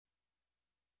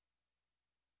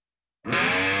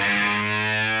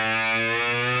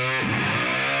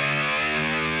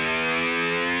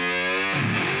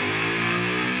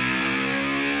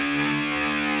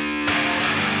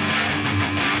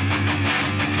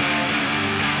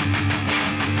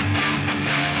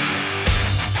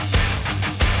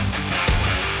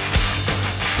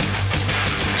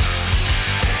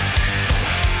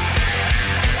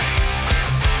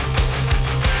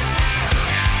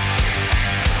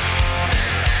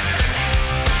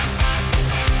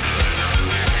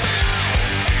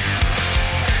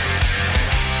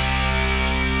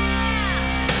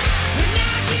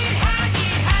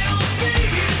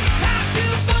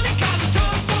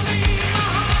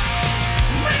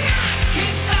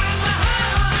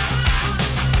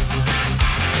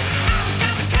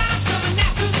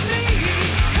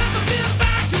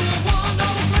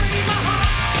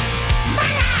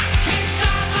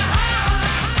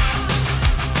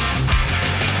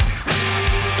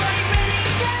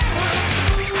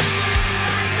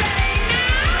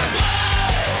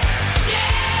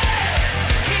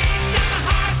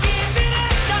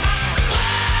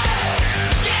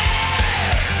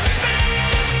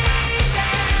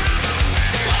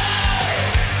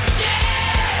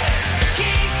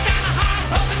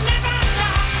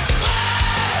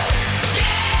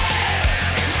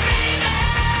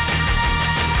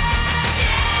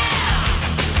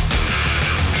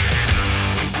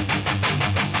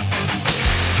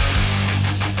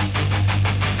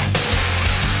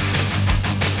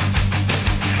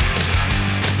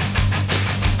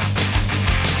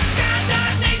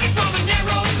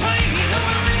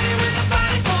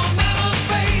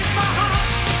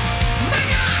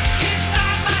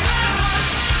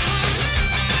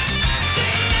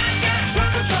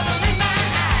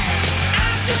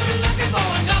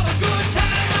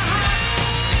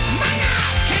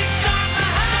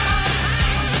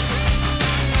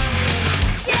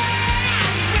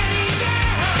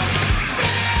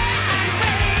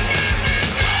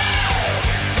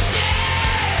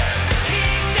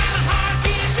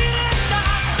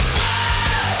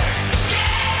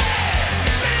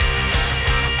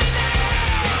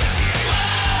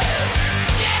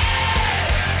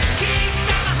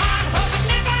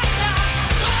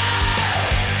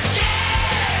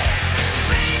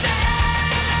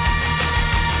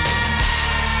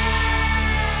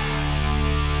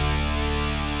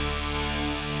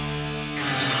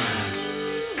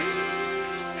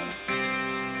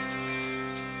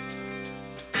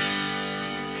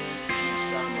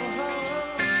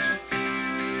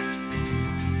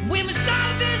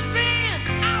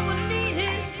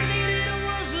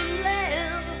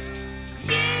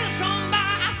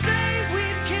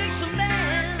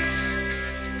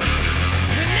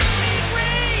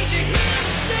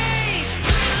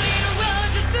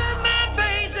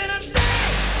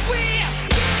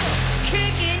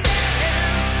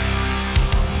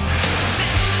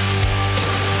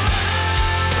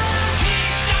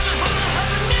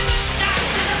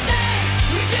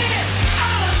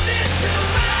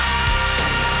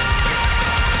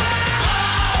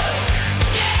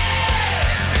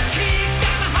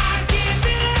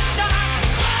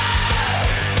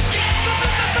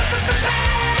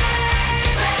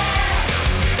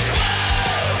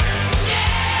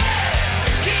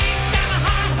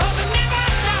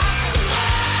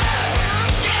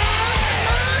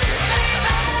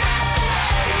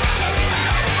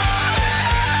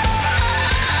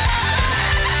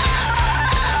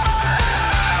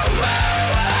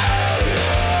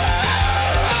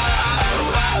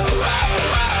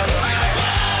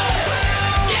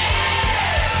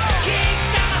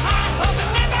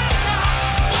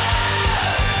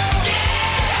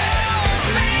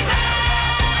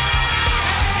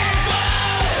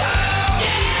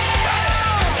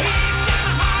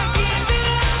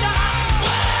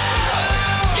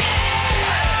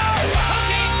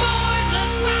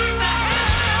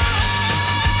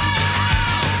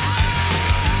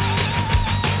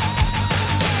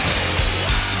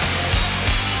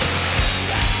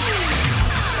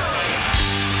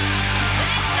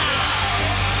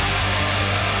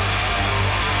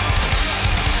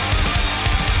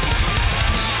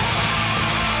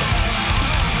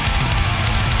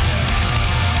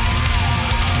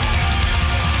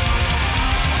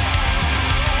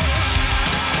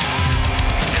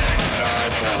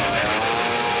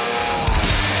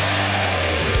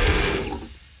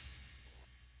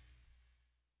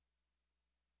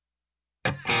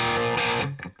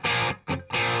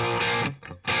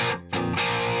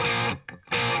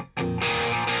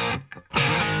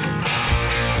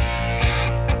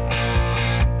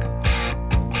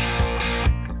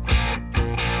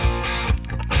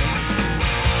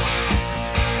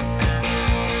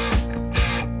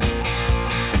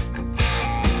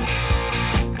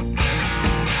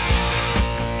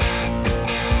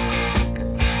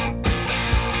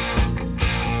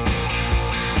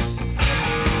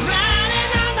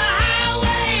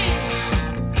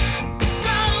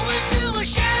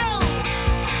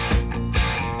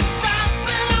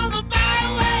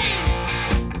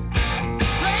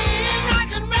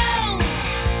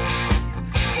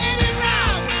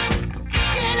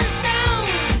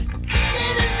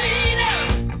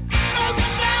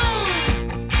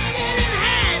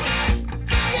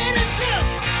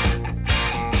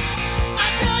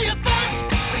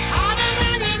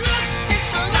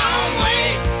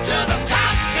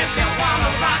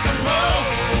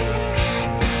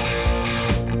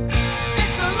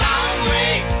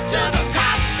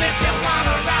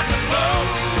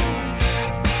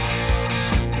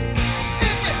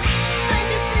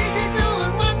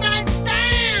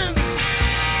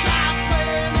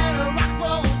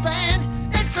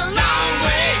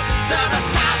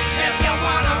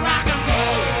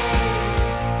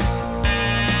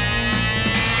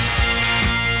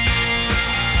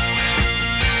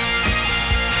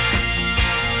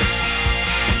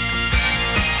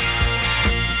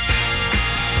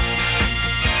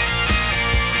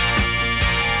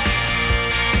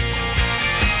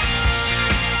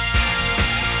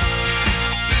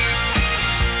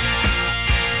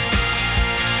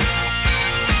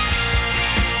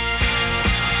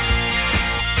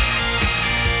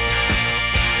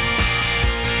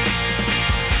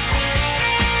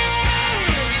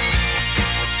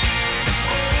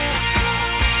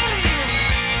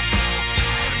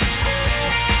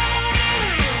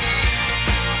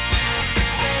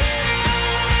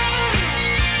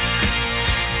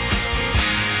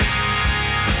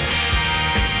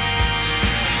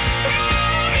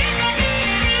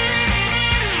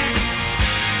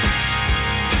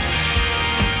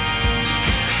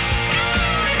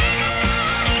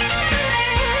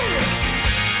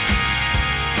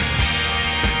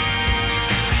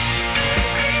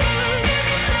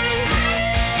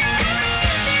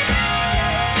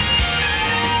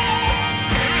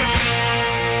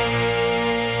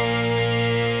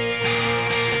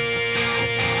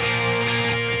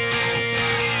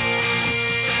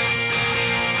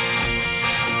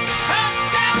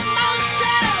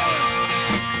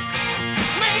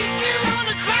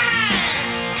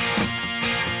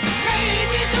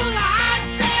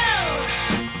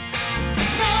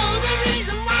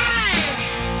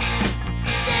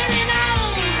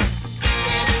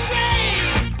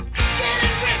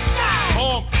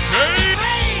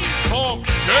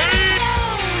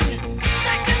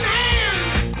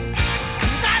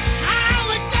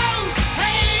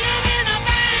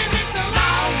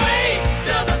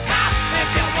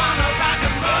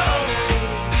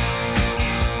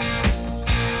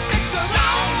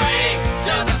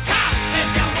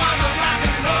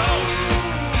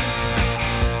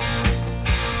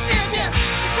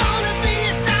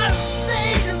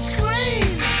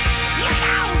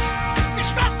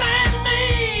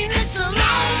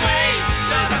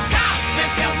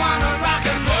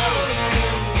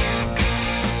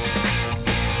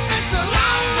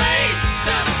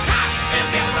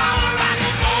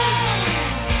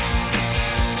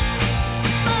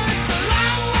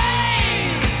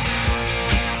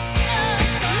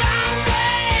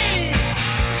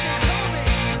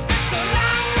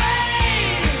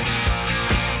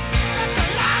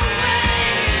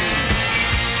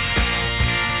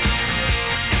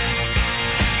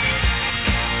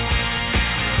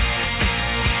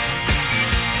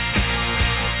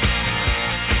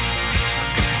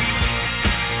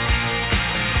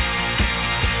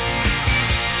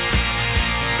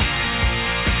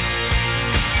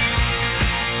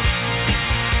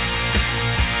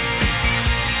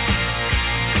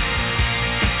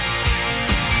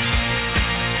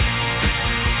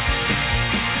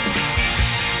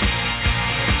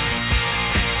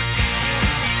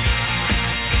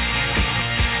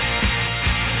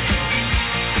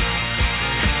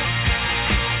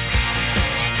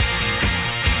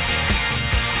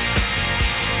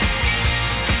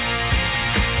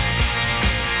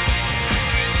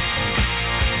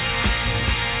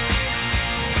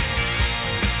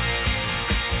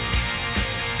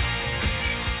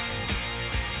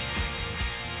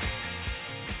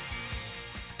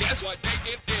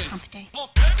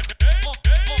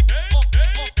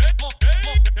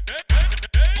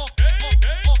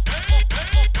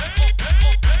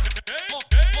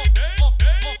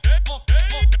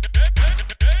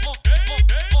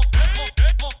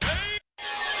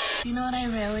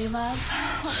love?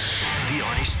 The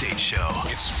Arnie State Show.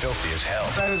 It's filthy as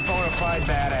hell. That is bona fide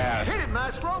badass. Hit it,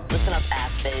 Maestro. Listen up,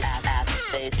 ass face.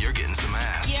 You're getting some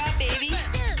ass. Yeah, baby.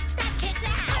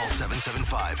 Call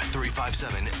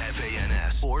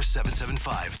 775-357-FANS or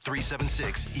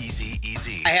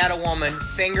 775-376-EASY-EASY. I had a woman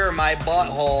finger my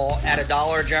butthole at a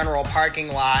Dollar General parking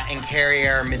lot in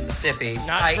Carriere, Mississippi.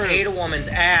 I ate a woman's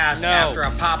ass after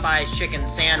a Popeye's chicken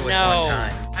sandwich one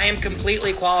time. I am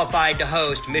completely qualified to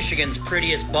host Michigan's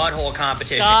prettiest butthole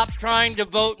competition. Stop trying to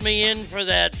vote me in for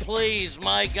that, please.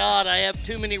 My God, I have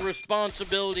too many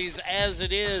responsibilities as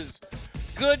it is.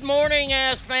 Good morning,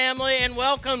 ass family, and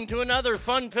welcome to another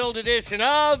fun-filled edition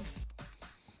of...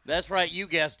 That's right, you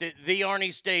guessed it, The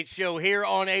Arnie State Show here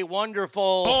on a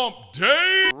wonderful... Hump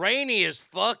Day! Rainy as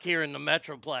fuck here in the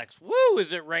Metroplex. Woo,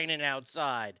 is it raining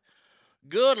outside.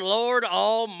 Good Lord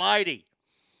Almighty.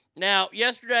 Now,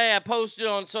 yesterday I posted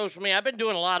on social media. I've been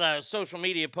doing a lot of social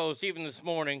media posts, even this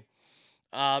morning.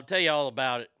 I'll tell you all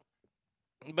about it.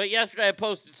 But yesterday I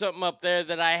posted something up there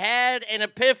that I had an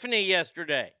epiphany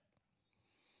yesterday.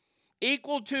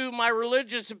 Equal to my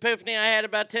religious epiphany I had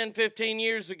about 10, 15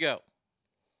 years ago.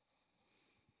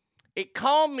 It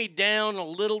calmed me down a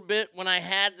little bit when I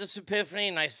had this epiphany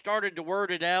and I started to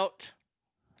word it out.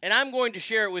 And I'm going to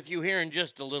share it with you here in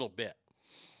just a little bit.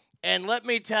 And let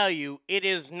me tell you, it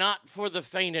is not for the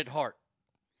faint at heart.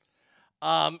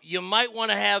 You might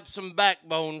want to have some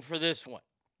backbone for this one.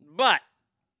 But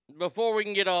before we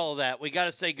can get all of that, we got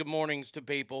to say good mornings to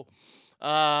people.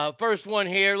 First one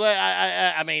here,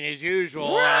 I mean, as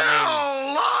usual.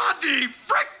 Well, Lottie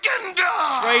frickin'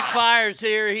 dog! Straight Fires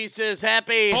here. He says,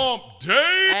 happy Hump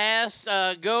Day! ass,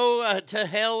 go to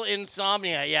hell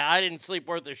insomnia. Yeah, I didn't sleep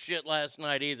worth a shit last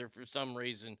night either for some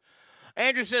reason.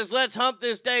 Andrew says, let's hump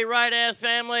this day right, ass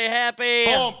family. Happy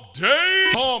Hump Day!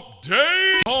 Hump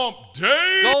Day! Hump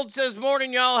Day! Gold says,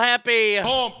 morning, y'all. Happy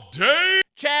Hump Day!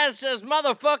 Chaz says,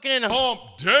 motherfucking Hump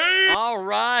Day! All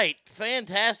right.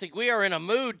 Fantastic. We are in a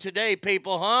mood today,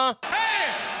 people, huh?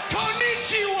 Hey!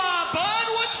 Konnichiwa, bud!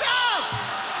 What's up?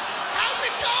 How's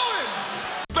it going?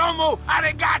 Domo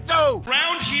arigato!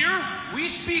 Round here, we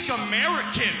speak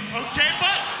American, okay,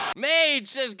 bud? Mage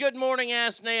says, good morning,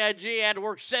 ass and AIG. I had to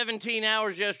work 17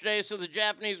 hours yesterday, so the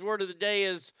Japanese word of the day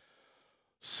is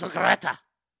sukarata.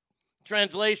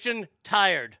 Translation,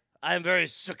 tired. I am very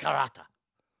sukarata.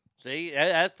 See,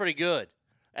 that's pretty good.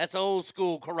 That's old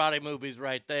school karate movies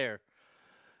right there.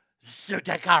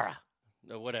 Sutakara.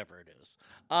 Or whatever it is.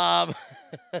 Oh,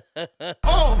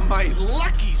 my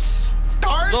lucky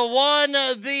stars! The one,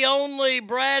 the only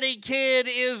Bratty Kid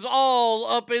is all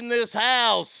up in this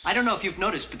house. I don't know if you've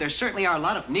noticed, but there certainly are a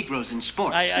lot of Negroes in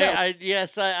sports.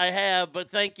 Yes, I have, but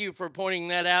thank you for pointing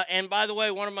that out. And by the way,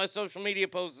 one of my social media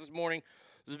posts this morning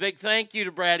was a big thank you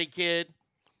to Bratty Kid.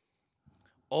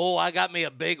 Oh, I got me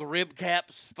a big rib cap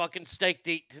fucking steak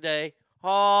to eat today.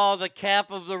 Oh, the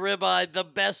cap of the ribeye, the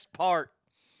best part.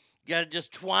 You gotta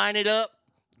just twine it up,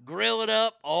 grill it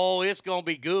up. Oh, it's gonna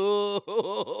be good.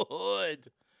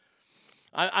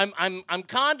 I'm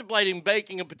contemplating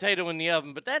baking a potato in the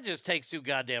oven, but that just takes too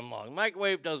goddamn long.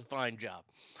 Microwave does a fine job.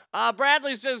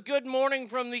 Bradley says, good morning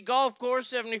from the golf course,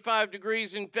 75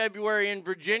 degrees in February in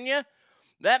Virginia.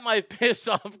 That might piss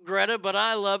off Greta, but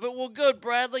I love it. Well, good,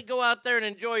 Bradley. Go out there and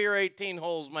enjoy your 18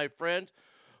 holes, my friend.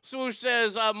 Swoosh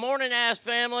says, morning, ass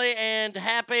family, and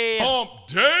happy Hump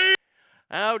Day!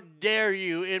 How dare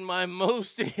you in my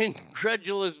most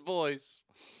incredulous voice.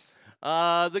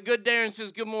 The good Darren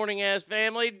says, good morning, ass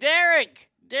family. Derek,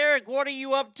 what are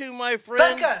you up to, my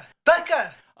friend?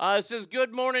 Becca! Says,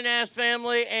 good morning, ass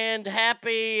family, and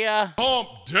happy... Hump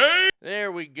Day!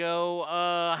 There we go.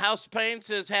 House Pain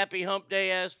says, happy hump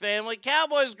day, ass family.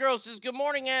 Cowboys Girl says, good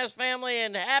morning, ass family,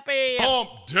 and happy... Hump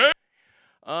Day!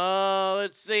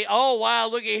 Let's see. Oh, wow,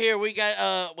 look at here. We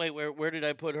got, wait, where did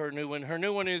I put her new one? Her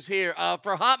new one is here.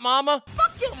 For Hot Mama.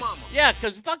 Fuck your mama! Yeah,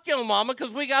 fuck your mama,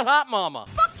 because we got Hot Mama.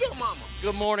 Fuck your mama!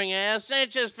 Good morning, ass.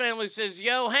 Sanchez family says,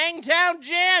 yo, Hangtown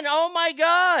Jen. Oh, my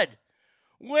God.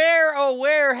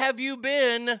 Where have you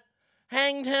been,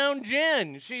 Hangtown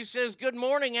Jen? She says, good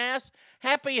morning, ass.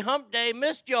 Happy hump day.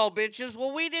 Missed y'all, bitches.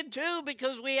 Well, we did too,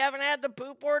 because we haven't had the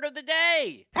poop word of the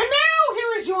day. And now,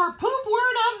 here is your poop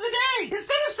word of the day.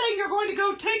 Instead of saying you're going to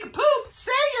go take a poop,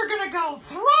 say you're going to go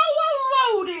throw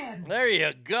a load in. There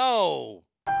you go.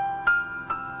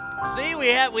 See, we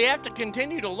have to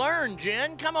continue to learn,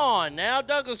 Jen. Come on now.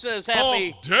 Douglas says,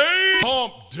 happy... Hump Day!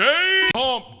 Hump Day!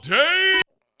 Hump Day!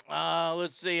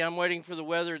 Let's see. I'm waiting for the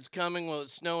weather. It's coming. Will it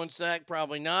snow in Sac?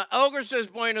 Probably not. Ogre says,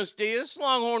 buenos dias.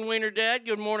 Longhorn Wiener Dad.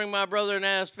 Good morning, my brother and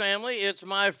ass family. It's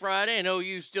my Friday, and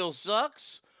OU still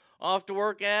sucks. Off to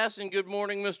work, ass, and good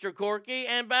morning, Mr. Corky.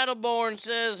 And Battleborn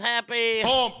says, happy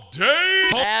Hump Day!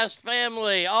 ass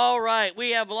family. All right,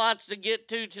 we have lots to get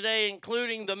to today,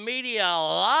 including the media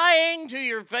lying to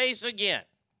your face again.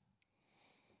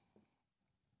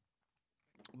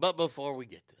 But before we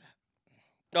get to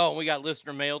that, oh, we got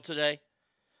listener mail today.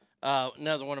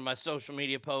 Another one of my social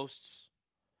media posts.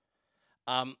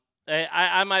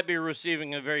 I might be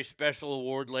receiving a very special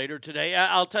award later today.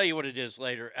 I'll tell you what it is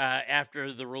later,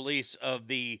 after the release of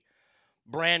the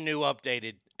brand new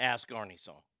updated Ask Arnie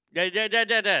song. You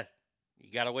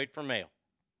got to wait for mail.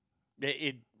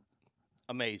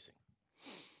 Amazing.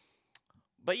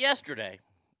 But yesterday,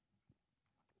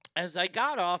 as I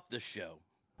got off the show,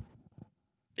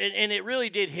 and it really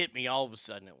did hit me all of a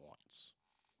sudden at once.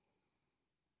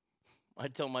 I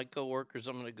tell my coworkers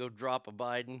I'm going to go drop a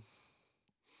Biden.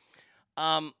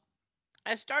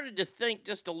 I started to think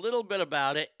just a little bit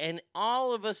about it, and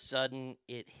all of a sudden,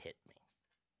 it hit me.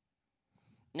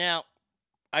 Now,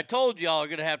 I told y'all are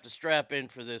going to have to strap in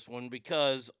for this one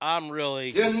because I'm really...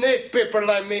 You need people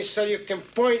like me so you can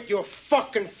point your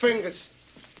fucking fingers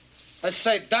and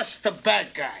say, that's the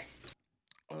bad guy.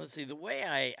 Let's see, the way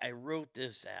I wrote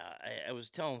this out, I was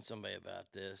telling somebody about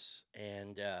this,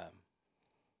 and let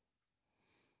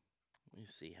me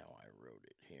see how I wrote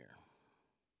it here.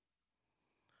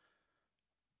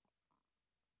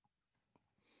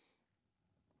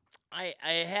 I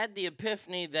had the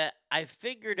epiphany that I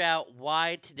figured out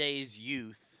why today's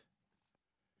youth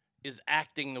is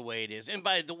acting the way it is. And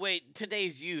by the way,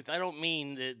 today's youth, I don't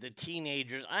mean the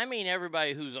teenagers. I mean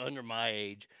everybody who's under my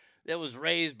age that was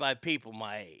raised by people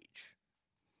my age.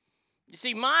 You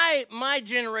see, my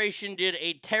generation did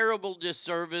a terrible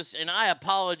disservice, and I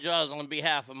apologize on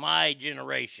behalf of my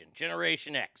generation,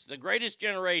 Generation X, the greatest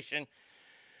generation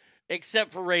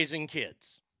except for raising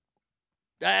kids.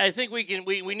 I think we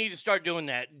need to start doing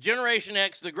that. Generation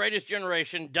X, the greatest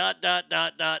generation, ...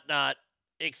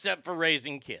 except for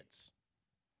raising kids.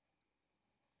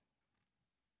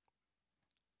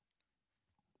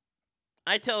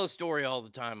 I tell a story all the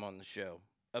time on the show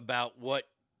about what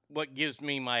gives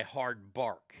me my hard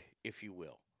bark, if you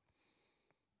will.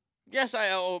 Yes,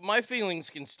 my feelings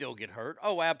can still get hurt.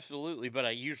 Oh, absolutely, but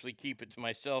I usually keep it to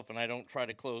myself, and I don't try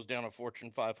to close down a Fortune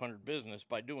 500 business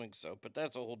by doing so, but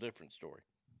that's a whole different story.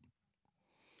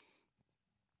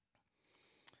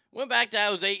 Went back to I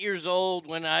was 8 years old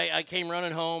when I came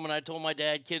running home, and I told my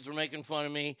dad kids were making fun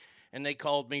of me, and they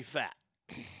called me fat.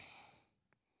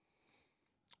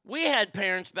 We had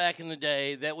parents back in the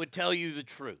day that would tell you the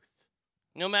truth,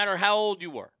 no matter how old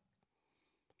you were,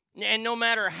 and no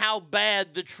matter how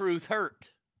bad the truth hurt,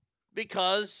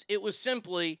 because it was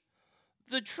simply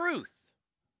the truth.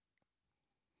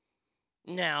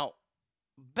 Now,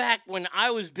 back when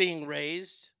I was being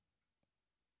raised,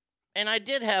 and I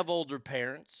did have older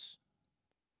parents,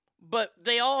 but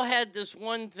they all had this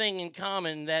one thing in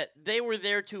common, that they were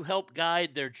there to help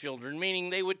guide their children, meaning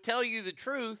they would tell you the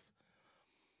truth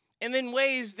and then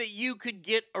ways that you could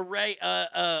get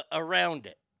around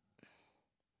it.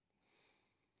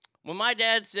 When my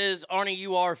dad says, Arnie,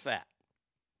 you are fat.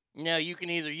 Now, you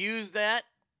can either use that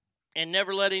and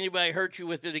never let anybody hurt you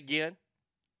with it again,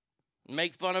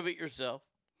 make fun of it yourself,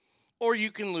 or you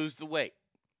can lose the weight.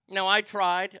 Now, I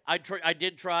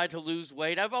did try to lose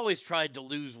weight. I've always tried to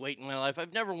lose weight in my life.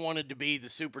 I've never wanted to be the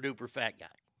super-duper fat guy.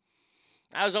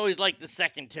 I was always like the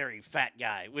secondary fat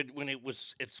guy when it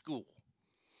was at school.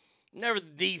 Never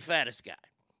the fattest guy,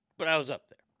 but I was up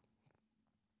there.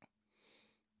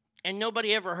 And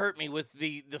nobody ever hurt me with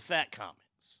the fat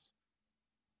comments.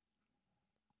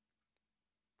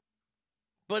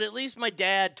 But at least my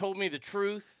dad told me the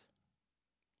truth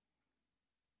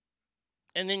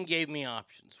and then gave me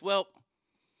options. Well,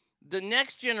 the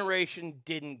next generation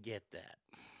didn't get that.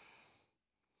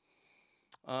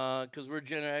 Because we're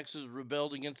Gen X's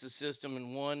rebelled against the system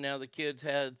and won. Now the kids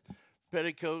had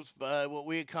petticoats by what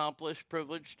we accomplished,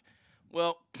 privileged.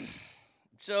 Well,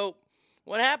 so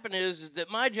what happened is that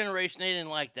my generation, they didn't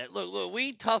like that. Look,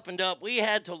 we toughened up. We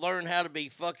had to learn how to be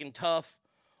fucking tough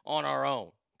on our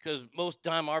own. Because most of the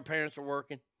time our parents were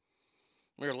working.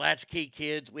 We were latchkey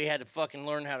kids. We had to fucking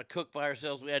learn how to cook by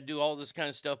ourselves. We had to do all this kind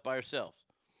of stuff by ourselves.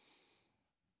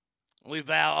 We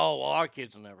vow, well, our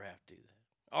kids will never have to do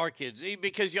that. Our kids,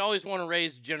 because you always want to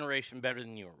raise a generation better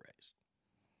than you were raised.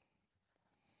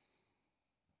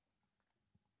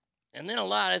 And then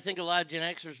I think a lot of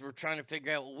Gen Xers were trying to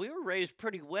figure out, well, we were raised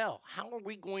pretty well. How are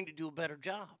we going to do a better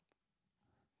job?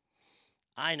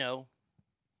 I know.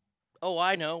 Oh,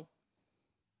 I know.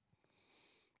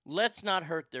 Let's not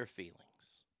hurt their feelings.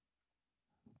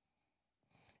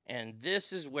 And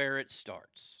this is where it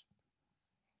starts.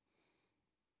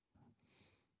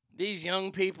 These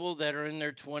young people that are in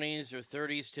their 20s or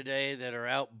 30s today that are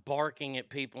out barking at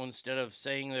people instead of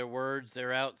saying their words,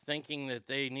 they're out thinking that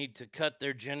they need to cut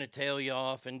their genitalia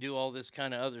off and do all this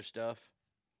kind of other stuff.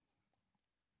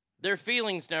 Their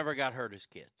feelings never got hurt as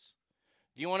kids.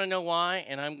 Do you want to know why?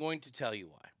 And I'm going to tell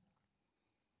you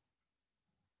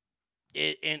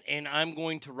why. And I'm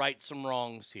going to right some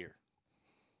wrongs here.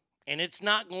 And it's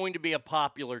not going to be a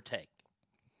popular take.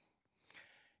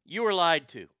 You were lied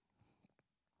to.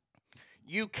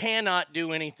 You cannot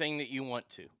do anything that you want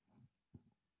to.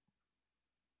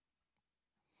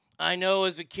 I know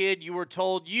as a kid you were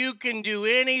told you can do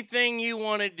anything you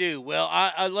want to do. Well,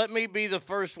 I let me be the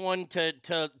first one to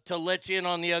let you in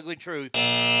on the ugly truth.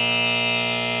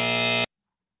 Now,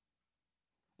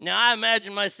 I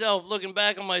imagine myself looking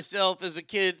back on myself as a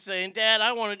kid saying, Dad,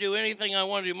 I want to do anything I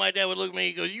want to do. My dad would look at me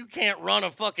and go, you can't run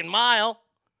a fucking mile.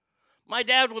 My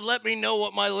dad would let me know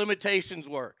what my limitations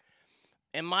were.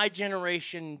 And my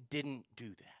generation didn't do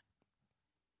that.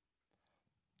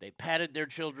 They patted their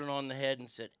children on the head and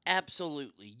said,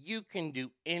 absolutely, you can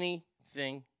do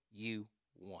anything you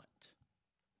want.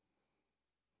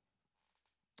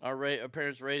 Our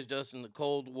parents raised us in the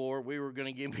Cold War. We were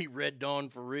going to give me Red Dawn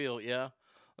for real, yeah?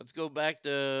 Let's go back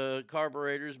to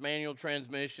carburetors, manual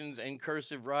transmissions, and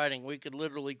cursive writing. We could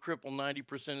literally cripple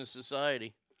 90% of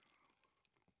society.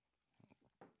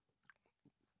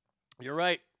 You're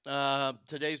right.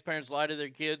 Today's parents lie to their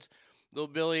kids. Little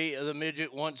Billy, the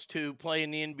midget, wants to play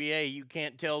in the NBA. You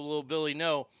can't tell little Billy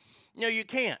no. No, you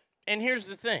can't. And here's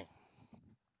the thing.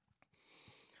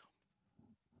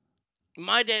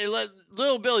 My dad,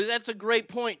 little Billy, that's a great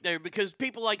point there because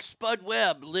people like Spud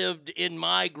Webb lived in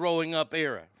my growing up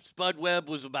era. Spud Webb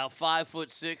was about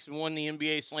 5'6" and won the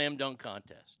NBA slam dunk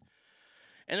contest.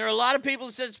 And there are a lot of people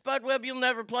that said, Spud Webb, you'll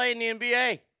never play in the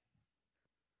NBA.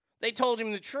 They told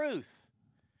him the truth.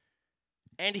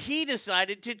 And he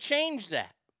decided to change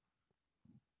that.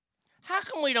 How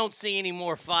come we don't see any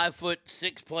more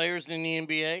 5'6" players in the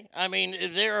NBA? I mean,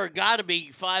 there are got to be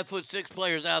 5'6"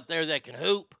 players out there that can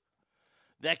hoop,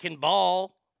 that can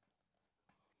ball.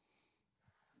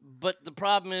 But the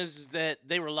problem is that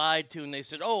they were lied to and they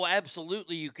said, oh,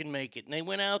 absolutely you can make it. And they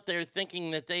went out there thinking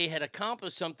that they had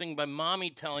accomplished something by mommy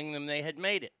telling them they had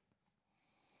made it.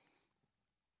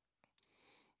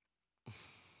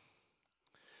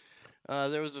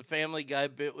 There was a Family Guy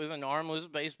bit with an armless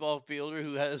baseball fielder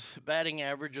who has a batting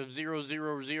average of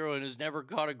 0.00 and has never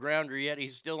caught a grounder, yet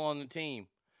he's still on the team.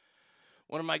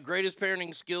 One of my greatest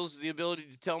parenting skills is the ability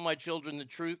to tell my children the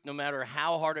truth, no matter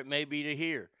how hard it may be to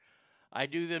hear. I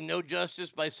do them no justice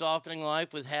by softening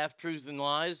life with half-truths and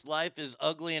lies. Life is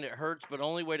ugly and it hurts, but the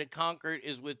only way to conquer it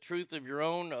is with truth of your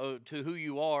own to who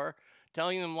you are.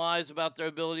 Telling them lies about their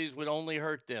abilities would only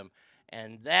hurt them.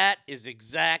 And that is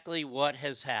exactly what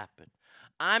has happened.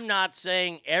 I'm not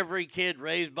saying every kid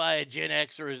raised by a Gen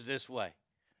Xer is this way.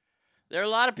 There are a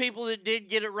lot of people that did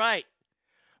get it right.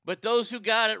 But those who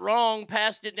got it wrong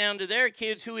passed it down to their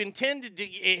kids who intended to,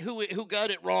 who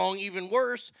got it wrong even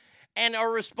worse and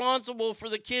are responsible for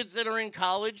the kids that are in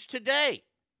college today.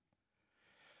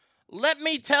 Let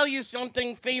me tell you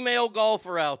something, female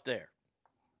golfer out there.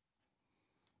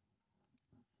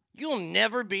 You'll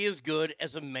never be as good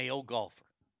as a male golfer.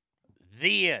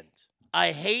 The end.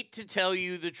 I hate to tell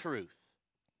you the truth.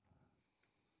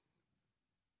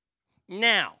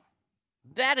 Now,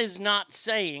 that is not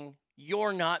saying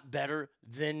you're not better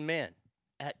than men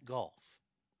at golf.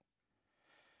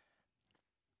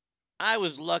 I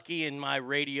was lucky in my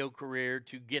radio career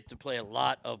to get to play a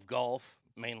lot of golf,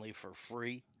 mainly for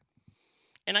free.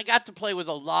 And I got to play with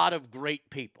a lot of great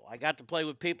people. I got to play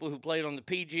with people who played on the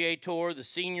PGA Tour, the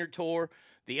Senior Tour,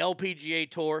 the LPGA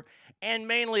Tour, and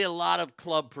mainly a lot of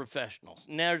club professionals.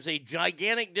 And there's a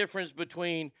gigantic difference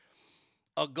between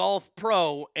a golf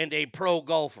pro and a pro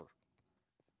golfer.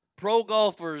 Pro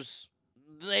golfers,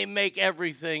 they make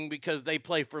everything because they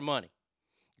play for money.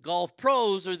 Golf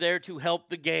pros are there to help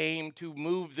the game, to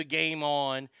move the game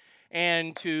on,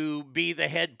 and to be the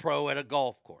head pro at a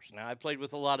golf course. Now, I played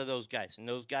with a lot of those guys, and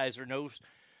those guys are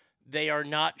they are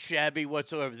not shabby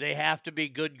whatsoever. They have to be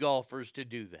good golfers to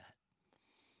do that.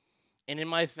 And in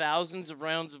my thousands of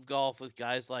rounds of golf with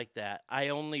guys like that, I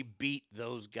only beat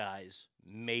those guys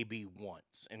maybe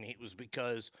once. And it was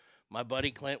because my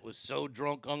buddy Clint was so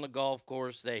drunk on the golf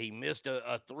course that he missed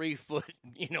a 3-foot,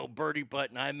 birdie putt,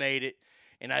 and I made it,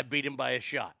 and I beat him by a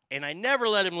shot. And I never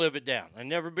let him live it down. I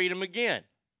never beat him again.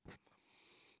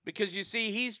 Because, you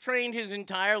see, he's trained his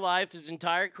entire life, his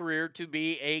entire career to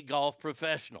be a golf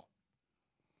professional.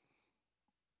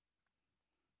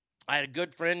 I had a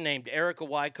good friend named Erica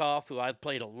Wyckoff, who I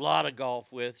played a lot of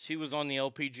golf with. She was on the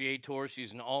LPGA Tour. She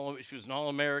was an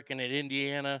All-American at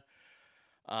Indiana.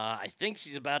 I think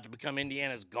she's about to become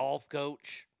Indiana's golf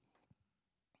coach.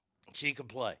 She could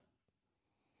play.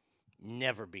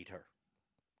 Never beat her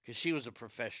because she was a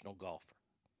professional golfer.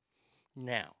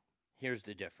 Now, here's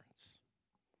the difference.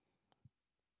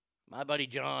 My buddy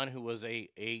John, who was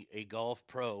a golf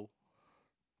pro,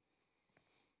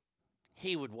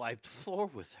 he would wipe the floor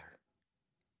with her.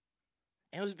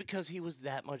 And it was because he was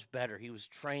that much better. He was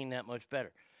trained that much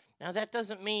better. Now, that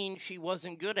doesn't mean she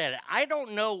wasn't good at it. I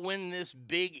don't know when this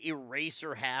big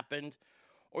eraser happened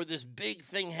or this big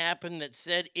thing happened that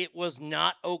said it was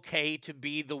not okay to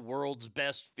be the world's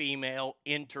best female.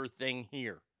 Enter thing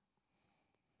here.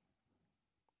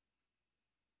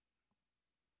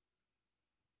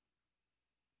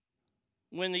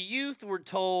 When the youth were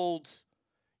told,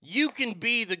 you can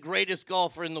be the greatest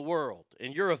golfer in the world,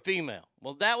 and you're a female.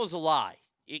 Well, that was a lie.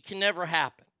 It can never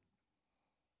happen.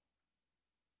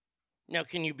 Now,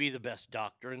 can you be the best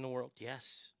doctor in the world?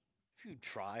 Yes. If you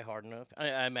try hard enough.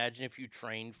 I imagine if you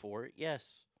trained for it,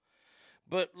 yes.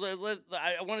 But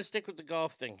I want to stick with the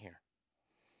golf thing here.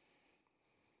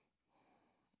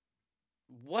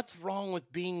 What's wrong with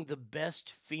being the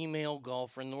best female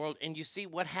golfer in the world? And you see,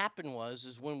 what happened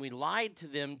is when we lied to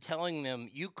them, telling them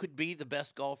you could be the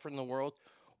best golfer in the world,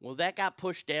 well, that got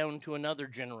pushed down to another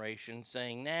generation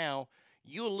saying now,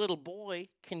 you, a little boy,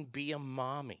 can be a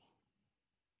mommy.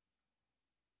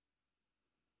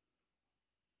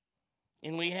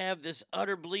 And we have this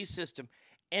utter belief system.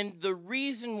 And the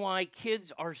reason why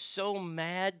kids are so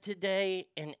mad today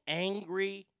and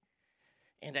angry,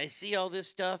 and I see all this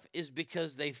stuff, is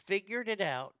because they figured it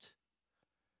out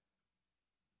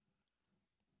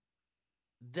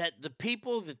that the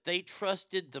people that they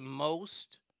trusted the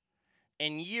most,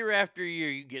 and year after year,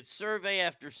 you get survey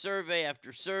after survey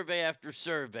after survey after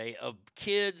survey of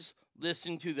kids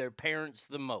listen to their parents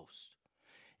the most.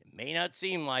 It may not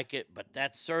seem like it, but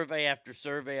that's survey after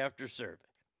survey after survey.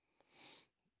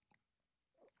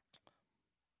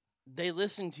 They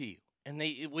listen to you. And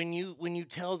when you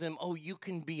tell them, oh, you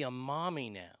can be a mommy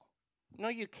now. No,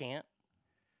 you can't.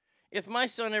 If my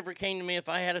son ever came to me, if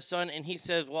I had a son, and he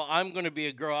says, well, I'm going to be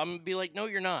a girl, I'm going to be like, no,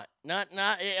 you're not. Not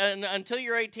until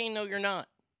you're 18, no, you're not.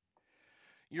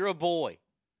 You're a boy.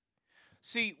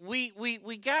 See,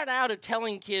 we got out of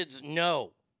telling kids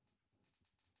no.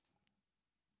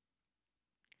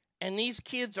 And these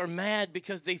kids are mad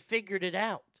because they figured it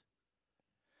out.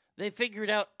 They figured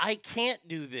out, I can't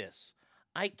do this.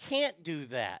 I can't do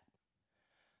that.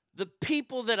 The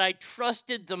people that I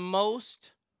trusted the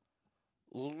most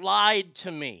lied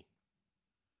to me.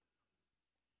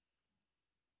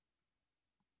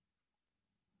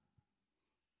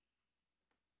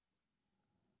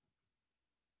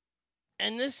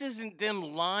 And this isn't them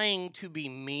lying to be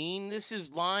mean. This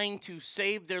is lying to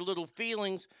save their little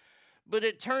feelings. But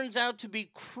it turns out to be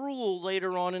cruel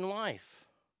later on in life.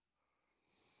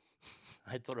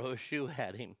 I'd throw a shoe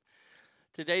at him.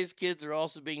 Today's kids are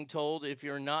also being told if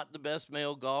you're not the best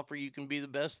male golfer, you can be the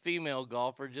best female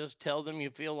golfer. Just tell them you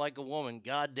feel like a woman.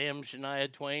 Goddamn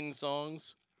Shania Twain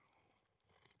songs.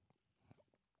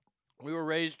 We were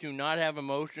raised to not have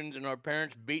emotions, and our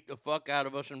parents beat the fuck out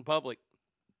of us in public.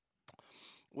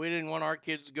 We didn't want our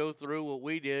kids to go through what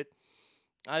we did.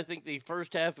 I think the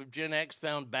first half of Gen X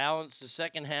found balance. The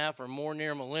second half, or more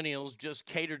near millennials, just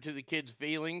catered to the kids'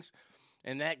 feelings.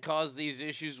 And that caused these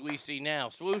issues we see now.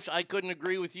 Swoosh, I couldn't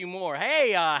agree with you more.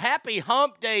 Hey, happy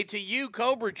hump day to you,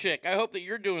 Cobra Chick. I hope that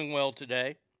you're doing well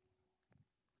today.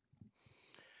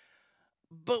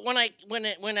 But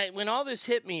when all this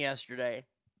hit me yesterday,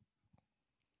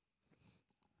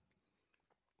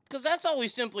 because that's all we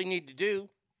simply need to do.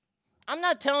 I'm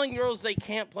not telling girls they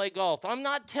can't play golf. I'm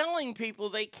not telling people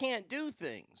they can't do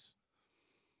things.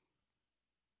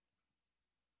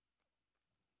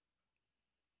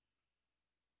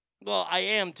 Well, I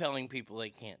am telling people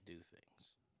they can't do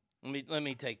things. Let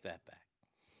me take that back.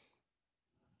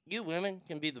 You women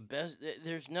can be the best.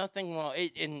 There's nothing wrong.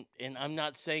 And I'm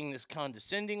not saying this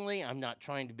condescendingly. I'm not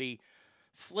trying to be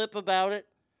flip about it.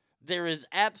 There is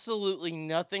absolutely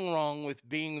nothing wrong with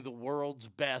being the world's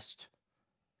best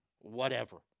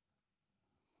whatever.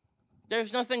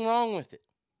 There's nothing wrong with it.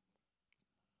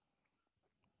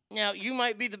 Now, you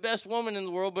might be the best woman in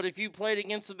the world, but if you played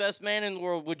against the best man in the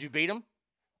world, would you beat him?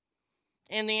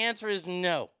 And the answer is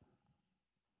no.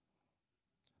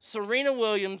 Serena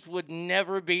Williams would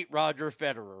never beat Roger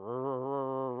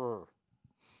Federer.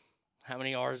 How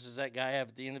many R's does that guy have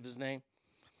at the end of his name?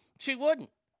 She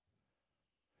wouldn't.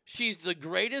 She's the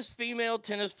greatest female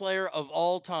tennis player of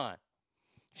all time.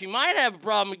 She might have a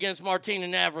problem against Martina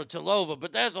Navratilova,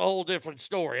 but that's a whole different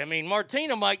story. I mean,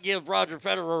 Martina might give Roger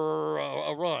Federer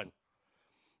a run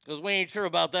because we ain't sure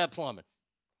about that plumbing.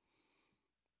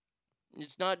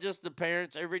 It's not just the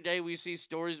parents. Every day we see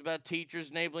stories about teachers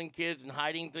enabling kids and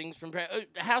hiding things from parents.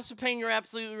 House of Pain, you're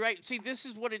absolutely right. See, this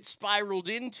is what it spiraled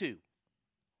into.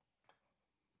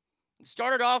 It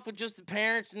started off with just the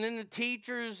parents and then the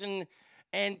teachers and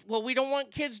well, we don't want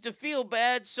kids to feel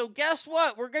bad, so guess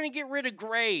what? We're going to get rid of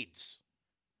grades.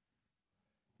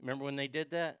 Remember when they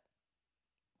did that?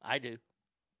 I do.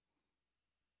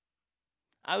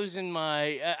 I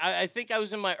think I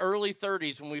was in my early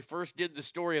 30s when we first did the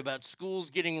story about schools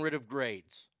getting rid of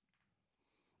grades,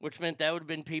 which meant that would have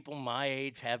been people my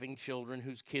age having children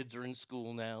whose kids are in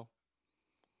school now.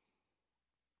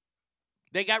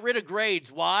 They got rid of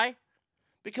grades. Why?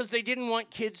 Because they didn't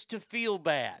want kids to feel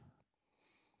bad.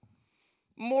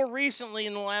 More recently,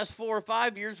 in the last 4 or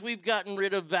 5 years, we've gotten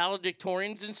rid of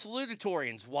valedictorians and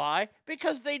salutatorians. Why?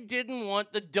 Because they didn't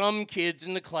want the dumb kids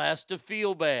in the class to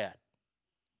feel bad.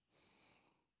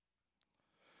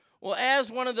 Well, as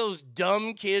one of those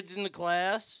dumb kids in the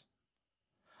class,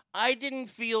 I didn't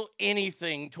feel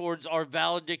anything towards our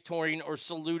valedictorian or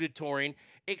salutatorian,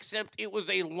 except it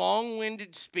was a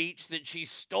long-winded speech that she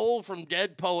stole from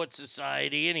Dead Poets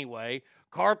Society anyway.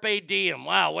 Carpe diem.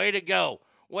 Wow, way to go.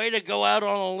 Way to go out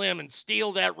on a limb and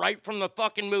steal that right from the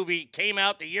fucking movie. It came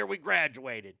out the year we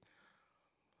graduated.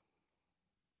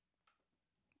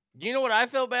 Do you know what I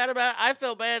felt bad about? I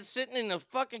felt bad sitting in the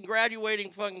fucking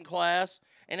graduating fucking class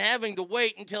and having to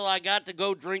wait until I got to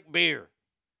go drink beer.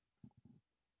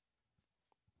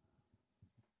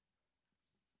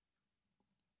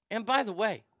 And by the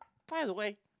way,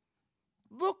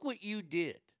 look what you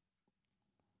did.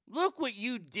 Look what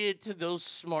you did to those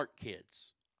smart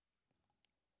kids.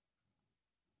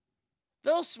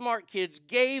 Those smart kids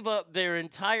gave up their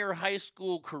entire high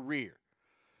school career.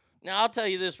 Now, I'll tell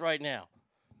you this right now.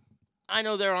 I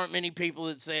know there aren't many people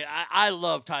that say, I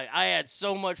loved high. I had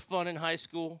so much fun in high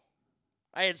school.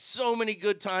 I had so many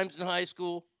good times in high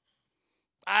school.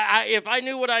 If I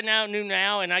knew what I now knew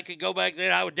now and I could go back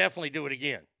then, I would definitely do it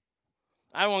again.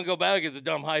 I don't want to go back as a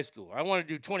dumb high schooler. I want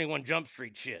to do 21 Jump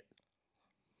Street shit.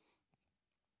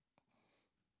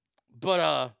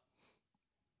 But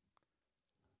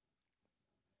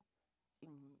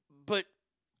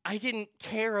I didn't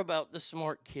care about the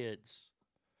smart kids.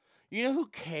 You know who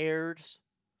cares?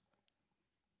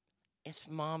 It's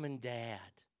mom and dad.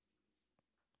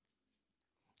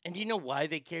 And do you know why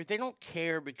they care? They don't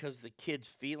care because the kid's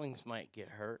feelings might get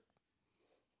hurt.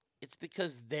 It's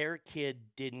because their kid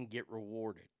didn't get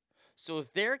rewarded. So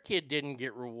if their kid didn't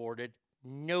get rewarded,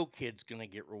 no kid's going to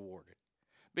get rewarded.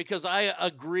 Because I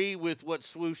agree with what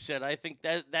Swoosh said. I think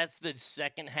that's the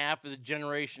second half of the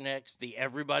Generation X. The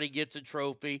everybody gets a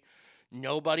trophy.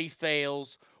 Nobody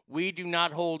fails. We do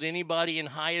not hold anybody in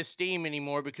high esteem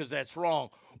anymore because that's wrong.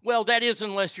 Well, that is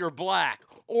unless you're black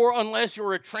or unless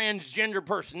you're a transgender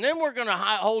person. Then we're going to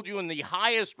hold you in the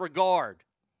highest regard.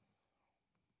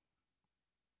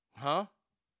 Huh?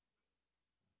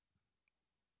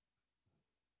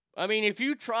 I mean, if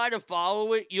you try to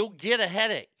follow it, you'll get a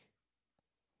headache.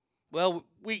 Well,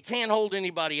 we can't hold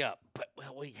anybody up, but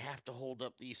well, we have to hold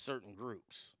up these certain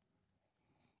groups.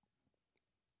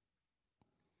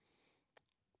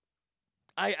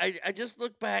 I just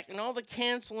look back and all the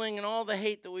canceling and all the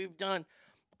hate that we've done.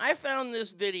 I found this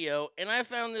video, and I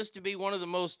found this to be one of the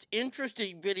most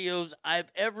interesting videos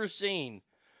I've ever seen.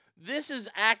 This is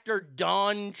actor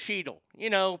Don Cheadle, you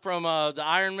know, from the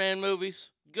Iron Man movies.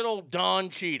 Good old Don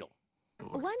Cheadle.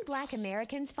 When Black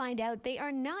Americans find out they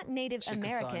are not Native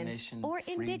Americans or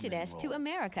indigenous to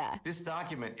America. This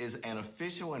document is an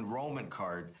official enrollment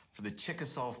card for the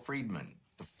Chickasaw Freedmen,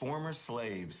 the former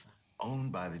slaves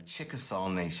owned by the Chickasaw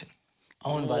Nation.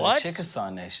 Owned by the Chickasaw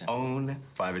Nation. Owned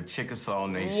by the Chickasaw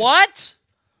Nation. What?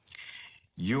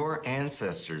 Your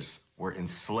ancestors were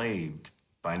enslaved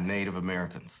by Native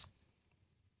Americans.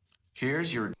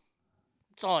 Here's your...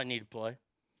 That's all I need to play.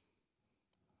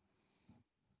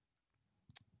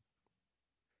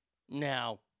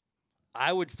 Now,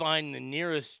 I would find the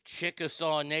nearest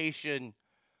Chickasaw Nation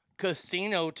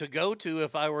casino to go to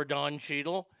if I were Don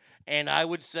Cheadle, and I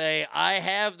would say, I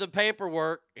have the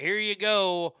paperwork. Here you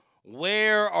go.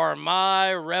 Where are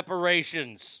my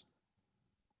reparations?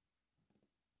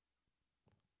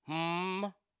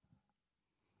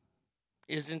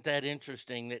 Isn't that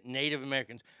interesting that Native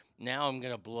Americans... Now I'm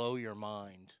going to blow your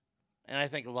mind. And I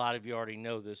think a lot of you already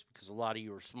know this because a lot of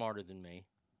you are smarter than me.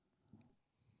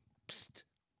 Psst.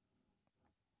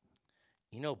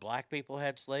 You know black people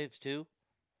had slaves too?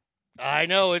 I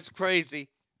know, it's crazy.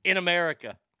 In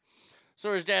America.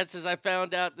 Sawyer's dad says, I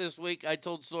found out this week, I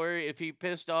told Sawyer if he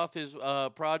pissed off his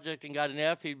project and got an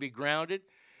F, he'd be grounded.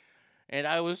 And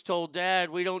I was told, Dad,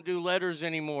 we don't do letters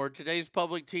anymore. Today's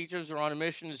public teachers are on a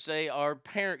mission to say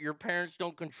your parents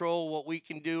don't control what we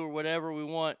can do or whatever we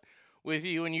want with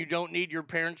you, and you don't need your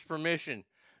parents' permission.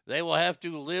 They will have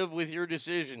to live with your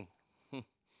decision.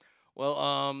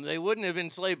 Well, they wouldn't have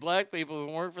enslaved black people if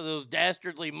it weren't for those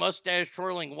dastardly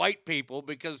mustache-twirling white people,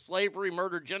 because slavery,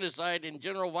 murder, genocide, and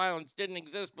general violence didn't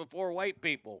exist before white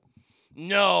people.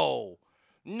 No.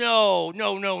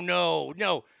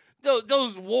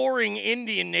 Those warring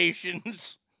Indian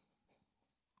nations,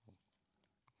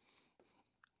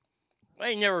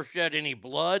 they never shed any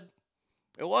blood.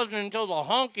 It wasn't until the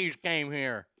honkies came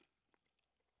here.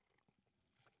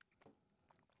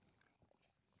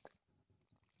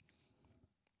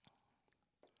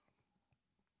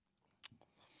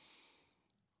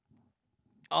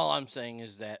 All I'm saying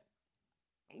is that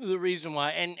the reason why,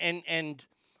 and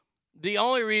the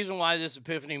only reason why this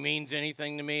epiphany means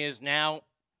anything to me is now,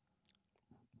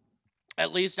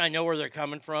 at least I know where they're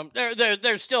coming from.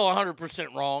 They're still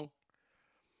 100% wrong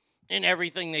in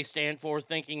everything they stand for,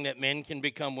 thinking that men can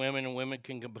become women and women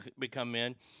can become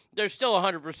men. They're still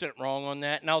 100% wrong on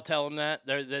that, and I'll tell them that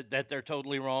they're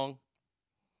totally wrong.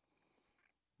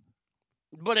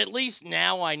 But at least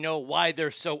now I know why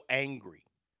they're so angry.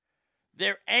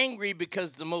 They're angry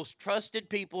because the most trusted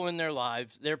people in their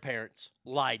lives, their parents,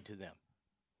 lied to them.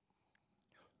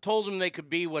 Told them they could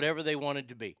be whatever they wanted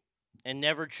to be and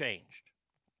never changed.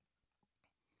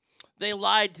 They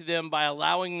lied to them by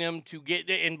allowing them to get,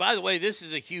 and by the way, this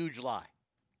is a huge lie.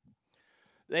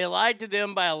 They lied to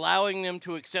them by allowing them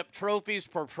to accept trophies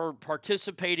for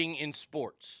participating in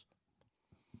sports.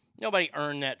 Nobody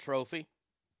earned that trophy.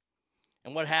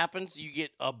 And what happens? You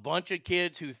get a bunch of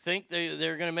kids who think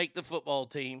they're going to make the football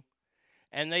team,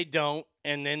 and they don't,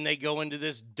 and then they go into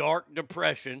this dark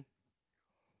depression.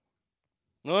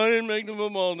 No, I didn't make the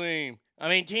football team. I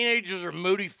mean, teenagers are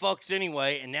moody fucks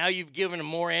anyway, and now you've given them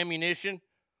more ammunition.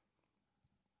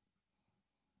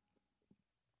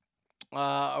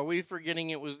 Are we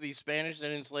forgetting it was the Spanish that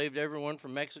enslaved everyone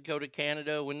from Mexico to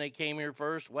Canada when they came here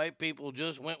first? White people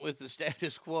just went with the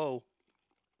status quo.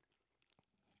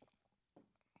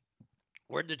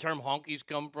 Where'd the term honkies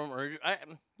come from?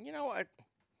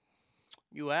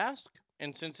 You ask,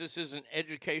 and since this is an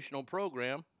educational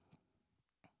program,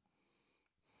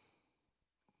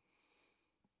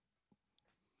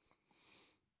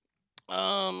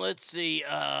 let's see,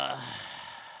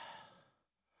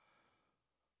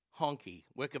 honky,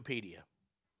 Wikipedia.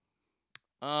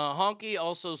 Honky,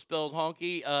 also spelled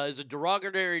honky, is a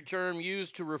derogatory term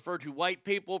used to refer to white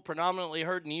people, predominantly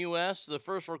heard in the U.S. The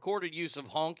first recorded use of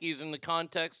honky is in the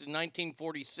context in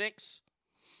 1946.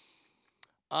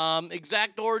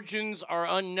 Exact origins are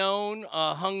unknown.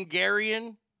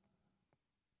 Hungarian.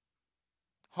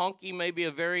 Honky may be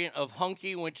a variant of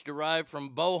hunky, which derived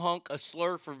from bohunk, a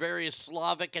slur for various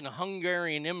Slavic and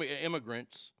Hungarian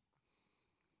immigrants.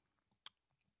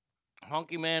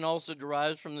 Honky man also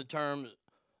derives from the term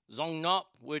zongnop,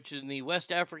 which in the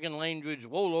West African language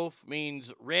Wolof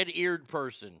means red-eared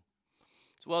person.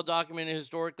 It's well documented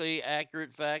historically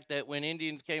accurate fact that when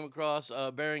Indians came across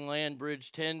Bering Land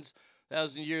Bridge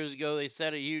 10,000 years ago, they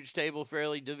set a huge table,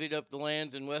 fairly divvied up the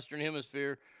lands in Western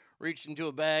Hemisphere, reached into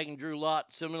a bag and drew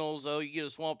lots. Seminoles, oh, you get a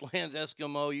swamplands,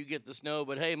 Eskimo, you get the snow,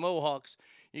 but hey, Mohawks,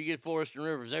 you get forest and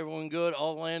rivers. Everyone good,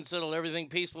 all land settled, everything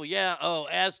peaceful. Yeah, oh,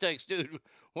 Aztecs, dude,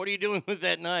 what are you doing with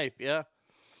that knife? Yeah.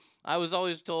 I was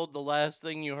always told the last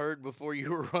thing you heard before you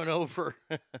were run over.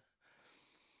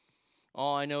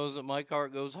 All I know is that my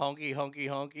heart goes honky, honky,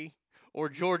 honky. Or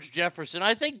George Jefferson.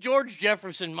 I think George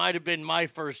Jefferson might have been my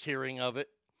first hearing of it.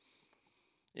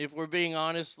 If we're being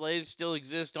honest, slaves still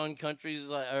exist on countries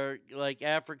like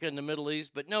Africa and the Middle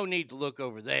East, but no need to look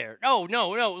over there.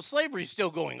 No, slavery's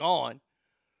still going on.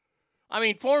 I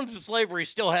mean, forms of slavery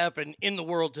still happen in the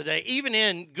world today, even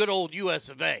in good old US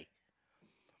of A.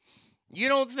 You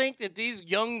don't think that these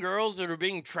young girls that are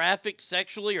being trafficked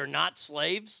sexually are not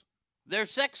slaves? They're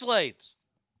sex slaves.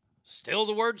 Still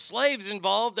the word slaves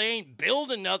involved. They ain't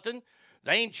building nothing.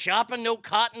 They ain't chopping no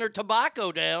cotton or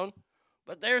tobacco down.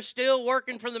 But they're still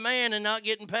working for the man and not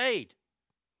getting paid.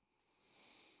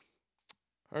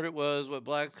 Heard it was what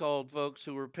blacks called folks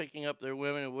who were picking up their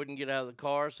women and wouldn't get out of the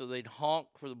car, so they'd honk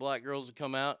for the black girls to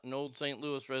come out. An old St.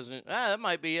 Louis resident, that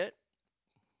might be it.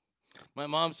 My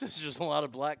mom says there's a lot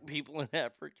of black people in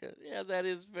Africa. Yeah, that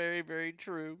is very, very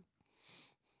true.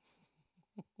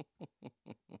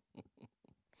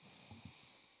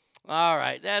 All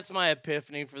right, that's my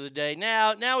epiphany for the day.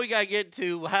 Now we got to get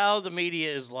to how the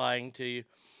media is lying to you.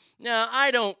 Now,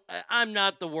 I'm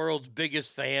not the world's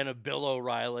biggest fan of Bill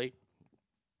O'Reilly.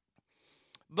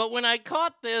 But when I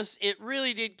caught this, it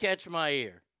really did catch my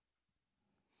ear.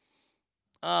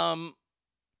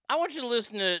 I want you to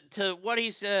listen to what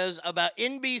he says about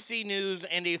NBC News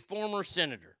and a former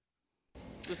senator.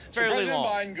 It's fairly President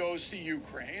long. Biden goes to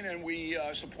Ukraine, and we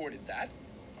supported that.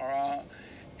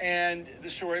 And the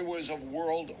story was of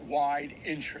worldwide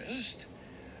interest.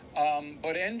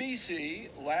 But NBC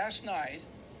last night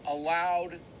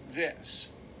allowed this.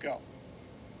 Go.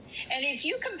 And if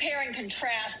you compare and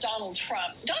contrast Donald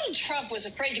Trump was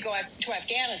afraid to go to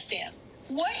Afghanistan.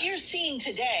 What you're seeing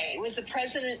today was the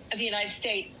President of the United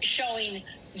States showing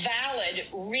valid,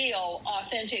 real,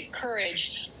 authentic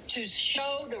courage to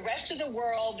show the rest of the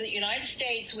world that the United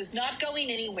States was not going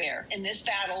anywhere in this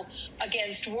battle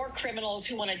against war criminals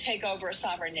who want to take over a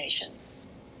sovereign nation.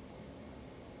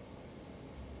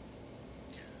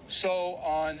 So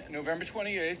on November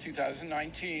 28th,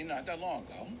 2019, not that long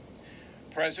ago,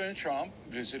 President Trump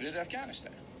visited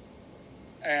Afghanistan.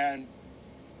 And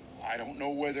I don't know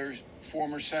whether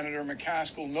former Senator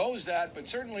McCaskill knows that, but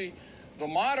certainly the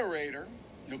moderator,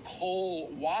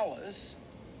 Nicole Wallace,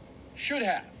 should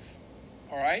have.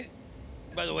 All right?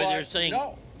 By the way, they're saying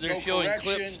they're showing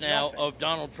clips now of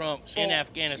Donald Trump in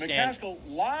Afghanistan. McCaskill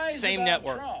lies Same about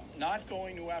network. Trump not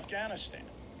going to Afghanistan.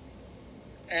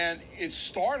 And it's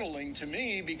startling to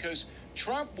me because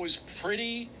Trump was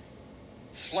pretty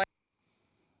flat.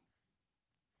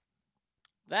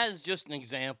 That is just an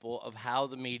example of how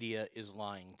the media is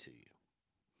lying to you.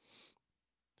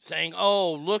 Saying,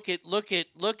 "Oh, look at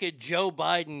Joe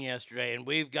Biden yesterday, and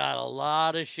we've got a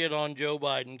lot of shit on Joe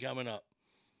Biden coming up.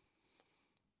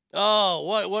 Oh,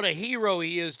 what a hero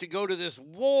he is to go to this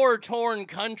war-torn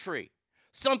country.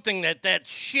 Something that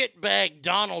shitbag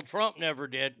Donald Trump never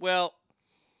did." Well,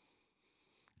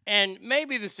 and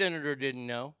maybe the senator didn't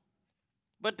know,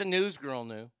 but the news girl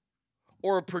knew,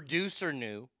 or a producer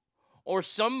knew, or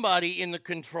somebody in the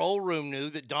control room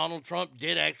knew that Donald Trump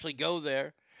did actually go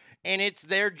there. And it's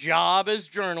their job as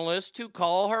journalists to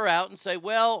call her out and say,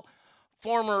 well,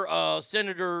 former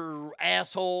Senator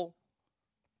asshole,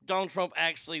 Donald Trump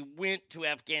actually went to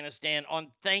Afghanistan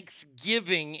on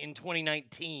Thanksgiving in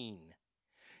 2019.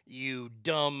 You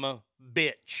dumb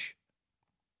bitch.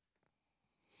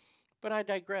 But I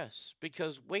digress,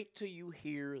 because wait till you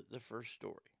hear the first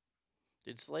story.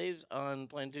 Did slaves on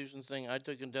plantations sing, "I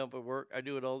took a dump at work, I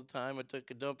do it all the time, I took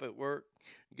a dump at work,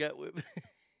 got whipped"?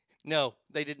 No,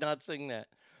 they did not sing that.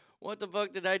 What the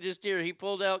fuck did I just hear? He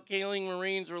pulled out killing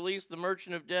Marines, released the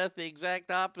Merchant of Death, the exact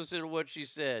opposite of what she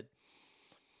said.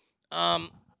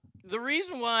 The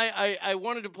reason why I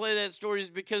wanted to play that story is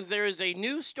because there is a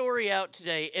new story out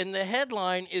today, and the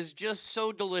headline is just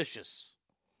so delicious.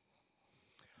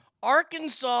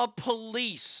 Arkansas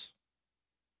police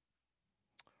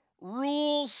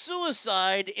rule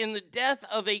suicide in the death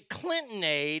of a Clinton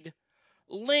aide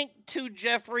linked to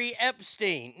Jeffrey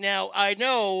Epstein. Now, I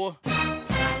know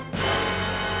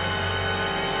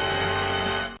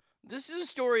this is a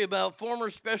story about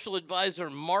former special advisor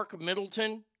Mark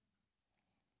Middleton,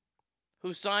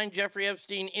 who signed Jeffrey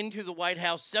Epstein into the White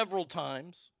House several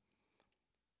times.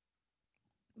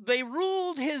 They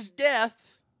ruled his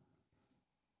death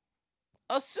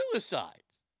a suicide.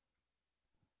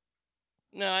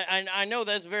 Now, I know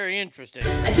that's very interesting.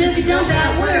 I took a dump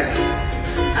at work.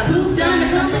 I pooped on the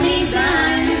company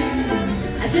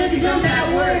dime. I took a dump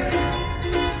at work.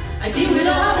 I do it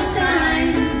all the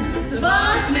time. The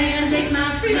boss man takes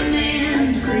my freedom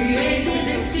and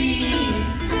creativity.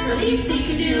 The least he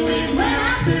can do is when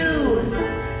I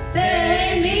poo,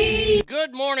 pay me.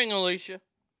 Good morning, Alicia.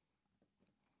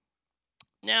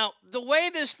 Now, the way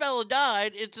this fella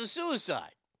died, it's a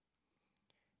suicide.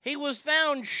 He was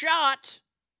found shot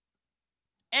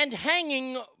and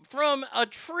hanging from a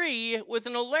tree with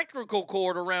an electrical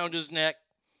cord around his neck,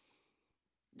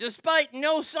 despite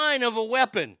no sign of a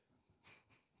weapon.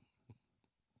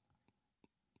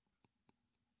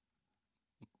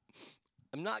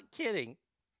 I'm not kidding.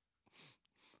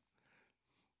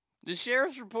 The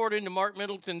sheriff's report into Mark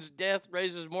Middleton's death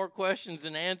raises more questions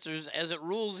than answers, as it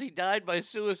rules he died by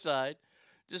suicide,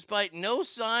 despite no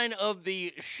sign of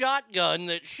the shotgun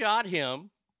that shot him.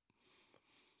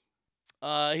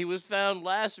 He was found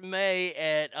last May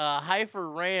at Heifer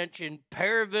Ranch in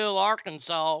Perryville,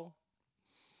 Arkansas.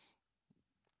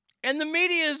 And the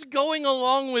media is going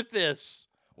along with this.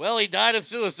 Well, he died of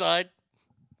suicide.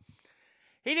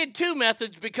 He did two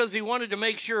methods because he wanted to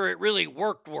make sure it really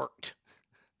worked.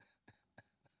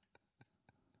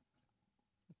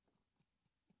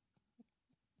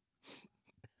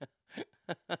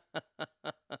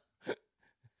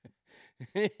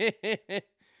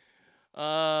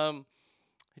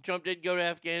 Trump did go to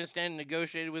Afghanistan and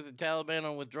negotiated with the Taliban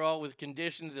on withdrawal with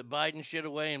conditions that Biden shit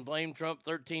away and blamed Trump.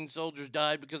 13 soldiers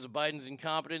died because of Biden's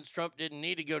incompetence. Trump didn't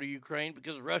need to go to Ukraine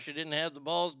because Russia didn't have the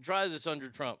balls to try this under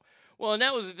Trump. Well, and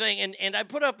that was the thing. And I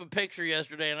put up a picture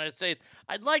yesterday, and I said,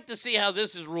 I'd like to see how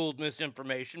this is ruled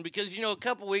misinformation because, a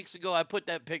couple weeks ago I put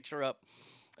that picture up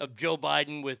of Joe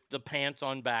Biden with the pants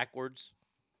on backwards.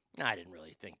 I didn't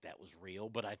really think that was real,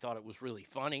 but I thought it was really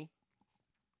funny.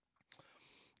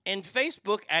 And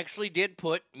Facebook actually did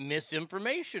put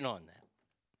misinformation on that.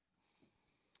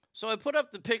 So I put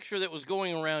up the picture that was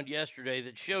going around yesterday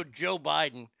that showed Joe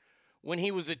Biden when he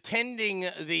was attending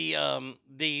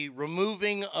the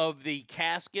removing of the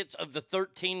caskets of the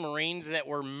 13 Marines that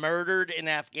were murdered in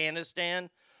Afghanistan.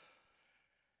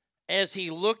 As he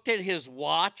looked at his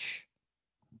watch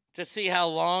to see how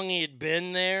long he had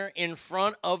been there in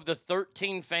front of the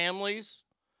 13 families.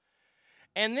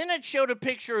 And then it showed a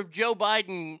picture of Joe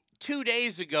Biden 2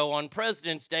 days ago on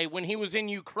President's Day when he was in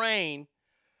Ukraine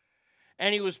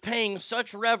and he was paying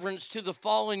such reverence to the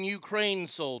fallen Ukraine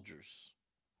soldiers.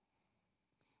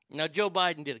 Now, Joe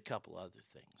Biden did a couple other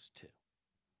things, too.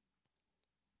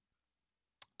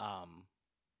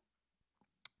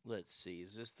 Let's see.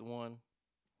 Is this the one?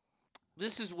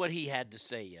 This is what he had to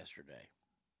say yesterday.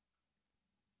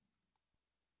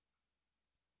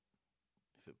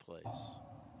 If it plays.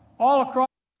 All across,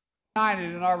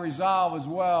 united in our resolve as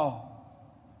well.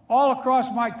 All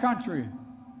across my country,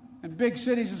 in big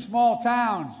cities and small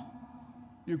towns,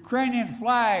 Ukrainian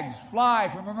flags fly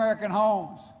from American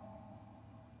homes.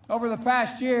 Over the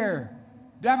past year,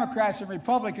 Democrats and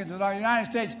Republicans in our United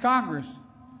States Congress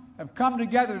have come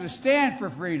together to stand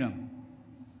for freedom.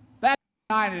 That's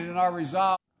united in our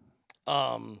resolve.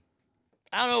 I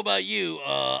don't know about you.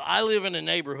 I live in a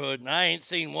neighborhood, and I ain't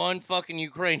seen one fucking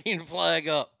Ukrainian flag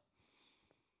up.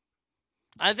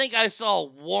 I think I saw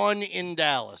one in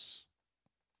Dallas.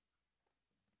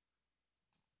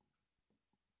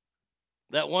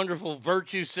 That wonderful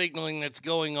virtue signaling that's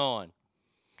going on.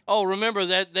 Oh, remember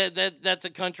that's a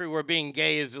country where being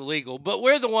gay is illegal. But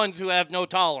we're the ones who have no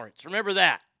tolerance. Remember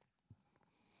that.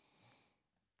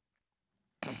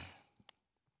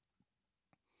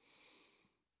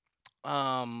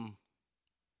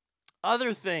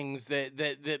 Other things that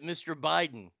Mr.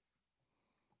 Biden.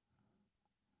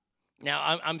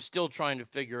 Now, I'm still trying to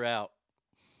figure out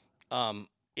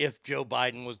if Joe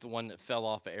Biden was the one that fell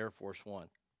off of Air Force One.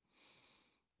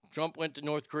 Trump went to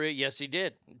North Korea. Yes, he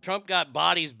did. Trump got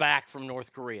bodies back from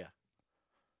North Korea.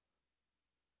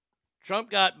 Trump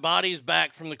got bodies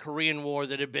back from the Korean War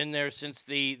that had been there since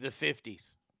the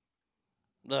 50s.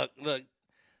 Look.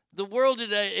 The world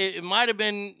today, it might have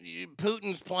been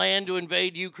Putin's plan to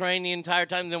invade Ukraine the entire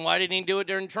time. Then why didn't he do it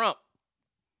during Trump?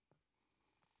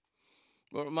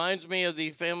 It reminds me of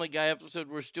the Family Guy episode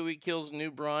where Stewie kills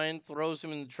New Brian, throws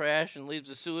him in the trash, and leaves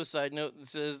a suicide note that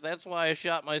says, "That's why I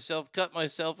shot myself, cut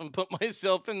myself, and put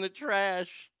myself in the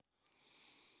trash."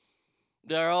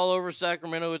 They're all over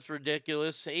Sacramento. It's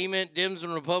ridiculous. He meant Dems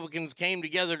and Republicans came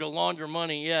together to launder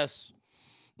money, yes.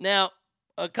 Now,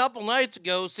 a couple nights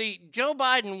ago, Joe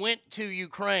Biden went to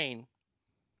Ukraine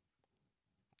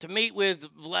to meet with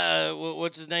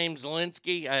what's his name,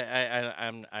 Zelensky.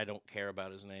 I don't care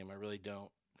about his name. I really don't.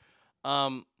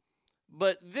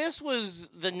 But this was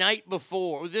the night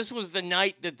before. This was the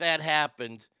night that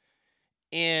happened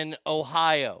in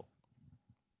Ohio,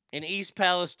 in East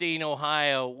Palestine,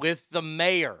 Ohio, with the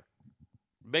mayor,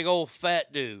 big old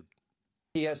fat dude.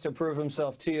 He has to prove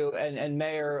himself to you. And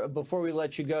Mayor, before we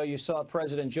let you go, you saw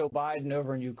President Joe Biden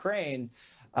over in Ukraine.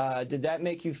 Did that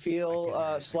make you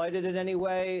feel slighted in any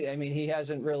way? I mean, he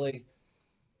hasn't really.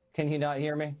 Can he not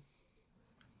hear me?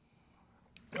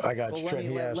 I got you, Trent.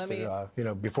 He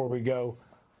asked, before we go,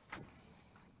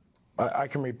 I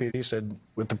can repeat. He said,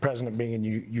 with the president being in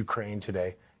Ukraine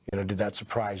today, did that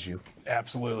surprise you?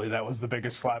 Absolutely. That was the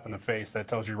biggest slap in the face. That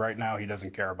tells you right now he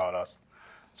doesn't care about us.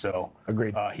 So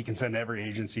agreed. He can send every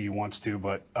agency he wants to,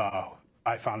 but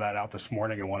I found that out this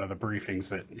morning in one of the briefings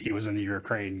that he was in the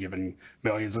Ukraine giving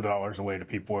millions of dollars away to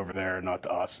people over there and not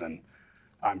to us, and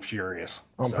I'm furious.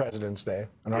 On President's Day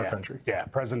in our country. Yeah,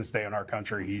 President's Day in our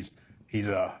country. He's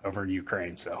over in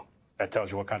Ukraine, so that tells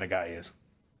you what kind of guy he is.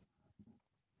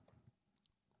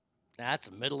 That's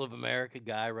a middle of America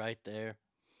guy right there.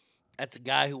 That's a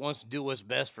guy who wants to do what's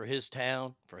best for his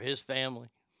town, for his family.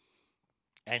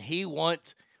 And he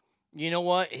wants, you know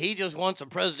what? He just wants a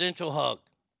presidential hug.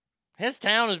 His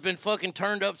town has been fucking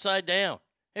turned upside down.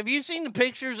 Have you seen the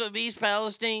pictures of East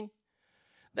Palestine?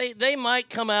 They might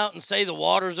come out and say the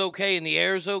water's okay and the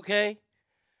air's okay.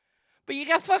 But you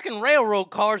got fucking railroad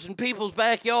cars in people's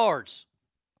backyards.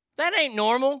 That ain't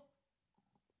normal.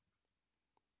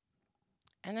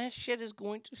 And that shit is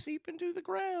going to seep into the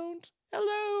ground.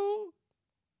 Hello.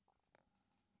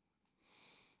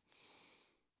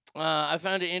 I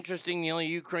found it interesting. The only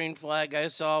Ukraine flag I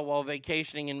saw while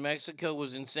vacationing in Mexico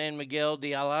was in San Miguel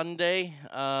de Allende,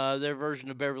 their version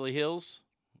of Beverly Hills.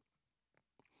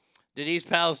 Did East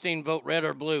Palestine vote red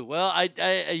or blue? Well,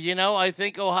 I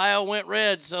think Ohio went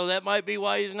red, so that might be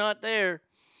why he's not there.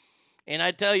 And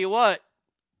I tell you what,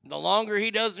 the longer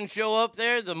he doesn't show up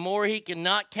there, the more he can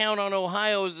not count on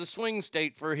Ohio as a swing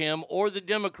state for him or the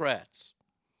Democrats.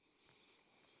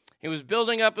 He was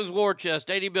building up his war chest,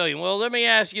 $80 billion. Well, let me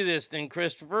ask you this then,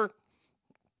 Christopher.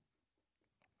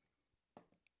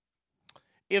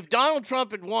 If Donald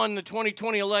Trump had won the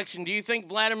 2020 election, do you think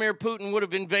Vladimir Putin would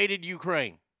have invaded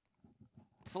Ukraine?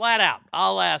 Flat out,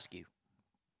 I'll ask you.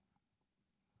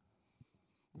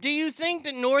 Do you think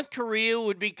that North Korea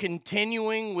would be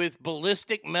continuing with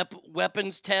ballistic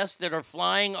weapons tests that are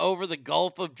flying over the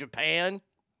Gulf of Japan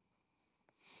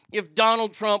if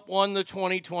Donald Trump won the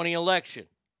 2020 election?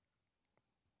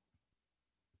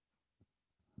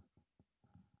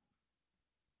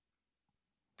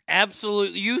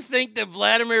 Absolutely. You think that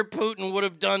Vladimir Putin would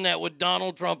have done that with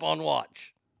Donald Trump on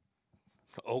watch?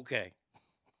 Okay.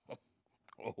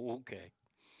 Okay.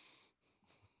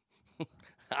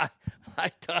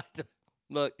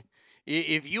 Look,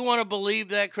 if you want to believe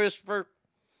that, Christopher,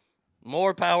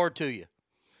 more power to you.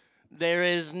 There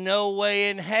is no way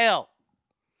in hell.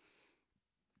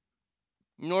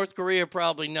 North Korea,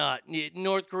 probably not.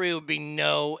 North Korea would be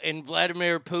no, and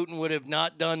Vladimir Putin would have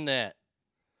not done that.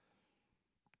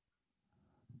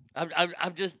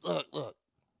 I'm just, look.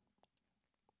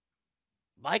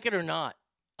 Like it or not,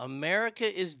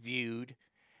 America is viewed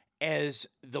as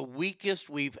the weakest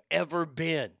we've ever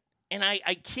been. And I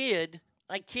kid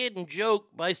and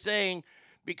joke by saying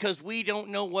because we don't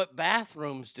know what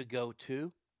bathrooms to go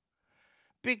to.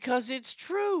 Because it's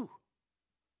true.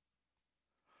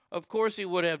 Of course he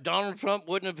would have. Donald Trump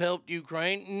wouldn't have helped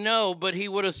Ukraine. No, but he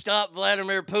would have stopped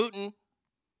Vladimir Putin.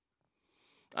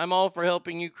 I'm all for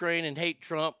helping Ukraine and hate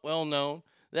Trump, well known.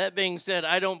 That being said,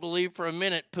 I don't believe for a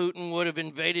minute Putin would have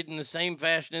invaded in the same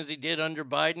fashion as he did under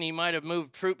Biden. He might have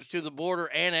moved troops to the border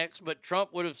annex, but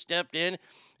Trump would have stepped in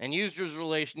and used his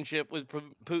relationship with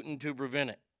Putin to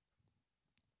prevent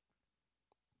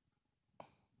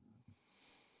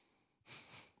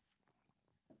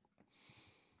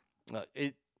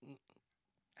it.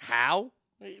 How?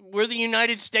 We're the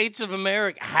United States of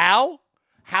America. How?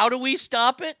 How do we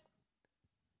stop it?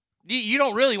 You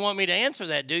don't really want me to answer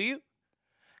that, do you?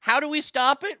 How do we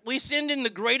stop it? We send in the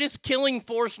greatest killing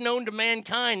force known to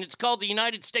mankind. It's called the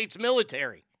United States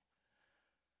military.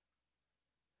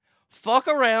 Fuck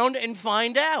around and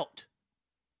find out.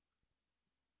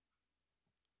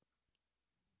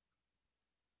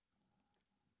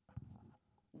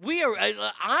 We are.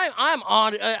 I'm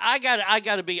on. I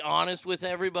got to be honest with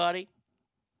everybody.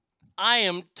 I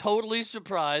am totally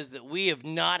surprised that we have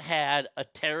not had a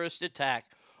terrorist attack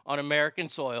on American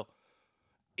soil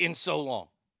in so long,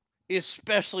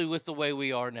 especially with the way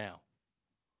we are now.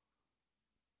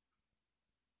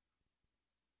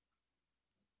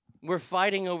 We're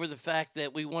fighting over the fact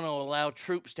that we want to allow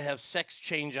troops to have sex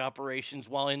change operations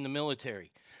while in the military.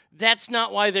 That's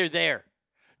not why they're there.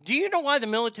 Do you know why the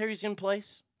military's in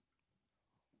place?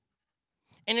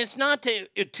 And it's not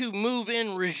to move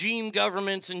in regime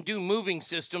governments and do moving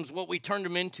systems, what we turned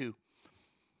them into.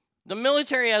 The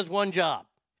military has one job: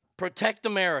 protect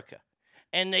America.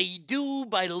 And they do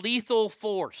by lethal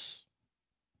force.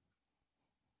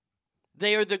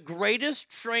 They are the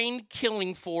greatest trained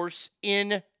killing force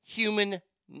in humankind.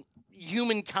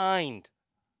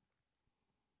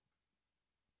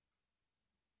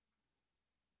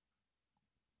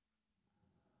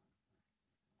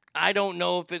 I don't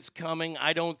know if it's coming.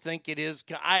 I don't think it is.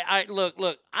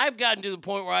 Look, I've gotten to the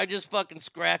point where I just fucking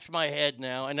scratch my head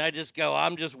now and I just go,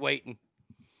 I'm just waiting.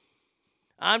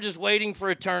 I'm just waiting for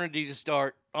eternity to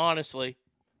start, honestly.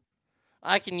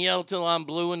 I can yell till I'm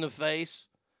blue in the face.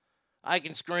 I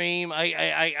can scream.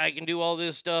 I can do all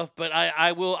this stuff, but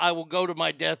I will go to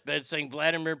my deathbed saying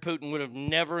Vladimir Putin would have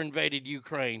never invaded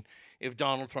Ukraine if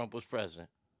Donald Trump was president.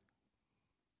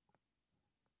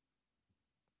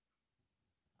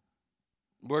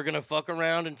 We're going to fuck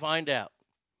around and find out.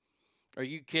 Are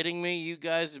you kidding me? You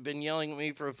guys have been yelling at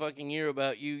me for a fucking year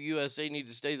about USA need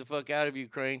to stay the fuck out of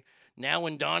Ukraine. Now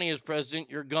when Donnie is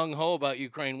president, you're gung-ho about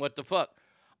Ukraine. What the fuck?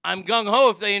 I'm gung-ho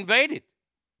if they invaded.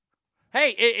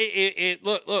 Hey,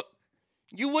 look.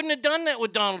 You wouldn't have done that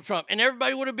with Donald Trump, and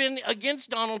everybody would have been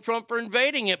against Donald Trump for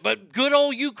invading it, but good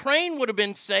old Ukraine would have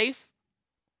been safe.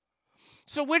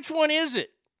 So which one is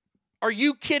it? Are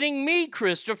you kidding me,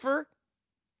 Christopher?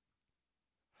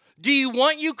 Do you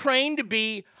want Ukraine to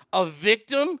be a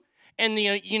victim and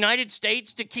the United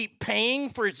States to keep paying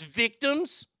for its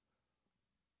victims?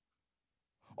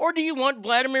 Or do you want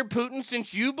Vladimir Putin,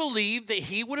 since you believe that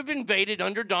he would have invaded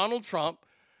under Donald Trump,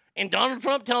 and Donald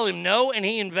Trump tell him no and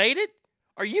he invaded?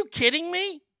 Are you kidding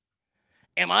me?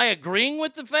 Am I agreeing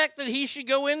with the fact that he should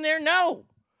go in there? No,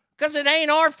 because it ain't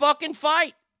our fucking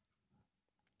fight.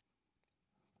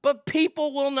 But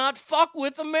people will not fuck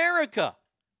with America.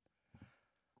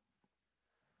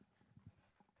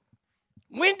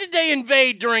 When did they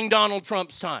invade during Donald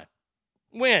Trump's time?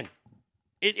 When?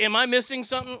 Am I missing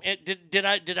something? Did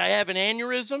I have an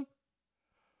aneurysm?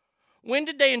 When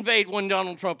did they invade when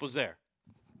Donald Trump was there?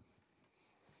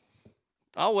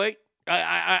 I'll wait.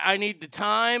 I need the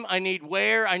time. I need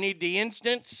where. I need the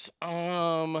instance.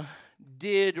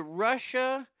 Did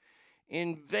Russia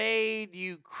invade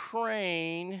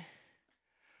Ukraine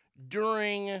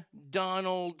during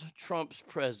Donald Trump's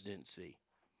presidency?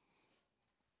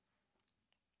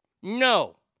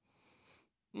 No.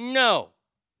 No.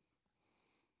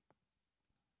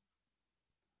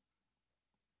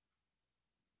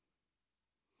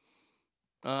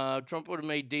 Trump would have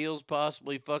made deals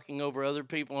possibly fucking over other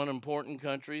people in important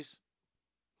countries.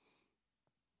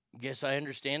 Yes, I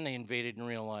understand they invaded in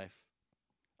real life.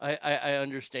 I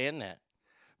understand that.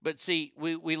 But see,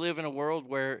 we live in a world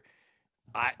where,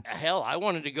 I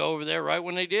wanted to go over there right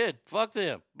when they did. Fuck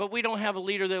them. But we don't have a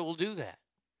leader that will do that.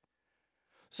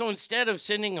 So instead of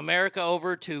sending America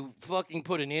over to fucking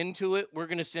put an end to it, we're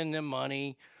going to send them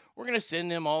money. We're going to send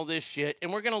them all this shit.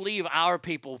 And we're going to leave our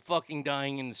people fucking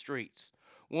dying in the streets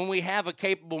when we have a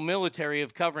capable military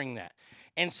of covering that.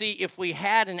 And see, if we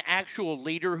had an actual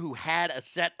leader who had a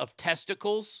set of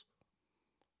testicles,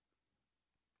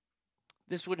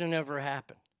 this would have never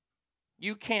happened.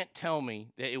 You can't tell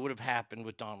me that it would have happened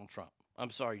with Donald Trump.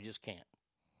 I'm sorry, you just can't.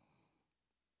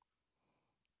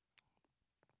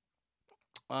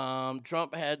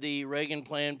 Trump had the Reagan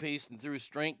plan peace and through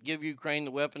strength give Ukraine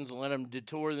the weapons and let them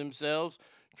detour themselves.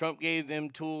 Trump gave them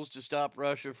tools to stop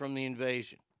Russia from the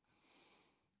invasion.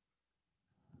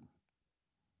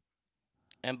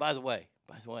 And by the way,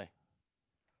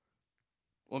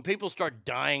 when people start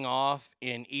dying off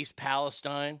in East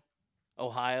Palestine,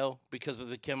 Ohio, because of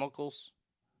the chemicals,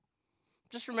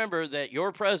 just remember that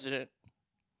your president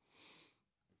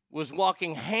was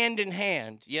walking hand in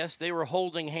hand. Yes, they were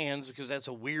holding hands because that's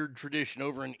a weird tradition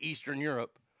over in Eastern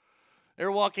Europe. They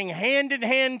were walking hand in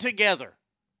hand together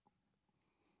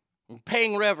and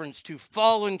paying reverence to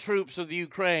fallen troops of the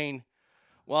Ukraine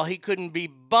while he couldn't be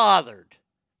bothered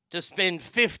to spend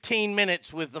 15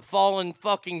 minutes with the fallen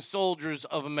fucking soldiers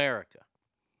of America.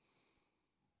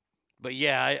 But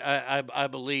yeah, I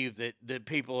believe that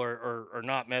people are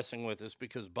not messing with us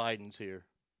because Biden's here.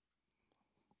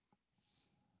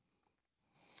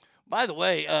 By the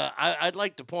way, I'd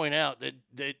like to point out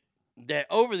that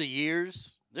over the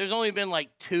years, there's only been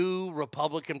like 2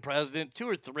 Republican presidents, 2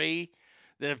 or 3,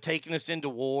 that have taken us into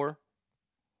war.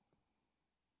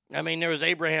 I mean, there was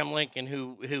Abraham Lincoln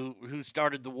who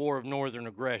started the War of Northern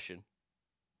Aggression,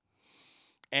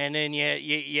 and then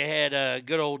you had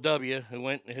good old W who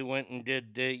went and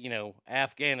did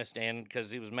Afghanistan because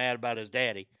he was mad about his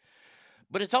daddy.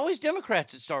 But it's always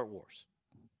Democrats that start wars.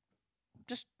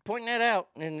 Just pointing that out,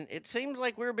 and it seems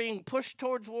like we're being pushed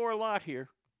towards war a lot here.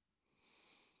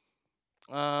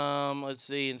 Let's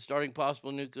see. In starting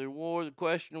possible nuclear war, the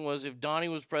question was if Donnie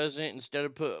was president instead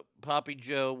of Poppy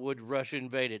Joe, would Russia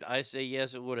invaded? I say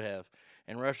yes, it would have.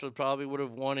 And Russia probably would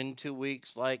have won in 2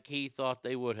 weeks like he thought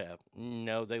they would have.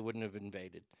 No, they wouldn't have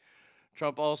invaded.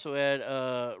 Trump also had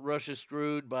Russia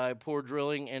screwed by poor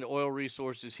drilling and oil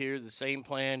resources here, the same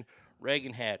plan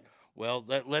Reagan had. Well,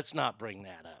 let's not bring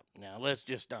that up. Now, let's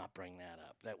just not bring that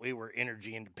up, that we were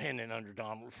energy independent under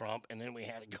Donald Trump, and then we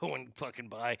had to go and fucking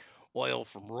buy oil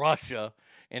from Russia,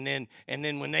 and then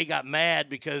when they got mad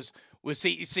because,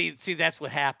 see, that's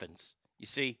what happens. You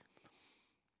see,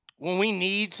 when we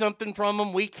need something from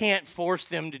them, we can't force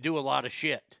them to do a lot of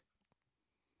shit.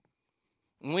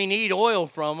 When we need oil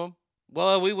from them,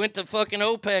 well, we went to fucking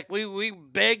OPEC. We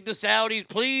begged the Saudis,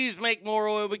 please make more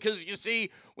oil because, you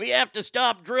see, we have to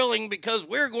stop drilling because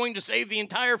we're going to save the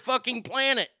entire fucking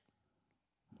planet.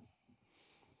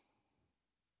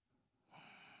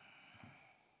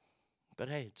 But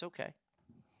hey, it's okay.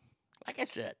 Like I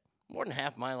said, more than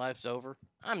half my life's over.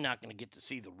 I'm not going to get to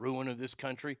see the ruin of this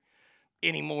country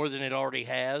any more than it already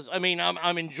has. I mean,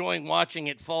 I'm enjoying watching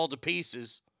it fall to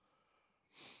pieces.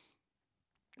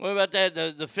 What about that?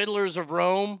 The Fiddlers of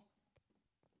Rome?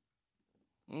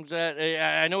 What's that?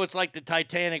 I know it's like the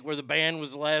Titanic where the band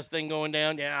was the last thing going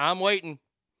down. Yeah, I'm waiting.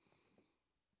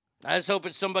 I just hope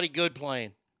it's somebody good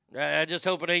playing. I just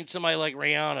hope it ain't somebody like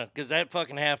Rihanna, because that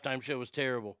fucking halftime show was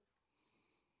terrible.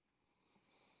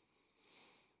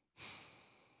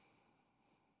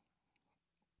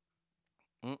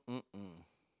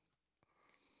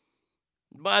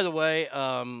 By the way,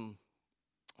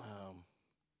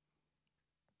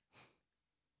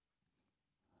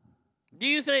 do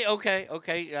you think, okay,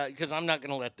 because I'm not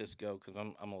going to let this go because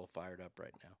I'm a little fired up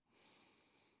right now.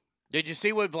 Did you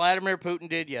see what Vladimir Putin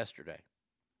did yesterday?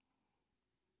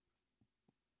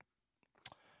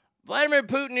 Vladimir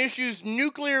Putin issues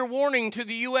nuclear warning to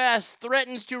the U.S.,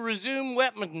 threatens to resume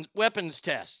weapons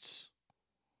tests.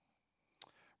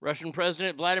 Russian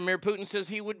President Vladimir Putin says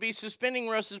he would be suspending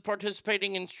Russia's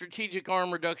participating in strategic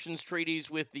arm reductions treaties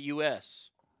with the U.S.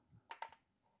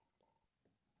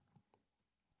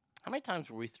 How many times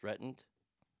were we threatened?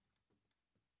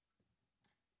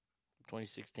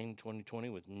 2016, 2020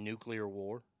 with nuclear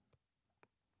war.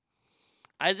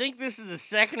 I think this is the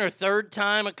second or third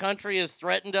time a country has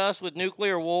threatened us with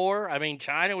nuclear war. I mean,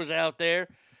 China was out there,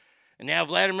 and now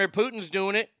Vladimir Putin's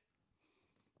doing it.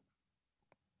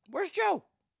 Where's Joe?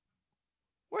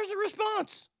 Where's the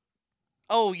response?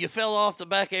 Oh, you fell off the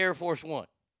back of Air Force One.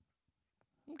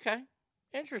 Okay,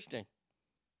 interesting.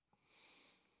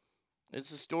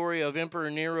 It's a story of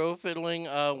Emperor Nero fiddling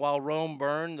while Rome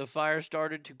burned. The fire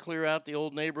started to clear out the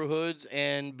old neighborhoods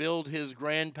and build his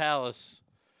grand palace.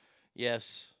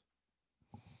 Yes.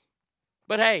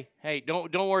 But hey,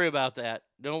 don't worry about that.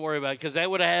 Don't worry about it, because that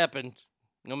would have happened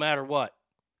no matter what.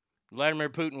 Vladimir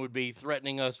Putin would be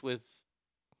threatening us with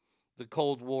the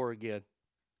Cold War again.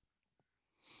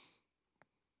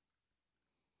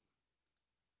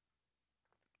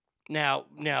 Now,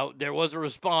 there was a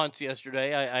response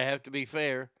yesterday. I have to be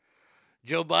fair.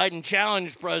 Joe Biden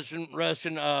challenged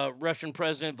Russian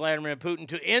President Vladimir Putin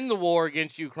to end the war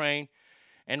against Ukraine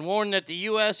and warned that the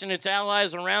U.S. and its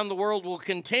allies around the world will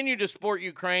continue to support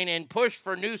Ukraine and push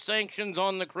for new sanctions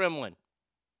on the Kremlin.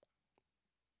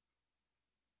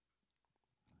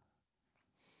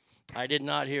 I did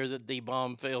not hear that the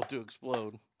bomb failed to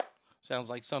explode. Sounds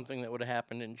like something that would have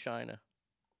happened in China.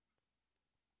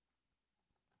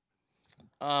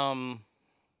 Do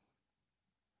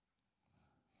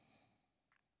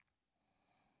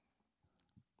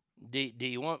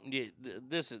you want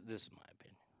this is my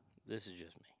opinion. This is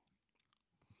just me.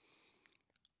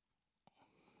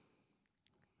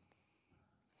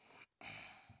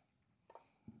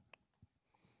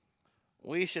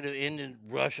 We should have ended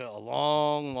Russia a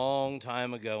long, long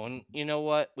time ago. And you know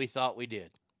what? We thought we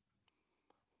did.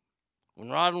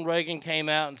 When Ronald Reagan came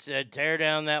out and said, tear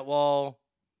down that wall,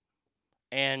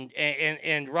 and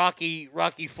Rocky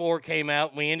IV came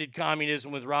out, and we ended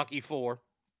communism with Rocky IV.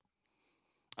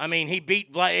 I mean, he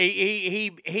beat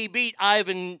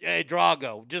Ivan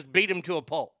Drago, just beat him to a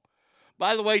pulp.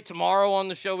 By the way, tomorrow on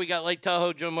the show, we got Lake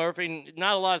Tahoe Joe Murphy.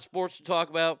 Not a lot of sports to talk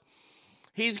about.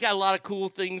 He's got a lot of cool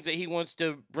things that he wants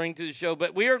to bring to the show,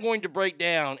 but we are going to break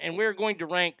down, and we're going to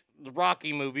rank the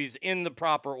Rocky movies in the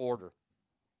proper order.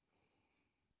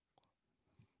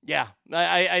 Yeah,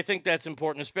 I think that's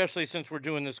important, especially since we're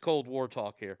doing this Cold War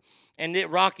talk here. And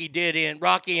Rocky and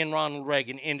Ronald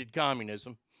Reagan ended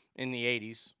communism in the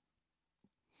 80s.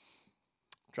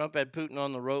 Trump had Putin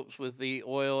on the ropes with the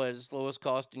oil at its lowest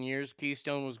cost in years.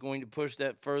 Keystone was going to push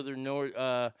that further. Nord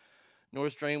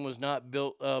Stream was not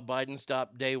built. Biden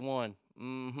stopped day one.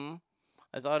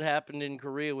 I thought it happened in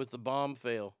Korea with the bomb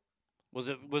fail. Was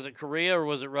it Korea or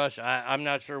was it Russia? I'm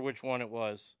not sure which one it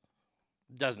was.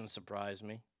 Doesn't surprise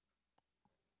me.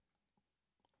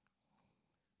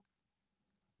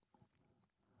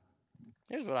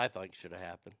 Here's what I think should have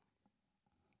happened.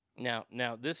 Now,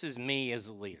 this is me as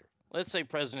a leader. Let's say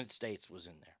President States was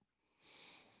in there.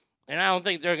 And I don't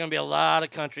think there are going to be a lot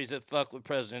of countries that fuck with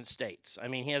President States. I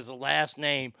mean, he has the last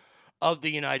name of the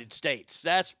United States.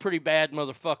 That's pretty bad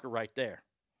motherfucker right there.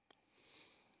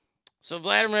 So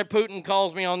Vladimir Putin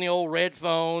calls me on the old red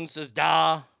phone, says,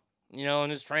 da,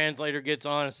 and his translator gets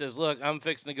on and says, look, I'm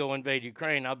fixing to go invade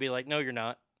Ukraine. I'll be like, no, you're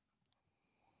not.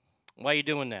 Why are you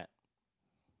doing that?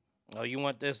 Oh, you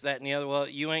want this, that, and the other? Well,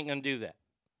 you ain't going to do that.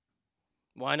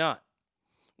 Why not?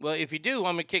 Well, if you do,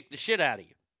 I'm going to kick the shit out of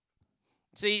you.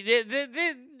 See,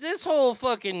 this whole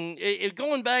fucking,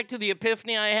 going back to the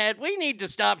epiphany I had, we need to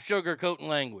stop sugarcoating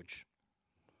language.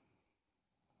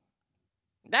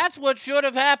 That's what should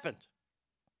have happened.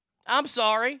 I'm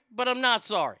sorry, but I'm not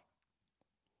sorry.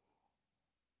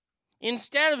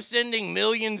 Instead of sending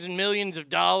millions and millions of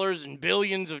dollars and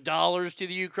billions of dollars to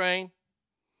the Ukraine,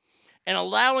 and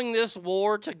allowing this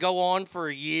war to go on for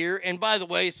a year, and by the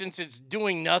way, since it's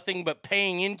doing nothing but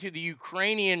paying into the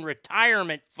Ukrainian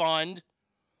retirement fund,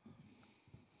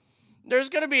 There's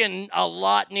going to be a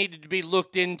lot needed to be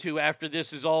looked into after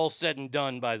this is all said and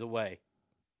done, by the way.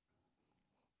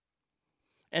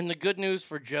 And the good news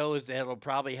for Joe is that it'll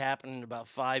probably happen in about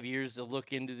 5 years. They'll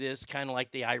look into this, kind of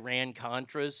like the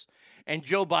Iran-Contras. And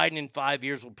Joe Biden in 5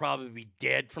 years will probably be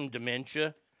dead from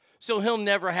dementia. So he'll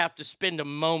never have to spend a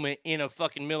moment in a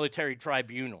fucking military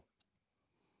tribunal.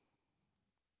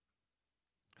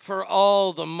 For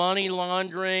all the money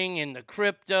laundering and the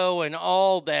crypto and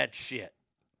all that shit.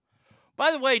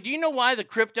 By the way, do you know why the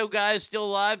crypto guy is still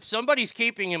alive? Somebody's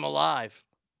keeping him alive.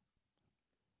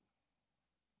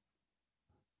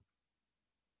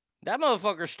 That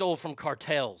motherfucker stole from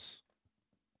cartels.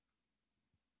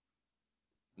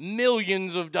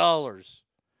 Millions of dollars.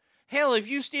 Hell, if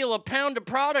you steal a pound of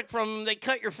product from them, they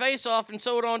cut your face off and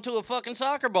sew it onto a fucking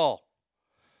soccer ball.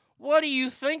 What do you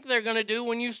think they're going to do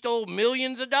when you stole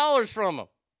millions of dollars from them?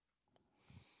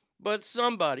 But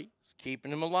somebody is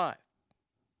keeping him alive.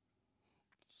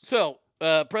 So,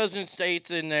 President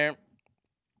states in there,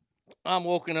 I'm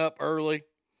woken up early.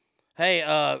 Hey,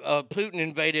 Putin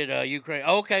invaded Ukraine.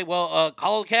 Okay, well,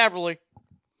 call the cavalry.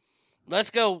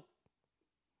 Let's go.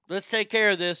 Let's take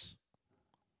care of this.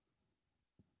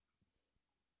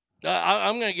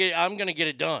 I'm gonna get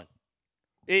it done.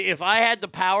 If I had the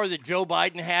power that Joe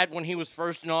Biden had when he was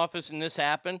first in office and this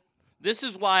happened, this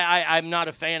is why I'm not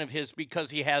a fan of his, because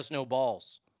he has no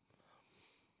balls.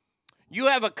 You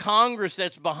have a Congress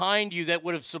that's behind you that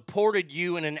would have supported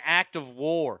you in an act of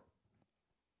war.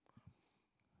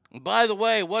 And by the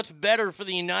way, what's better for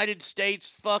the United States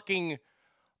fucking,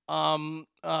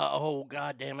 oh,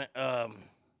 God damn it. I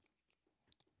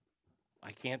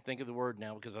can't think of the word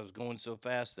now because I was going so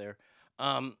fast there.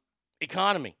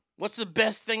 Economy. What's the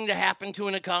best thing to happen to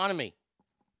an economy?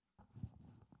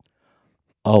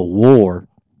 A war.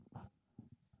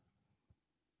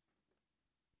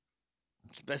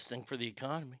 It's the best thing for the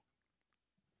economy.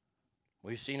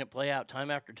 We've seen it play out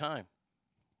time after time.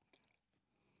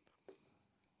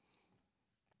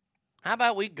 How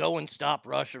about we go and stop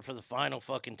Russia for the final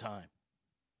fucking time?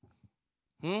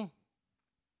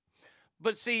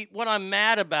 But see, what I'm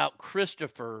mad about,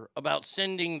 Christopher, about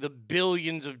sending the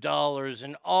billions of dollars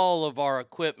and all of our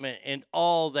equipment and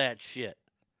all that shit.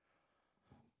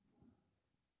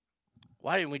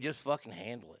 Why didn't we just fucking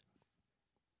handle it?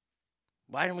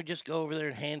 Why didn't we just go over there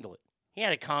and handle it? He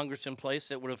had a Congress in place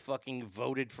that would have fucking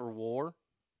voted for war.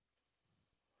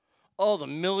 All the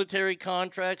military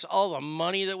contracts, all the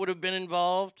money that would have been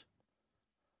involved.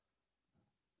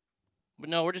 But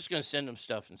no, we're just going to send them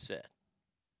stuff instead.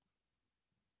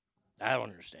 I don't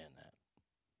understand that.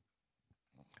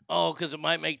 Oh, because it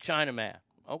might make China mad.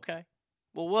 Okay.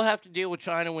 Well, we'll have to deal with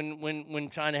China when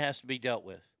China has to be dealt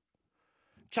with.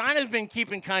 China's been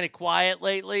keeping kind of quiet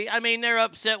lately. I mean, they're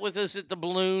upset with us at the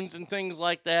balloons and things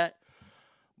like that.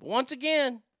 But once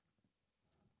again,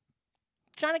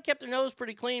 China kept their nose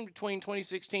pretty clean between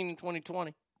 2016 and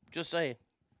 2020. Just saying.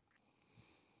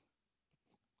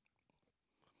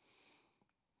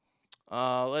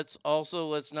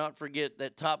 Let's not forget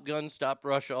that Top Gun stopped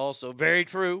Russia also. Very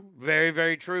true. Very,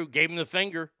 very true. Gave him the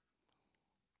finger.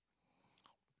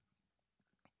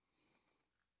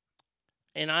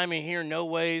 And I'm in here no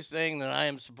way saying that I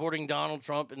am supporting Donald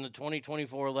Trump in the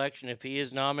 2024 election. If he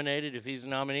is nominated, if he's a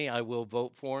nominee, I will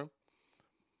vote for him.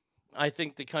 I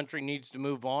think the country needs to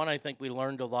move on. I think we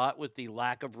learned a lot with the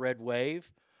lack of red wave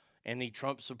and the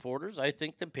Trump supporters. I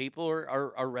think the people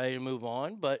are ready to move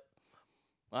on. But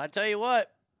I tell you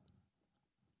what,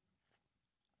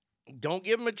 don't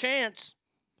give them a chance.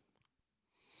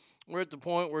 We're at the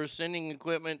point where we're sending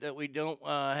equipment that we don't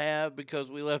have because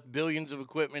we left billions of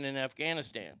equipment in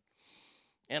Afghanistan.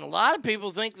 And a lot of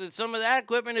people think that some of that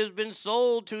equipment has been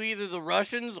sold to either the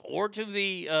Russians or to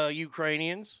the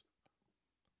Ukrainians.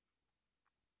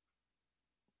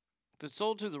 If it's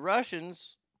sold to the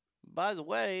Russians, by the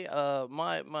way,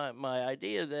 my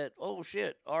idea that, oh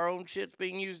shit, our own shit's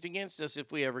being used against us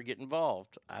if we ever get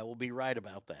involved, I will be right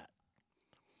about that.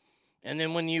 And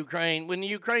then when the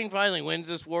Ukraine finally wins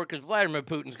this war, because Vladimir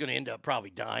Putin's going to end up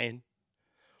probably dying.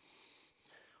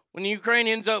 When the Ukraine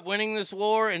ends up winning this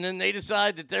war and then they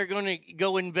decide that they're going to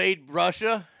go invade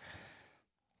Russia,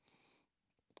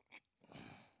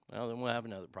 well, then we'll have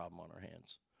another problem on our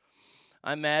hands.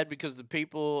 I'm mad because the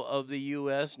people of the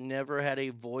U.S. never had a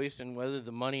voice in whether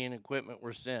the money and equipment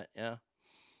were sent. Yeah,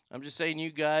 I'm just saying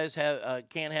you guys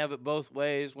can't have it both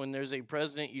ways. When there's a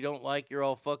president you don't like, you're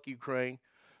all fuck Ukraine.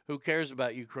 Who cares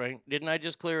about Ukraine? Didn't I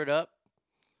just clear it up?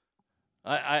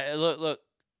 Look.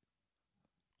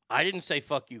 I didn't say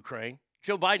fuck Ukraine.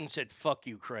 Joe Biden said fuck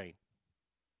Ukraine.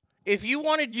 If you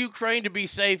wanted Ukraine to be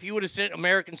safe, you would have sent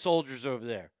American soldiers over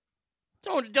there.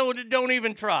 Don't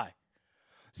even try.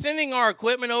 Sending our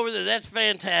equipment over there, that's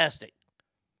fantastic.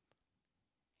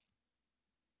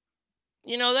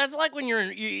 You know, that's like when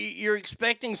you're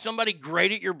expecting somebody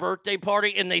great at your birthday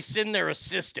party and they send their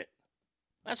assistant.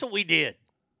 That's what we did.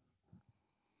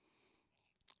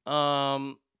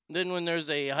 Then when there's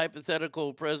a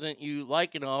hypothetical president you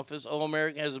like in office,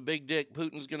 America has a big dick.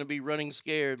 Putin's going to be running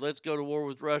scared. Let's go to war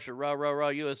with Russia. Rah, rah, rah,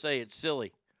 USA. It's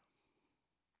silly.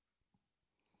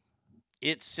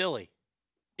 It's silly.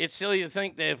 It's silly to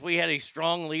think that if we had a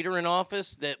strong leader in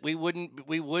office that we wouldn't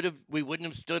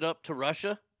have stood up to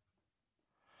Russia.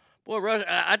 Boy, Russia,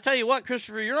 I tell you what,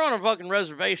 Christopher, you're on a fucking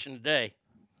reservation today.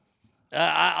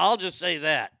 I'll just say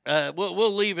that.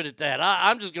 We'll leave it at that.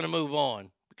 I'm just going to move on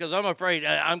because I'm afraid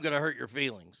I'm going to hurt your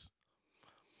feelings.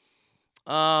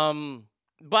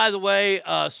 By the way,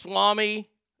 Swami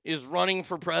is running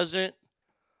for president.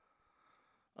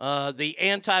 The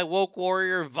anti-woke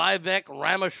warrior Vivek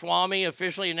Ramaswamy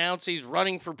officially announced he's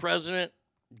running for president,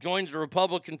 joins the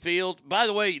Republican field. By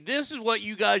the way, this is what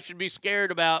you guys should be scared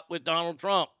about with Donald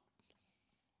Trump.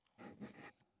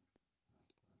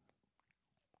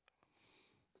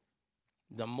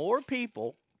 The more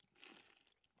people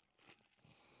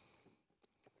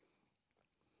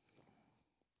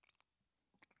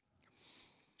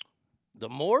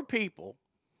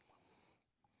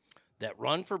that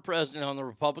run for president on the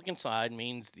Republican side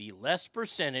means the less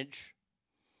percentage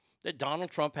that Donald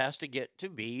Trump has to get to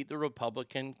be the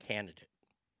Republican candidate.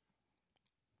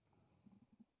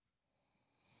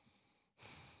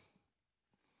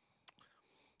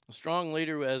 A strong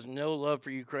leader who has no love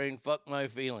for Ukraine, fuck my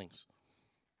feelings.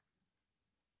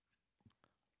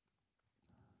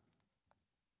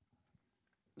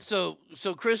 So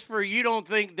Christopher, you don't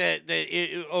think that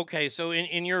okay, so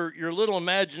in your little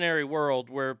imaginary world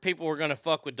where people were going to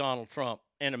fuck with Donald Trump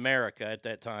and America at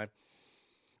that time,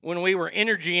 when we were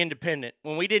energy independent,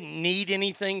 when we didn't need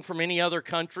anything from any other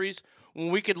countries,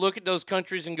 when we could look at those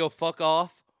countries and go fuck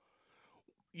off,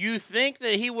 you think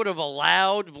that he would have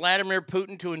allowed Vladimir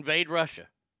Putin to invade Russia?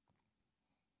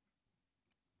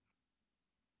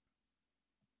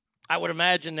 I would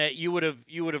imagine that you would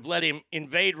have let him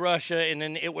invade Russia, and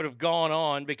then it would have gone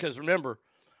on because remember,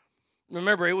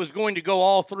 it was going to go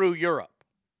all through Europe.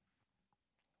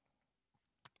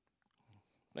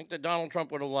 I think that Donald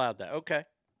Trump would have allowed that. Okay.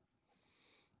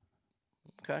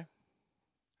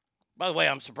 By the way,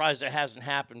 I'm surprised it hasn't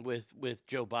happened with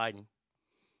Joe Biden.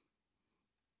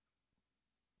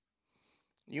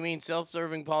 You mean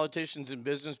self-serving politicians and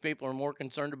business people are more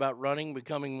concerned about running,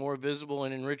 becoming more visible,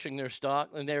 and enriching their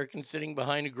stock than they are sitting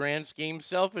behind a grand scheme?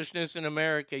 Selfishness in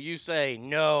America, you say.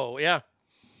 No, yeah.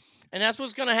 And that's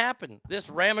what's going to happen. This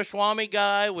Ramaswamy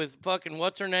guy with fucking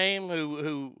what's-her-name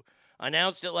who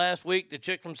announced it last week, the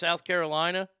chick from South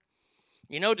Carolina.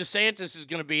 You know DeSantis is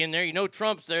going to be in there. You know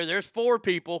Trump's there. There's 4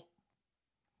 people.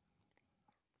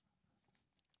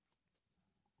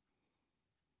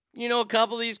 You know, a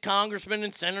couple of these congressmen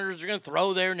and senators are going to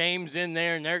throw their names in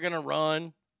there and they're going to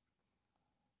run.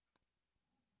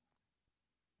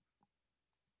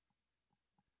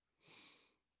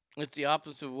 It's the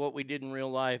opposite of what we did in real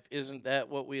life. Isn't that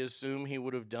what we assume he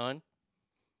would have done?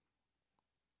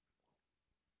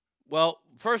 Well,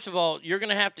 first of all, you're going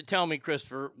to have to tell me,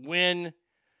 Christopher, when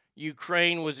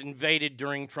Ukraine was invaded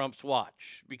during Trump's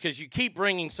watch, because you keep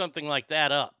bringing something like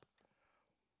that up.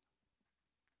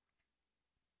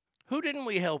 Who didn't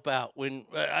we help out when?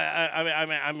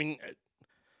 I mean,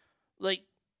 like,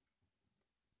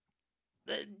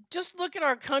 just look at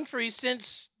our country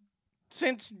since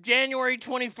January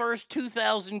 21st,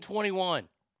 2021.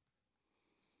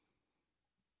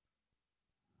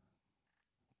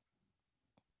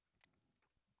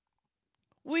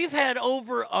 We've had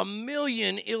over 1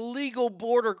 million illegal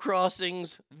border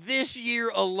crossings this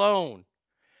year alone,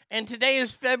 and today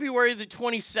is February the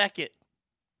 22nd.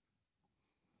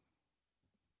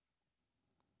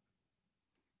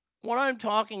 What I'm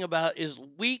talking about is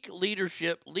weak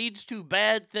leadership leads to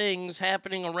bad things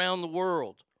happening around the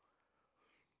world.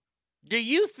 Do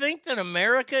you think that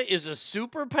America is a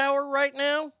superpower right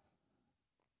now?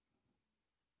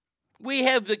 We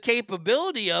have the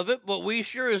capability of it, but we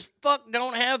sure as fuck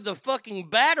don't have the fucking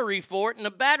battery for it, and the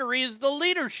battery is the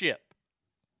leadership.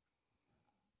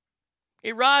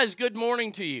 Hey, Rise, good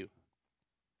morning to you.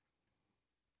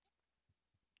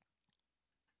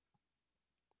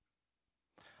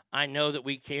 I know that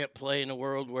we can't play in a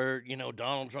world where, you know,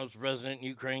 Donald Trump's president and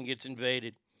Ukraine gets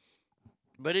invaded.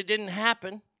 But it didn't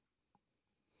happen.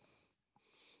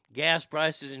 Gas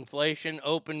prices, inflation,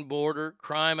 open border,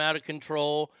 crime out of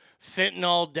control,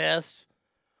 fentanyl deaths.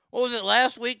 What was it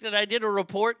last week that I did a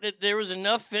report that there was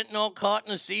enough fentanyl caught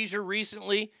in a seizure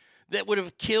recently that would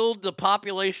have killed the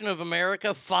population of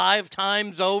America 5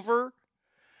 times over,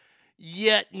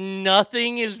 yet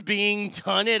nothing is being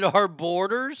done at our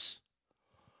borders?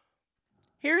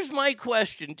 Here's my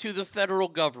question to the federal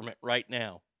government right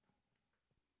now.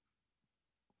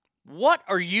 What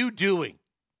are you doing?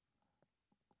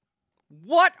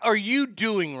 What are you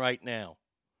doing right now?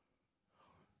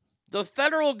 The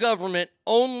federal government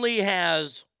only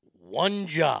has one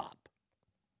job.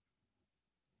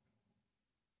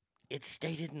 It's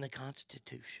stated in the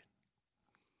Constitution.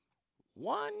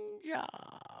 One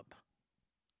job.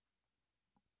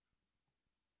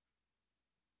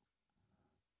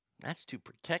 That's to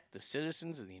protect the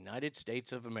citizens of the United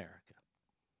States of America.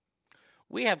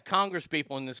 We have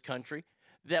congresspeople in this country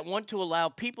that want to allow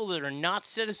people that are not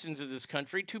citizens of this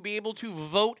country to be able to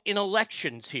vote in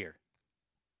elections here.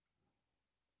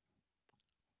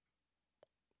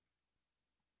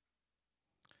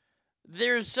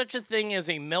 There's such a thing as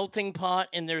a melting pot,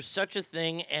 and there's such a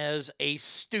thing as a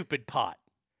stupid pot.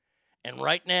 And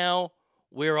right now,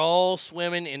 we're all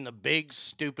swimming in the big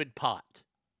stupid pot.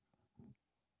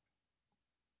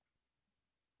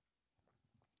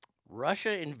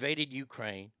 Russia invaded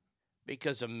Ukraine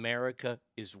because America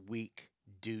is weak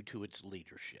due to its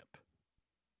leadership.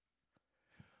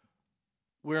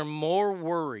 We're more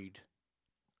worried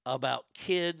about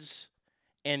kids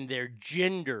and their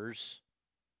genders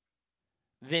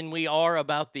than we are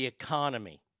about the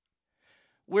economy.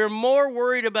 We're more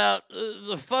worried about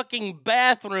the fucking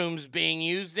bathrooms being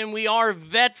used than we are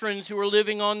veterans who are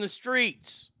living on the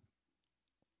streets.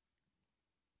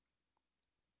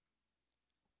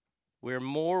 We're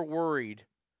more worried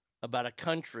about a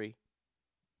country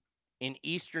in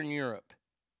Eastern Europe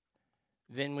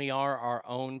than we are our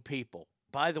own people.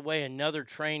 By the way, another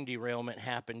train derailment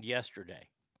happened yesterday.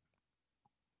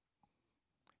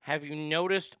 Have you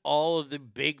noticed all of the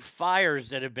big fires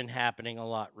that have been happening a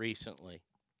lot recently?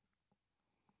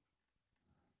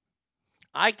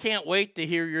 I can't wait to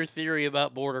hear your theory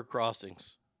about border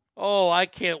crossings. Oh, I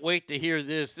can't wait to hear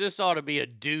this. This ought to be a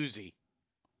doozy.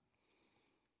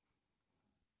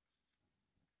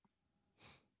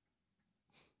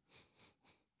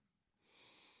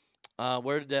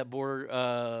 Where did that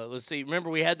border, let's see.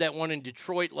 Remember, we had that one in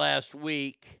Detroit last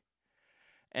week.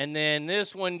 And then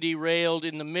this one derailed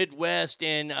in the Midwest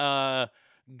in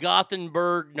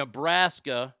Gothenburg,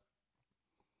 Nebraska.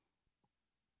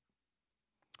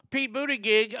 Pete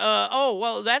Buttigieg, oh,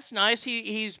 well, that's nice.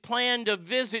 He's planned a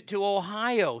visit to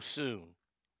Ohio soon.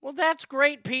 Well, that's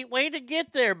great, Pete. Way to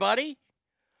get there, buddy.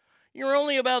 You're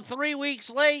only about 3 weeks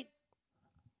late.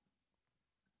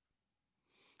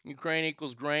 Ukraine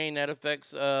equals grain. That affects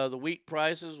the wheat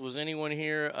prices. Was anyone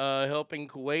here helping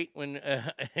Kuwait when...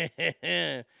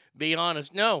 be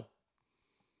honest. No.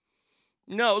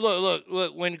 No,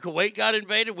 look. When Kuwait got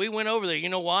invaded, we went over there. You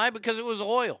know why? Because it was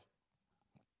oil.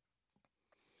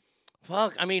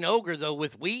 Fuck. I mean, ogre, though,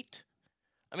 with wheat.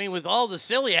 I mean, with all the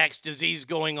celiac disease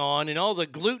going on and all the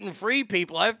gluten-free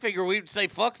people, I figure we'd say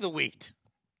fuck the wheat.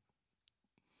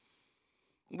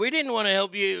 We didn't want to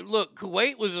help you. Look,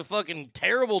 Kuwait was a fucking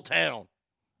terrible town.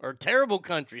 Or terrible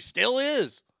country. Still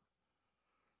is.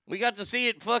 We got to see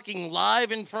it fucking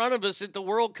live in front of us at the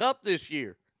World Cup this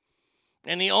year.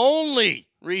 And the only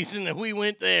reason that we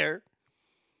went there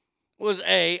was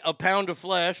a pound of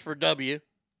flesh for W.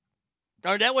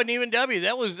 Or that wasn't even W.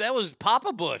 That was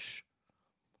Papa Bush.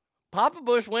 Papa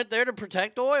Bush went there to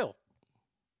protect oil.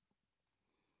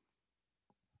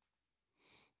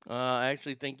 I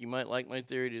actually think you might like my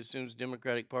theory that it assumes the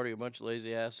Democratic Party are a bunch of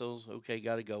lazy assholes. Okay,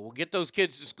 gotta go. Well, get those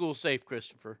kids to school safe,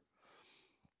 Christopher.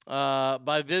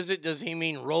 By visit, does he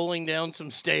mean rolling down some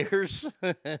stairs?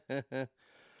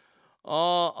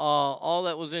 All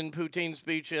that was in Putin's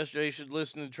speech yesterday should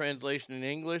listen to the translation in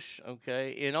English.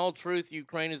 Okay. In all truth,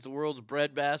 Ukraine is the world's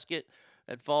breadbasket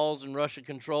that falls and Russia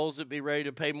controls it. Be ready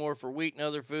to pay more for wheat and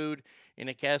other food in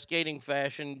a cascading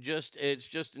fashion. It's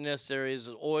just as necessary as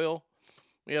oil.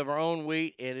 We have our own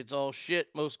wheat, and it's all shit.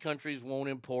 Most countries won't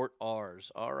import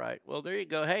ours. All right. Well, there you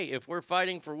go. Hey, if we're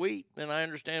fighting for wheat, then I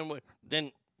understand what...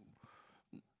 Then,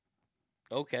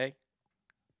 okay.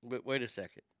 But wait a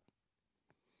second.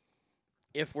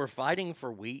 If we're fighting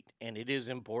for wheat, and it is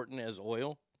important as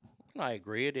oil, and I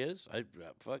agree it is.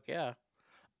 Fuck yeah.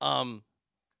 Then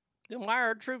why are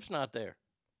our troops not there?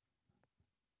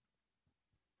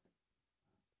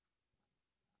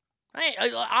 Hey,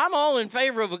 I'm all in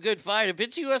favor of a good fight. If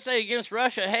it's USA against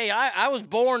Russia, hey, I was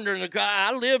born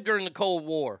I lived during the Cold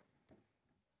War.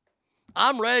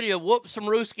 I'm ready to whoop some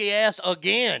Ruski ass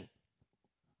again.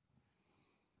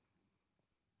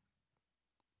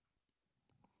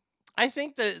 I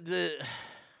think the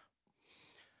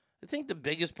think the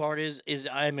biggest part is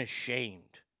I'm ashamed.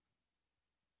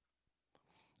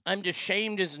 I'm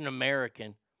ashamed as an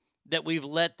American that we've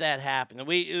let that happen.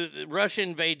 Russia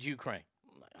invades Ukraine.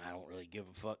 I don't really give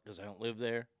a fuck because I don't live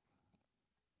there.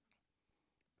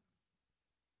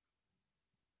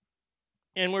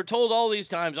 And we're told all these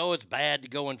times, oh, it's bad to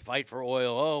go and fight for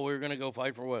oil. Oh, we're going to go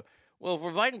fight for oil. Well, if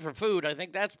we're fighting for food, I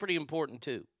think that's pretty important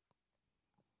too.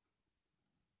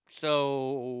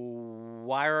 So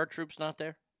why are our troops not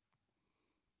there?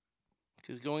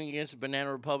 Because going against a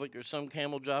banana republic or some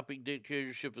camel-dropping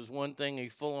dictatorship is one thing. A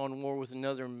full-on war with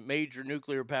another major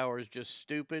nuclear power is just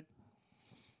stupid.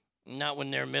 Not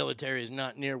when their military is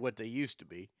not near what they used to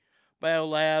be.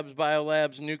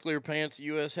 Biolabs, nuclear plants. The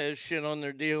U.S. has shit on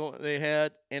their deal they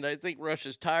had, and I think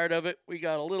Russia's tired of it. We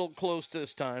got a little close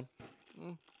this time.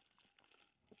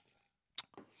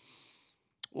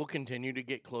 We'll continue to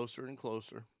get closer and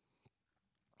closer.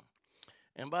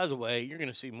 And by the way, you're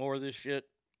going to see more of this shit.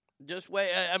 Just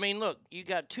wait. I mean, look, you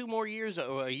got 2 more years,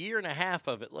 a year and a half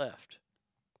of it left.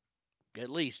 At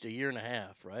least a year and a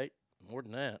half, right? More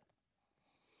than that.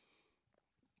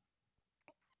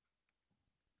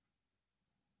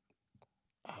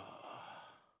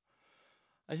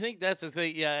 I think that's the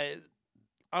thing. Yeah,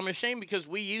 I'm ashamed because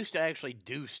we used to actually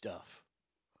do stuff.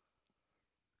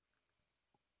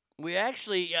 We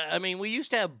actually, we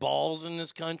used to have balls in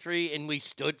this country, and we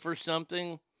stood for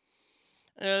something.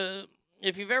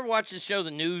 If you've ever watched the show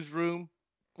The Newsroom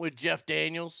with Jeff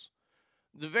Daniels,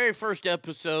 the very first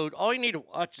episode, all you need to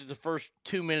watch is the first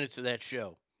 2 minutes of that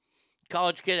show.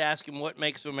 College kid asks him what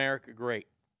makes America great.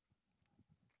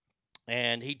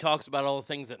 And he talks about all the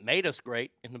things that made us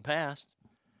great in the past.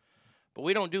 But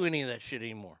we don't do any of that shit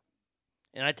anymore.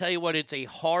 And I tell you what, it's a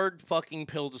hard fucking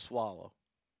pill to swallow.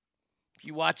 If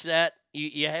you watch that,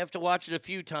 you have to watch it a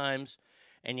few times,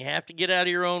 and you have to get out of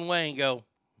your own way and go,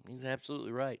 he's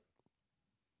absolutely right.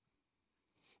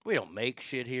 We don't make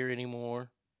shit here anymore.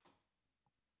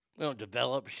 We don't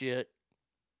develop shit.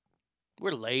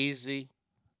 We're lazy.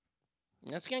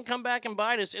 And that's going to come back and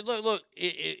bite us.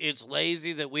 It's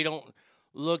lazy that we don't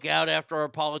look out after our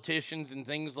politicians and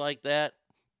things like that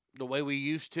the way we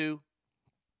used to.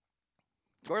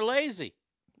 We're lazy.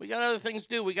 We got other things to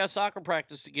do. We got soccer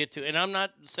practice to get to. And I'm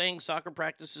not saying soccer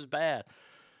practice is bad.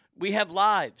 We have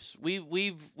lives.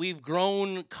 We've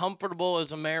grown comfortable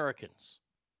as Americans.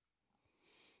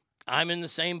 I'm in the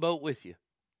same boat with you.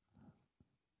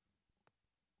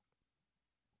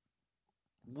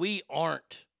 We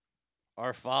aren't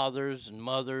our fathers and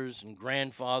mothers and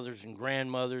grandfathers and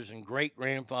grandmothers and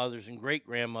great-grandfathers and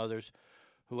great-grandmothers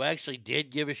who actually did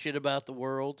give a shit about the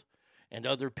world and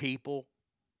other people.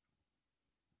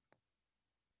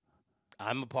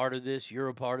 I'm a part of this. You're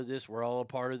a part of this. We're all a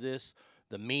part of this.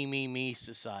 The me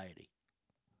society.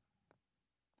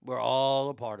 We're all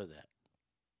a part of that.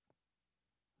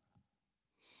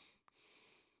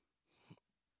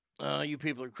 You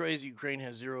people are crazy. Ukraine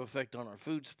has zero effect on our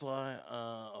food supply.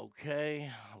 Okay.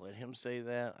 I'll let him say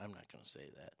that. I'm not going to say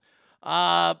that.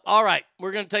 All right.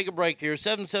 We're going to take a break here.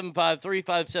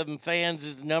 775-357-FANS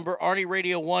is the number.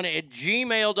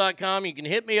 ArnieRadio1@gmail.com. You can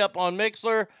hit me up on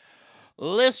Mixler.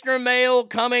 Listener mail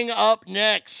coming up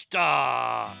next.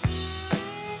 Country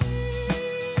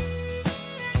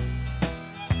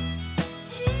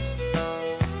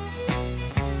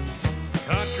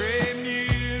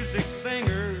music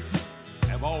singers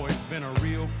have always been a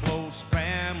real close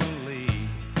family.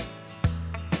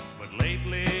 But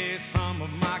lately, some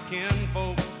of my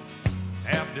kinfolks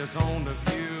have disowned a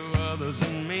few others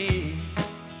than me.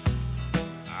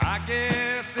 I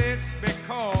guess it's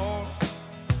because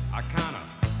I kind of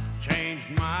changed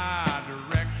my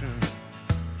direction.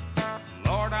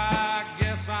 Lord, I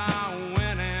guess I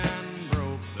went and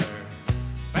broke their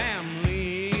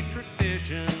family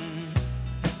tradition.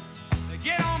 They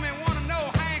get on me, want to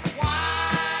know, Hank,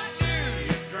 why do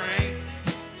you drink?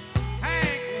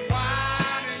 Hank,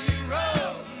 why do you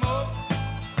roll smoke?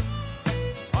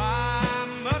 Why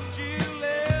must you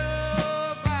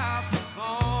live out the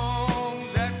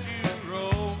songs that you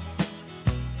wrote?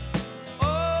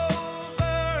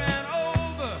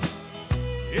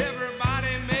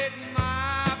 Everybody made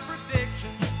my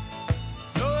prediction.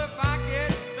 So if I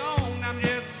get stoned, I'm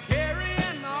just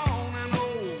carrying on an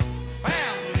old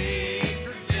family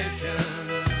tradition.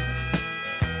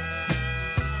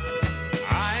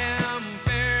 I am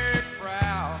very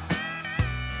proud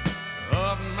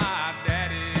of my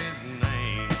daddy's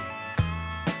name.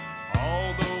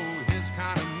 Although his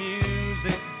kind of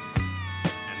music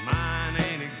and mine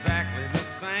ain't exactly the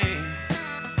same.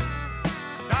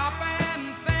 Stop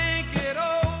and think it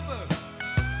over.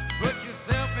 Put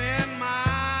yourself in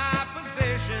my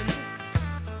position.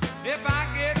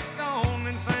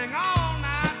 sing all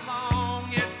night long.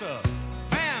 It's a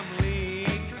family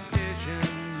tradition.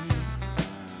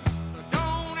 So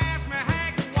don't ask me,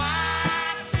 Hank,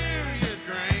 why do you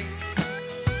drink?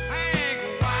 Hank,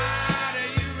 why do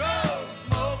you roll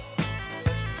smoke?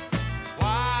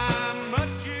 Why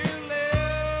must you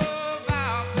live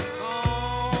out the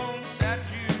songs that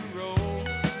you wrote?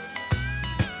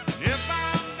 If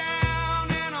I'm down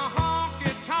in a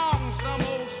honky-tonk, some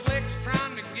old slick's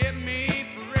trying to give me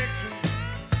friction,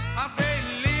 I say,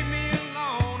 leave me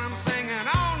alone. I'm singing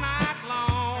all night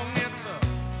long. It's a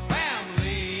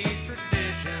family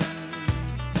tradition.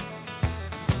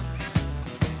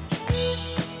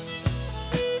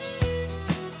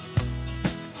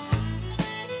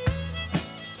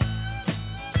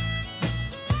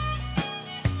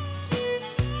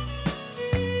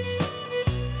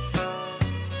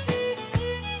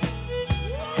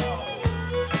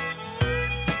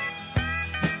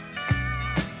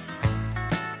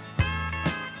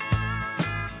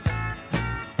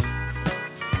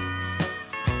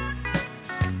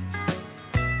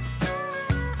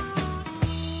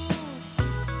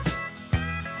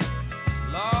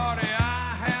 Lordy,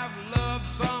 I have loved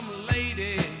some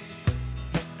ladies,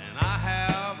 and I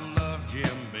have loved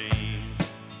Jim Beam,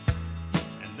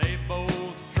 and they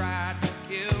both tried to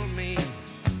kill me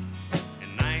in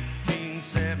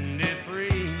 1973.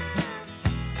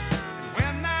 And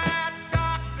when that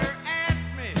doctor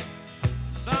asked me,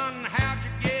 son, how'd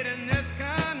you get in this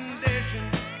condition?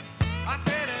 I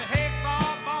said, hey,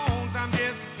 Sawbones, I'm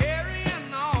just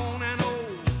carrying on an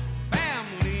old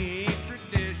family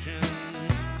tradition.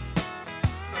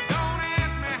 So don't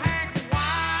ask me, Hank,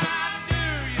 why do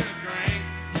you drink?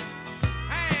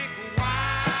 Hank,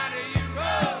 why do you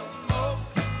roll smoke?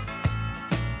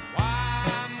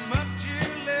 Why must you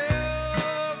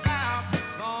live out the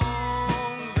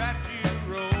songs that you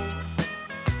wrote?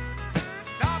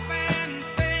 Stop and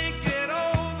think it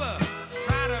over.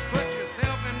 Try to put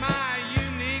yourself in my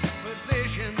unique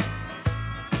position.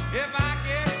 If I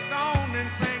get stoned and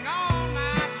sing all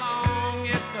night long,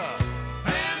 it's a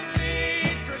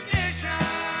family tradition.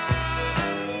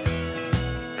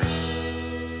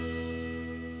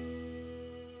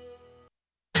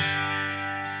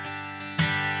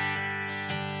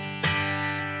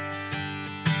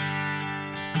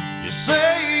 You say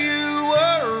you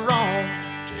were wrong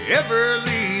to ever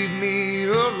leave me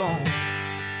alone,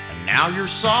 and now you're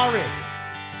sorry,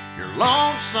 you're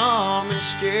lonesome and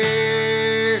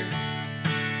scared.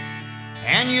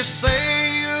 And you say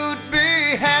you'd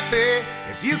be happy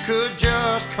if you could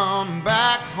just come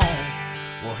back home.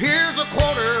 Well, here's a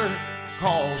quarter,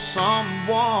 call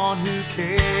someone who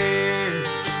cares.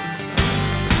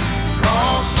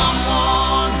 Call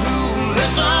someone who'll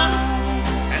listen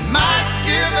and might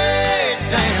give a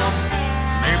damn.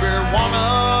 Maybe one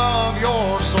of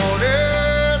your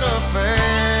sordid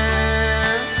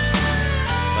affairs.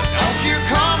 But don't you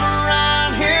come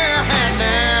around here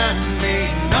handing me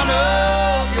none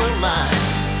of your lines.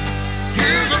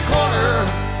 Here's a quarter,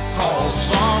 call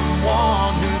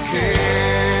someone who cares.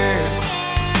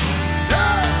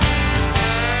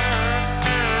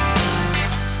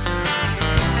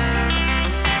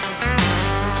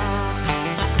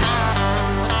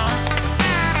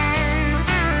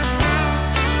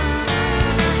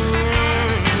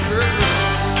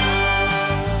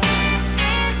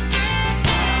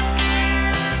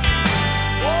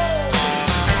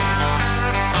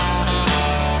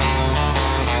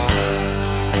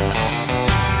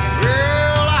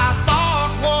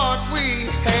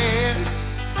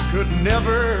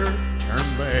 Never turn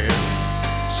back.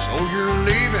 So you're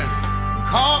leaving,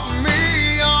 caught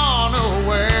me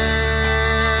unaware.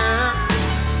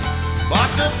 But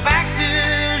the fact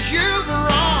is you've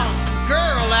run,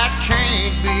 girl, that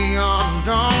can't be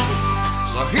undone.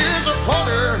 So here's a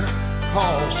quarter,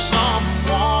 call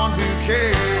someone who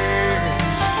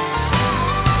cares.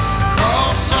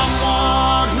 Call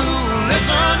someone who'll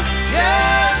listen,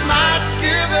 yeah, might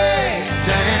give a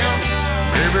damn.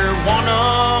 Maybe one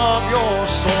of your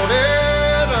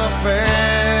sordid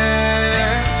affairs.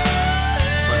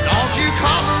 But don't you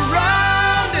come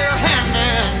around here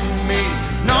handing me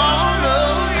none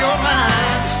of your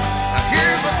lines. Now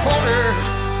here's a quarter,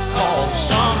 call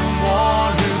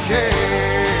someone who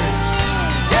cares.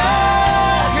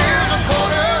 Yeah, here's a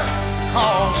quarter,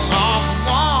 call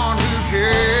someone who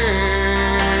cares.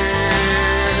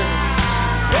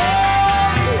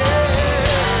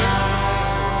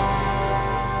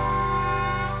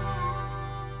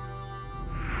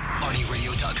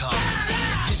 ArnieRadio.com.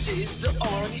 This is the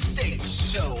Arnie State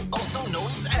Show, also known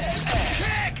as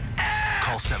Kick Ass.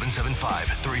 Call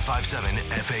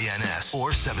 775-357-FANS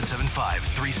or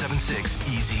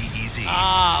 775-376-EASY-EASY.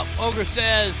 Ogre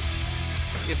says,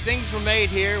 if things were made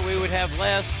here, we would have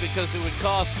less because it would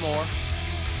cost more.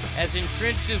 As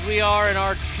entrenched as we are in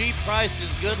our cheap prices,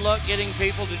 good luck getting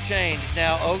people to change.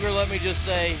 Now, Ogre, let me just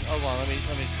say, hold on, let me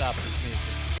stop this music.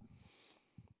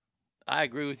 I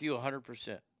agree with you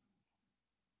 100%.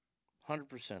 100% on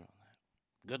that.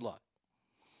 Good luck.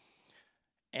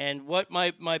 And what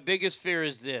my biggest fear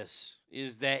is this,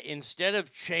 is that instead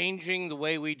of changing the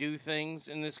way we do things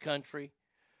in this country,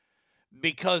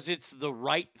 because it's the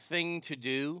right thing to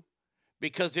do,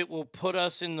 because it will put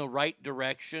us in the right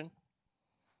direction,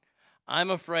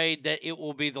 I'm afraid that it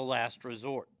will be the last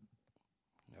resort.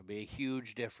 There'll be a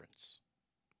huge difference.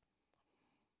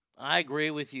 I agree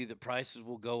with you that prices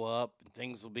will go up and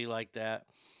things will be like that.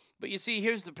 But you see,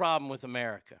 here's the problem with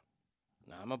America.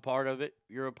 Now, I'm a part of it.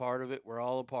 You're a part of it. We're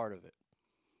all a part of it.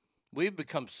 We've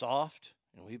become soft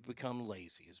and we've become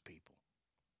lazy as people.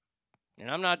 And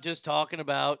I'm not just talking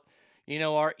about,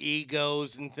 our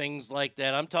egos and things like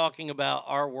that. I'm talking about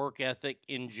our work ethic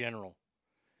in general.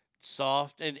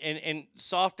 Soft and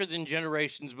softer than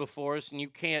generations before us, and you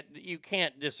can't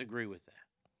disagree with that.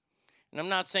 And I'm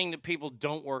not saying that people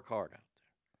don't work hard out there.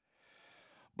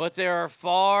 But there are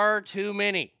far too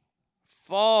many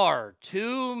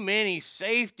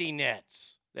safety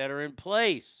nets that are in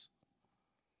place.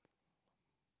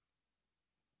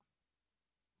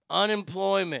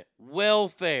 Unemployment,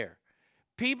 welfare.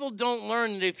 People don't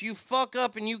learn that if you fuck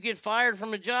up and you get fired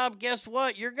from a job, guess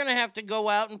what? You're going to have to go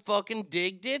out and fucking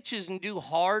dig ditches and do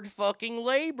hard fucking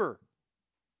labor.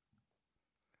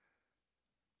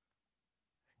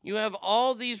 You have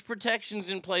all these protections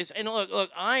in place. And look,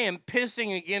 I am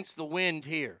pissing against the wind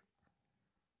here.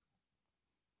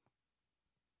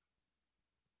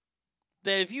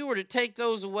 That if you were to take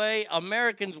those away,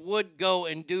 Americans would go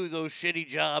and do those shitty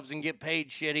jobs and get paid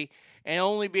shitty and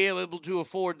only be able to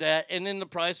afford that. And then the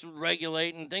price would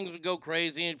regulate and things would go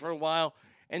crazy for a while.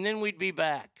 And then we'd be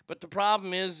back. But the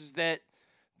problem is that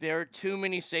there are too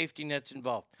many safety nets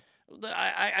involved.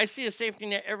 I see a safety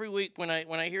net every week when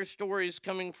I hear stories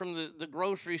coming from the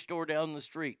grocery store down the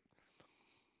street.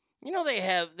 They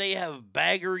have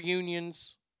bagger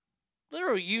unions.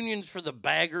 There are unions for the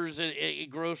baggers at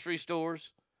grocery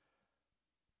stores.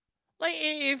 Like,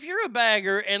 if you're a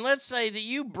bagger and let's say that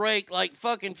you break like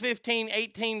fucking 15,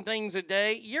 18 things a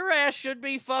day, your ass should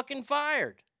be fucking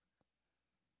fired.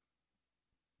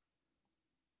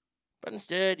 But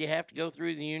instead, you have to go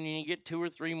through the union, you get 2 or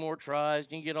 3 more tries,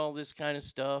 and you get all this kind of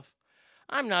stuff.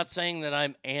 I'm not saying that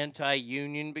I'm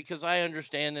anti-union because I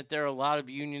understand that there are a lot of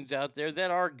unions out there that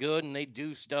are good and they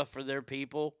do stuff for their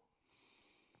people.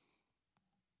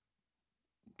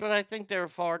 But I think there are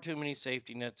far too many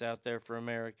safety nets out there for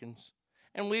Americans.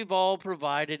 And we've all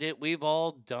provided it. We've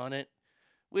all done it.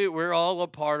 We're all a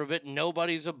part of it.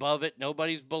 Nobody's above it.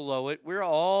 Nobody's below it. We're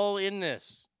all in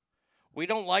this. We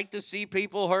don't like to see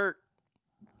people hurt.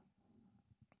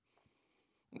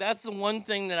 That's the one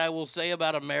thing that I will say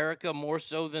about America more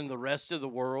so than the rest of the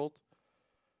world,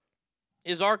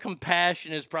 is our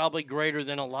compassion is probably greater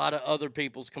than a lot of other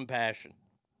people's compassion.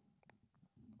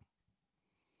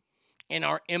 And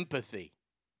our empathy.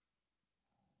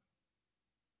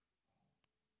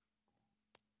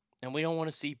 And we don't want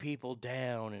to see people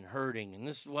down and hurting. And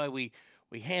this is why we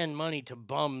hand money to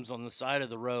bums on the side of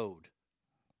the road.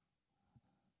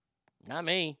 Not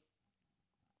me.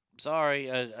 Sorry.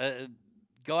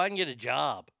 Go out and get a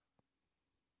job.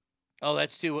 Oh,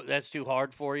 that's too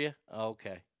hard for you?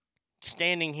 Okay.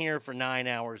 Standing here for 9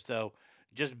 hours, though,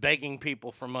 just begging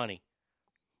people for money.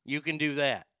 You can do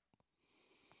that.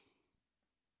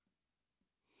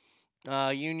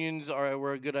 Unions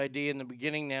were a good idea in the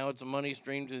beginning. Now it's a money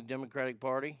stream to the Democratic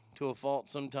Party, to a fault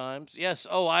sometimes. Yes,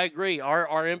 I agree.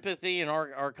 Our empathy and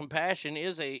our compassion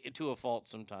is to a fault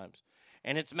sometimes.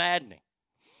 And it's maddening.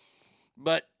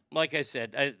 But like I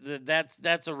said,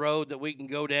 that's a road that we can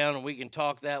go down and we can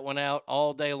talk that one out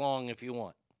all day long if you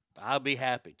want. I'll be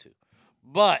happy to.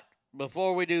 But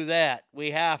before we do that, we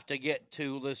have to get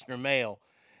to listener mail.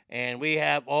 And we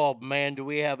have, do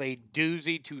we have a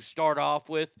doozy to start off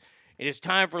with. It is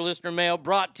time for listener mail,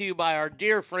 brought to you by our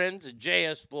dear friends at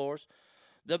JS Floors,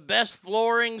 the best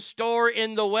flooring store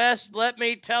in the West. Let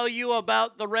me tell you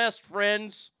about the rest,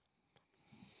 friends.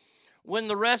 When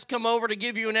the rest come over to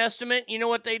give you an estimate, you know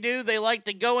what they do? They like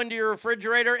to go into your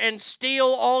refrigerator and steal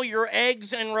all your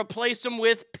eggs and replace them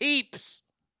with Peeps.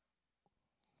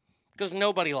 Because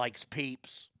nobody likes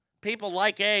Peeps. People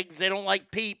like eggs. They don't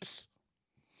like Peeps.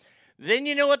 Then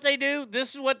you know what they do?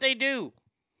 This is what they do.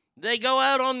 They go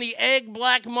out on the egg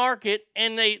black market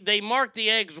and they mark the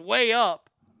eggs way up.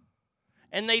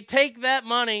 And they take that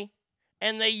money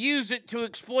and they use it to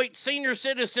exploit senior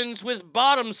citizens with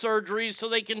bottom surgeries so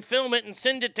they can film it and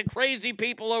send it to crazy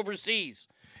people overseas.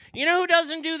 You know who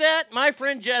doesn't do that? My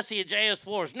friend Jesse at JS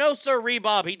Floors. No, sir,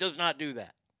 Bob, he does not do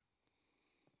that.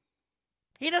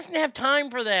 He doesn't have time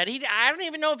for that. I don't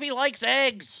even know if he likes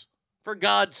eggs, for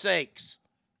God's sakes.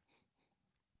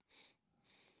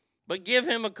 But give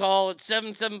him a call at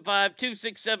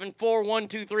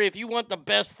 775-267-4123 if you want the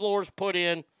best floors put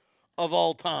in of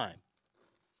all time.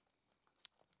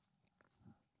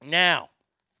 Now,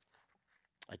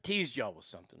 I teased y'all with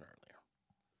something earlier.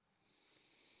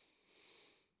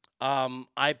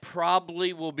 I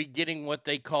probably will be getting what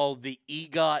they call the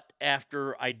EGOT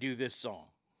after I do this song.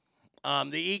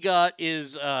 The EGOT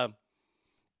is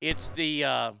it's the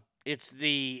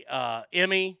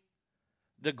Emmy,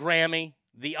 the Grammy,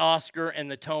 the Oscar, and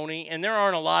the Tony, and there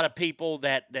aren't a lot of people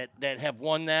that have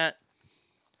won that.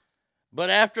 But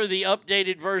after the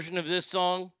updated version of this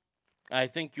song, I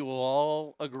think you will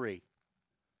all agree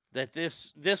that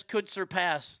this could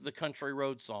surpass the Country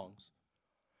Road songs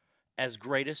as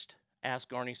greatest Ask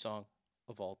Arnie song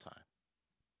of all time.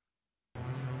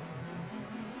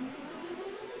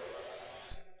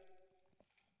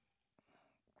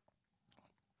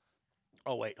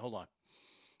 Oh, wait, hold on.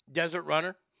 Desert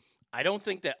Runner, I don't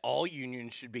think that all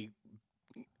unions should be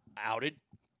outed.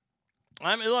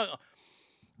 I mean, look,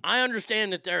 I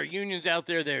understand that there are unions out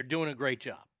there that are doing a great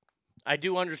job. I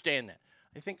do understand that.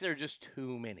 I think there are just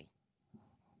too many.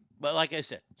 But like I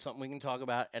said, something we can talk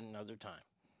about at another time.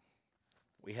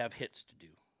 We have hits to do.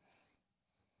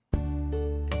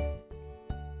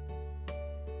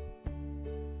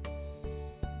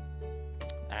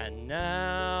 And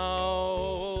now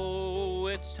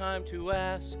it's time to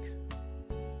ask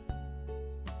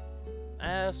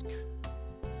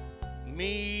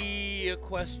me a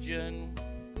question.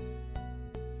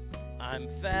 I'm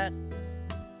fat,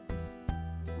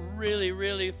 really,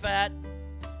 really fat.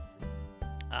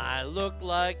 I look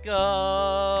like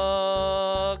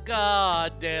a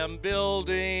goddamn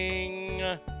building.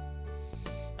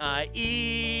 I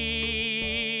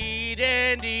eat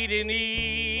and eat and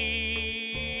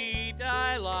eat.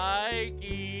 I like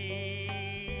each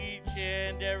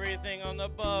and everything on the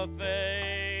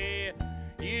buffet.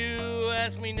 You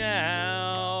ask me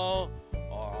now, or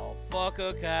I'll fuck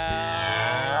a cow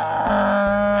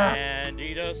and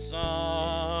eat a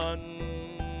Sunday.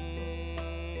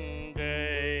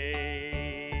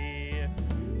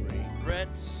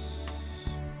 Regrets,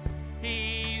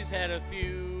 he's had a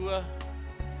few.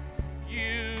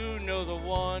 You know the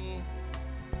one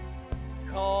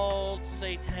called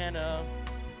Satana.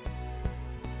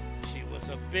 She was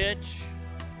a bitch,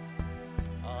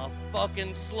 a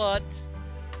fucking slut.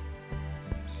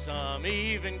 Some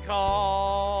even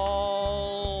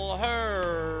call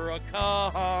her a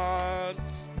cunt.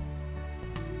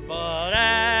 But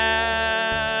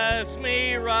ask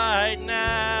me right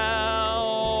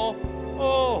now,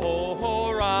 oh,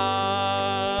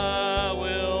 I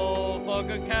will fuck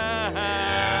a cow.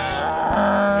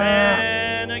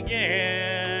 Then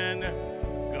again,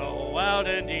 go out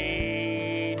and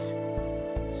eat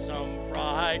some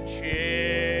fried chicken.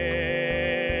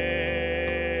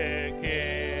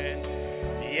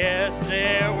 Yes,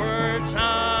 there were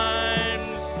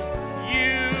times,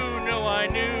 you know I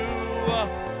knew,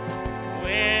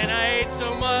 when I ate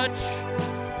so much,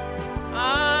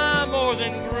 I more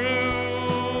than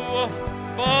grew.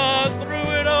 But through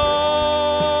it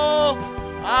all,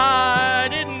 I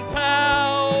didn't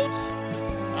pout.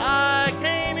 I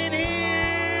came in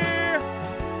here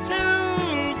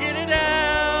to get it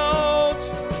out.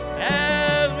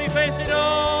 As we face it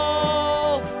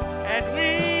all, and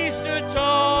we stood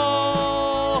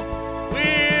tall,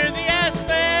 we're the Ass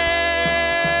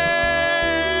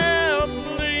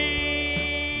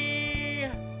Family.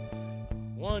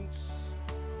 Once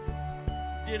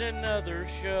did another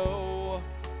show,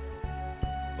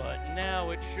 but now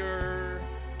it sure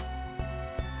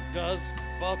does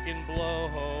fucking blow.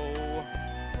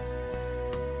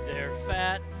 They're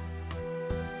fat,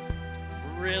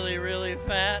 really, really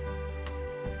fat.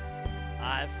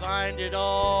 I find it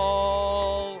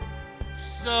all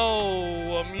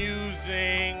so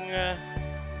amusing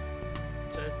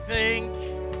to think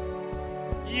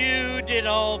you did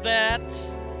all that,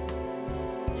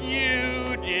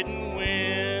 you didn't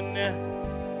win.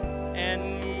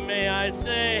 And may I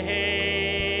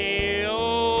say,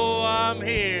 oh, I'm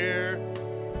here,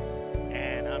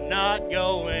 and I'm not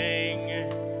going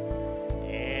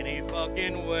any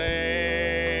fucking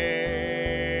where.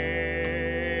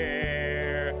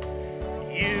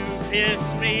 You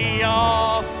pissed me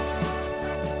off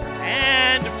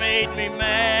and made me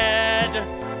mad.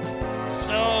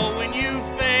 So when you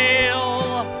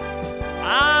fail,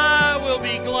 I will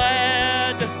be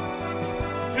glad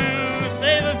to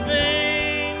say the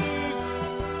things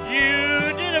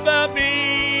you did about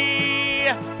me.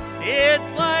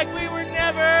 It's like we were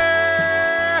never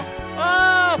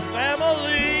a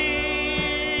family.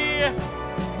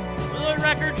 The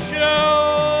record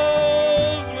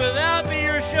shows without me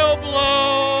your show blows.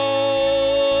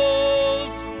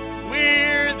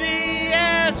 We're the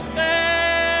ass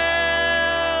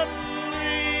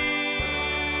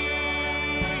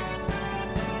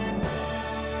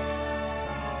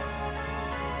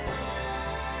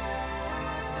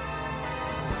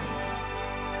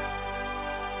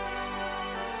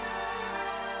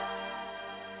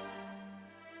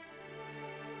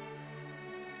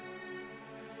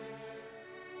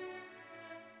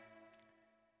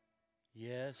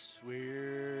Yes,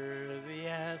 we're the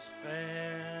Ass Family.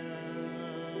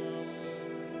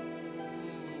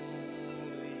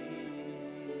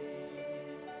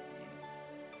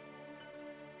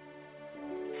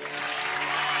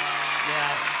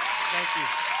 Yeah, thank you.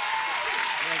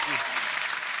 Thank you.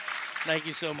 Thank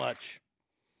you so much.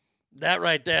 That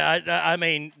right there, I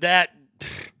mean, that's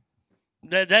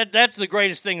the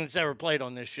greatest thing that's ever played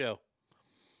on this show.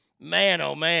 Man,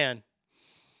 oh man.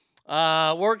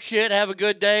 Work shit, have a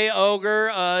good day,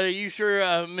 Ogre. You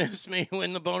sure miss me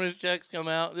when the bonus checks come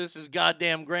out. This is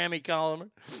goddamn Grammy Columner.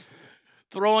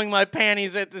 Throwing my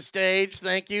panties at the stage.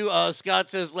 Thank you. Scott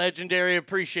says legendary.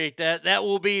 Appreciate that. That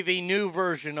will be the new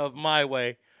version of My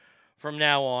Way from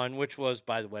now on, which was,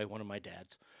 by the way, one of my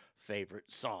dad's favorite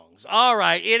songs. All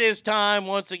right, it is time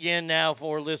once again now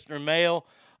for listener mail.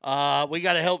 We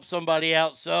got to help somebody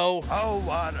out, so. Oh,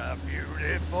 what a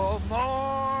beautiful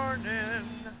morning.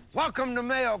 Welcome to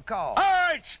Mail Call. All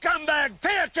right, scumbag,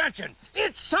 pay attention.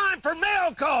 It's time for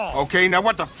mail call. Okay, now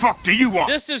what the fuck do you want?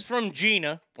 This is from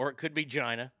Gina, or it could be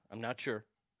Gina. I'm not sure.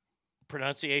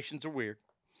 Pronunciations are weird.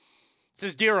 It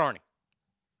says, Dear Arnie,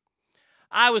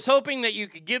 I was hoping that you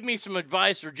could give me some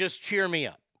advice or just cheer me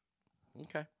up.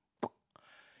 Okay.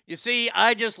 You see,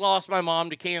 I just lost my mom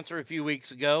to cancer a few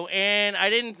weeks ago, and I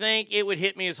didn't think it would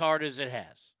hit me as hard as it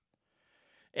has.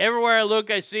 Everywhere I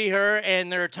look, I see her, and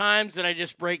there are times that I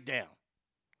just break down.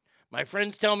 My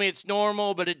friends tell me it's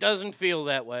normal, but it doesn't feel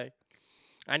that way.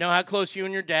 I know how close you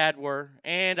and your dad were,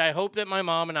 and I hope that my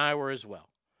mom and I were as well.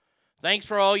 Thanks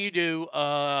for all you do,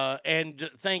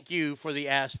 and thank you for the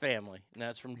Ass Family. And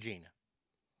that's from Gina.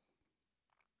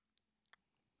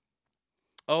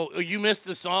 Oh, you missed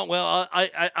the song? Well,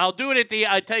 I'll do it at the,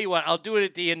 I tell you what, I'll do it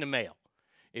at the end of mail.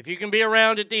 If you can be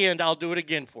around at the end, I'll do it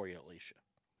again for you, Alicia.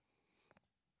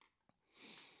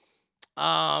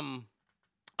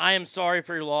 I am sorry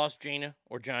for your loss, Gina,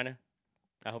 or Gina.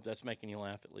 I hope that's making you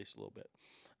laugh at least a little bit.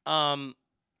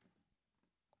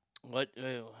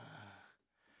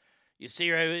 You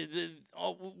see,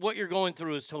 what you're going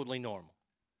through is totally normal.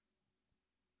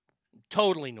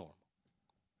 Totally normal.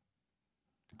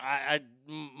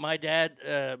 My dad,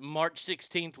 March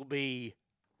 16th will be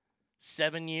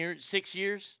 6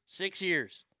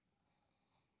 years.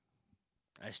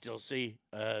 I still see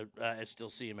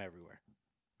him everywhere.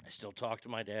 I still talk to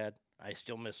my dad. I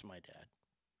still miss my dad.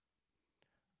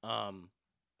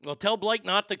 Well, tell Blake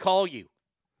not to call you.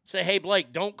 Say, hey,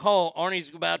 Blake, don't call.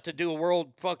 Arnie's about to do a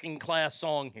world fucking class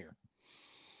song here.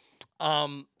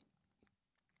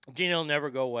 Gina will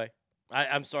never go away.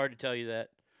 I'm sorry to tell you that.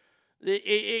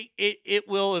 It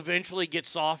will eventually get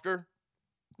softer.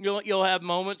 You'll have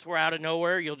moments where out of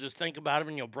nowhere you'll just think about him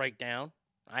and you'll break down.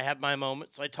 I have my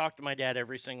moments. I talk to my dad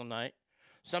every single night.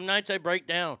 Some nights I break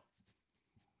down.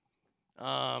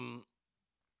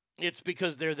 It's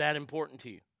because they're that important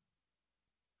to you.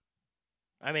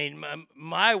 I mean,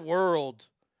 my world,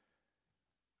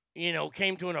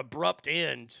 came to an abrupt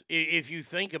end, if you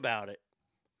think about it.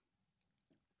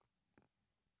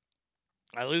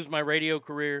 I lose my radio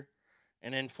career,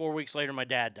 and then 4 weeks later, my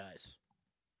dad dies.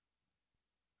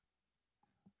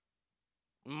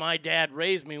 My dad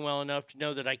raised me well enough to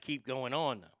know that I keep going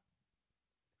on, though.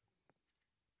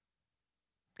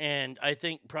 And I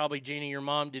think probably, Gina, your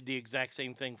mom did the exact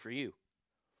same thing for you.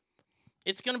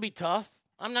 It's going to be tough.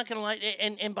 I'm not going to lie.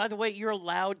 And by the way, you're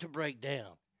allowed to break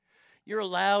down. You're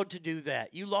allowed to do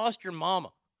that. You lost your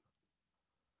mama.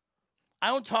 I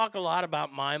don't talk a lot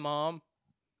about my mom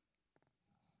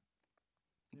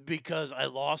because I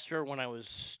lost her when I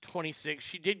was 26.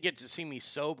 She did get to see me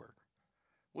sober,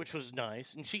 which was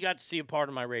nice. And she got to see a part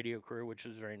of my radio career, which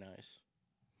was very nice.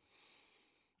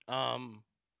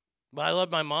 But I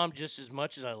love my mom just as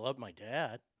much as I love my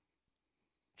dad.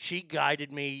 She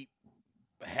guided me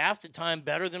half the time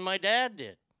better than my dad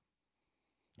did.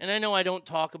 And I know I don't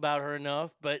talk about her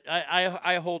enough, but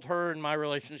I hold her and my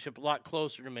relationship a lot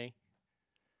closer to me.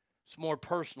 It's more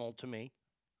personal to me.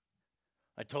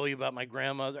 I told you about my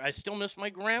grandmother. I still miss my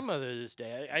grandmother this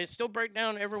day. I still break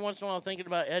down every once in a while thinking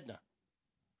about Edna.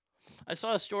 I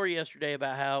saw a story yesterday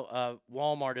about how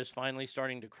Walmart is finally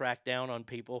starting to crack down on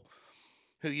people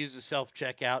who use the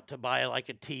self-checkout to buy like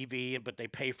a TV, but they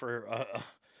pay for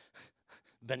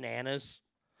bananas.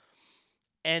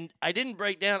 And I didn't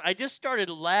break down. I just started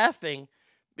laughing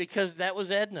because that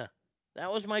was Edna.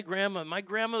 That was my grandma. My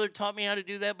grandmother taught me how to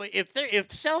do that. But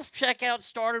if self-checkout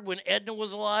started when Edna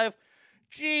was alive,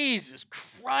 Jesus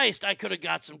Christ, I could have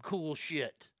got some cool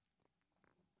shit.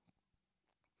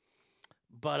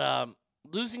 But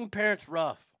losing parents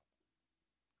rough.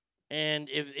 And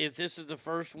if this is the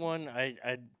first one,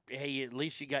 hey, at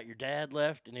least you got your dad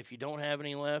left. And if you don't have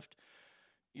any left,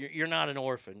 you're not an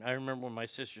orphan. I remember when my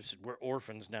sister said, we're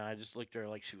orphans now. I just looked at her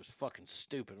like she was fucking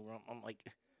stupid. I'm like,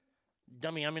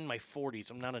 dummy, I'm in my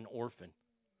 40s. I'm not an orphan.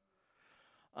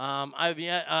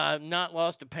 I've not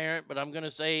lost a parent, but I'm going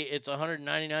to say it's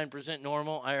 199%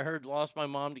 normal. I lost my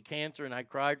mom to cancer, and I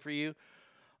cried for you.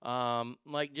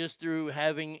 Like just through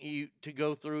having you to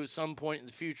go through some point in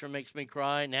the future makes me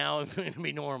cry. Now it's going to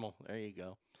be normal. There you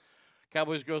go.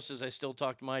 Cowboys Girl says I still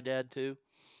talk to my dad too.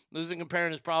 Losing a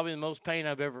parent is probably the most pain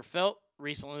I've ever felt.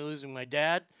 Recently losing my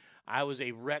dad, I was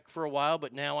a wreck for a while,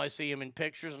 but now I see him in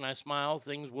pictures and I smile.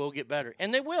 Things will get better.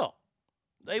 And they will.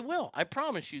 They will. I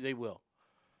promise you they will.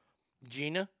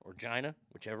 Gina or Gina,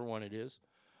 whichever one it is.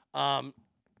 But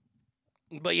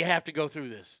you have to go through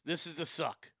this. This is the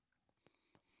suck.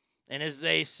 And as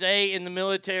they say in the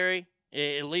military,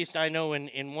 at least I know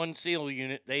in one SEAL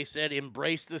unit, they said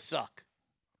embrace the suck.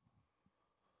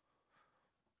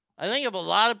 I think if a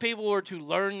lot of people were to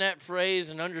learn that phrase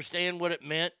and understand what it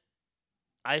meant,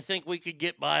 I think we could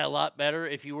get by a lot better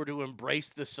if you were to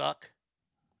embrace the suck.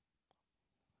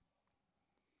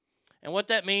 And what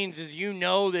that means is you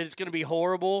know that it's going to be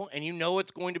horrible and you know it's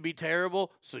going to be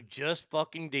terrible, so just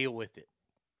fucking deal with it.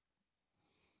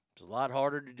 It's a lot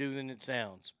harder to do than it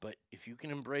sounds, but if you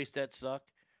can embrace that suck.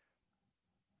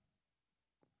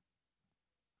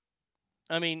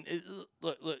 I mean,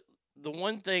 look, the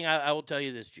one thing I will tell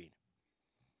you this, Gene.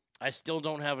 I still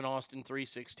don't have an Austin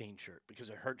 316 shirt because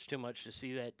it hurts too much to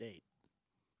see that date.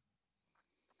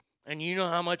 And you know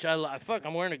how much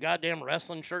I'm wearing a goddamn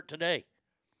wrestling shirt today.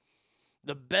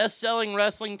 The best-selling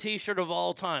wrestling t-shirt of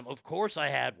all time. Of course I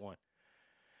had one.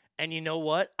 And you know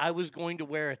what? I was going to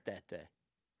wear it that day.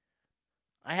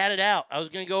 I had it out. I was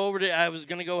going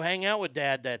to go hang out with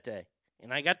Dad that day.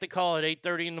 And I got the call at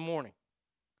 8:30 in the morning.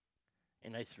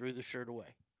 And I threw the shirt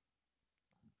away.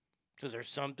 Because there's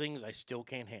some things I still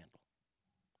can't handle.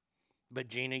 But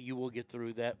Gina, you will get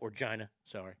through that. Or Gina,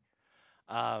 sorry.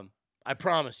 I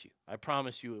promise you. I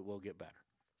promise you it will get better.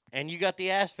 And you got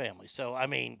the Ass family. So, I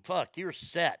mean, fuck, you're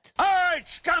set. All right,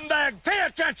 scumbag, pay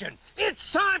attention.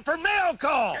 It's time for mail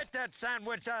call. Get that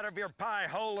sandwich out of your pie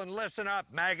hole and listen up,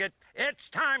 maggot. It's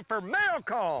time for mail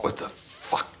call. What the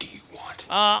fuck do you want?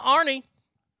 Arnie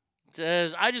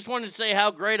says, I just wanted to say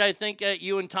how great I think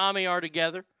you and Tommy are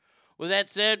together. With that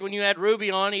said, when you had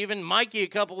Ruby on, even Mikey a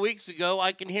couple weeks ago,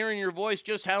 I can hear in your voice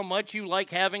just how much you like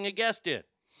having a guest in.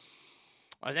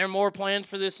 Are there more plans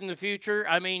for this in the future?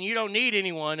 I mean, you don't need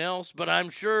anyone else, but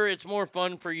I'm sure it's more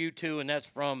fun for you too, and that's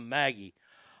from Maggie.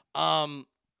 Hold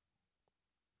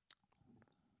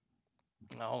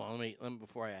on, let me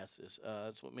before I ask this.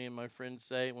 That's what me and my friends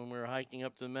say when we were hiking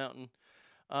up to the mountain.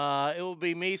 It will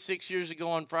be me 6 years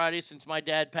ago on Friday since my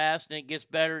dad passed, and it gets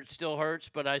better. It still hurts,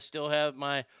 but I still have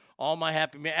all my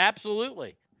happy.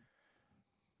 Absolutely.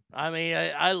 I mean,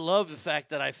 I love the fact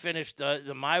that I finished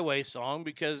the My Way song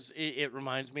because it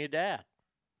reminds me of Dad.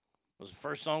 It was the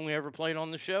first song we ever played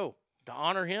on the show to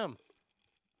honor him.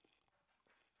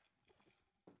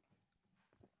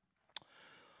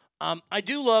 I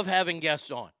do love having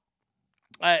guests on.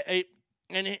 And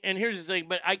here's the thing,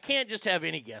 but I can't just have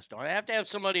any guest on. I have to have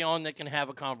somebody on that can have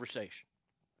a conversation.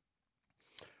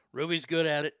 Ruby's good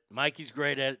at it. Mikey's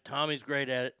great at it. Tommy's great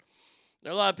at it.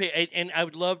 There are a lot of people, and I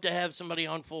would love to have somebody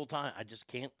on full time. I just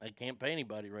can't. I can't pay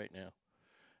anybody right now.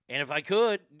 And if I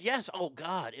could, yes, oh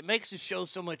God, it makes the show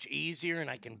so much easier,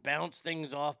 and I can bounce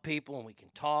things off people, and we can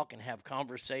talk and have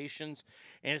conversations,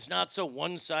 and it's not so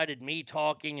one-sided, me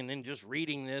talking and then just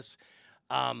reading this.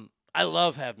 I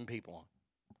love having people on.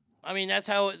 I mean, that's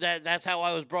how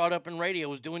I was brought up in radio,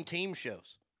 was doing team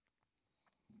shows.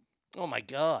 Oh my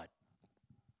God,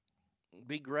 it'd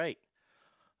be great.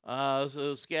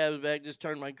 So Scab's back, just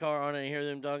turned my car on and I hear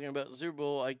them talking about the Super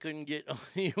Bowl. I couldn't get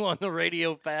you on the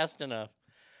radio fast enough.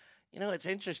 You know, it's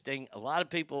interesting. A lot of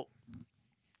people,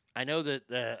 I know that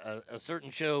a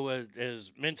certain show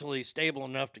is mentally stable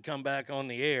enough to come back on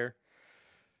the air.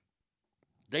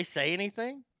 They say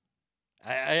anything?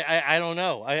 I don't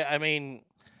know. I mean,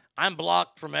 I'm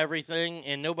blocked from everything,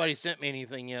 and nobody sent me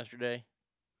anything yesterday.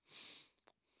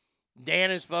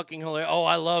 Dan is fucking hilarious. Oh,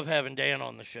 I love having Dan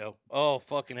on the show. Oh,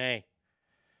 fucking A.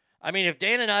 I mean, if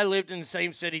Dan and I lived in the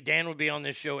same city, Dan would be on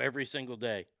this show every single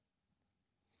day.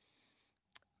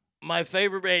 My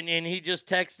favorite, and he just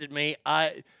texted me,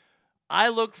 I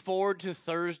look forward to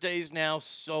Thursdays now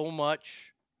so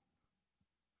much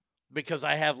because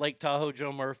I have Lake Tahoe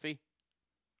Joe Murphy.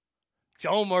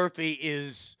 Joe Murphy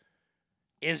is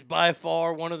by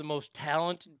far one of the most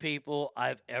talented people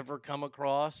I've ever come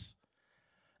across.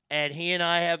 And he and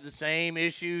I have the same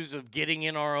issues of getting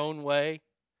in our own way.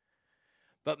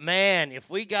 But, man, if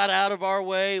we got out of our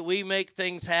way, we make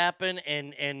things happen.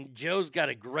 And Joe's got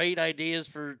a great ideas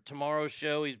for tomorrow's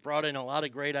show. He's brought in a lot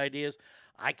of great ideas.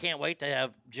 I can't wait to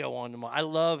have Joe on tomorrow. I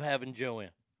love having Joe in.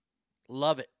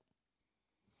 Love it.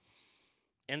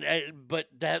 But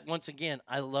that, once again,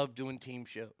 I love doing team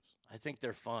shows. I think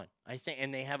they're fun.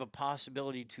 And they have a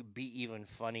possibility to be even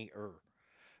funnier.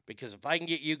 Because if I can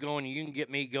get you going and you can get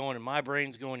me going and my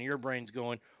brain's going and your brain's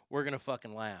going, we're going to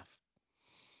fucking laugh.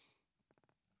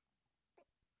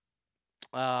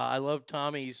 I love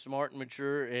Tommy. He's smart and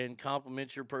mature and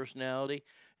compliments your personality.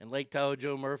 And Lake Tahoe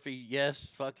Joe Murphy, yes,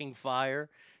 fucking fire.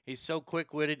 He's so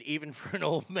quick-witted, even for an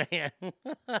old man.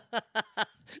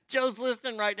 Joe's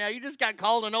listening right now. You just got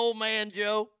called an old man,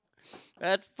 Joe.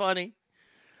 That's funny.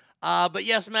 But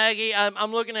yes, Maggie,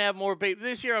 I'm looking to have more people.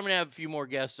 This year I'm going to have a few more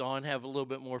guests on, have a little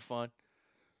bit more fun.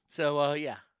 So,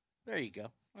 yeah, there you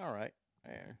go. All right.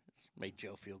 There. Made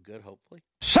Joe feel good, hopefully.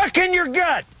 Suck in your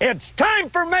gut. It's time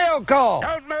for mail call.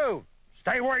 Don't move.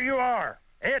 Stay where you are.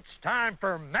 It's time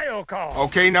for mail call.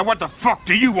 Okay, now what the fuck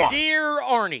do you want? Dear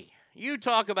Arnie, you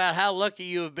talk about how lucky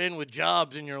you have been with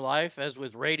jobs in your life, as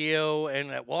with radio and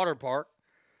at water park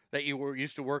that you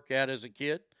used to work at as a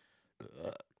kid.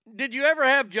 Did you ever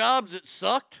have jobs that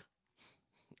sucked?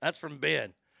 That's from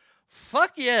Ben.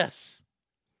 Fuck yes.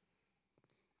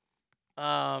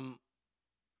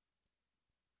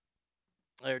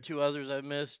 There are two others I've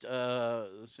missed.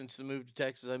 Since the move to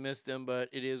Texas, I missed them, but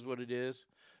it is what it is.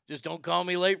 Just don't call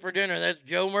me late for dinner. That's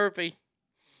Joe Murphy.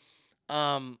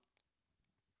 Bad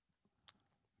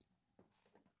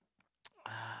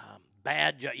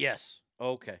job. Yes.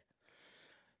 Okay.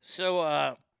 So,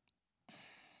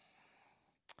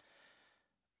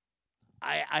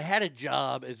 I had a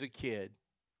job as a kid.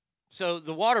 So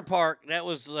the water park, that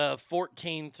was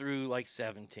 14 through like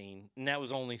 17, and that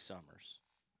was only summers.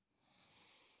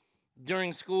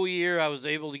 During school year, I was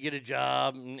able to get a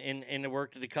job, and I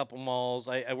worked at a couple malls.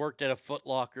 I worked at a Foot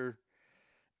Locker,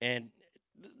 and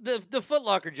the Foot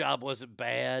Locker job wasn't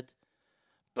bad.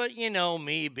 But, you know,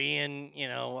 me being, you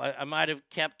know, I might have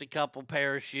kept a couple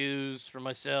pair of shoes for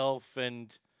myself,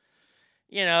 and,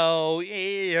 you know,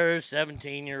 you're a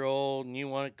 17-year-old, and you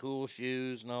want cool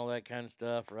shoes and all that kind of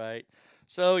stuff, right?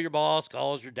 So your boss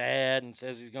calls your dad and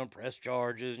says he's going to press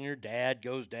charges, and your dad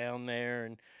goes down there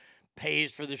and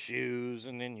pays for the shoes,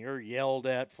 and then you're yelled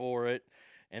at for it,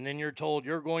 and then you're told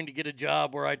you're going to get a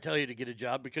job where I tell you to get a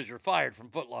job because you're fired from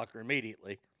Foot Locker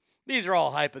immediately. These are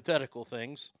all hypothetical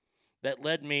things that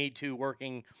led me to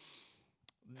working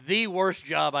the worst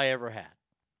job I ever had.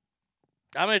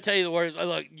 I'm going to tell you the worst.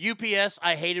 Look, UPS,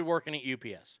 I hated working at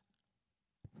UPS.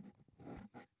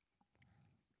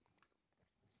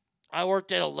 I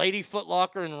worked at a Lady Foot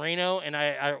Locker in Reno, and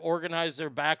I organized their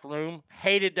back room.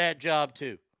 Hated that job,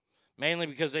 too. Mainly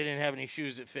because they didn't have any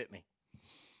shoes that fit me.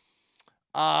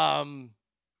 UPS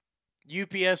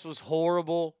was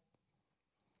horrible.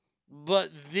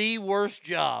 But the worst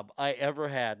job I ever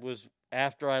had was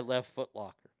after I left Foot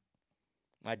Locker.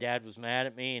 My dad was mad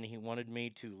at me, and he wanted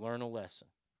me to learn a lesson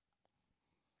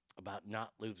about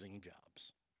not losing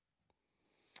jobs.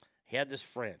 He had this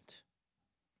friend.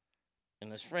 And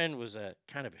this friend was a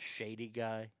kind of a shady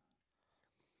guy.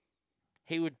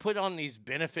 He would put on these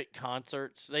benefit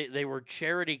concerts. They were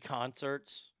charity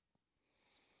concerts.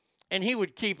 And he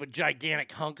would keep a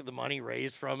gigantic hunk of the money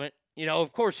raised from it. You know,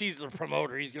 of course, he's the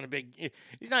promoter. He's going to be.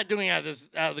 He's not doing it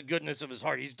out of the goodness of his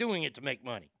heart. He's doing it to make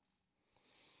money.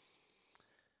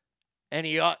 And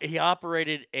he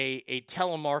operated a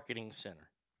telemarketing center.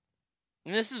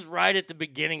 And this is right at the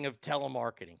beginning of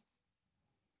telemarketing.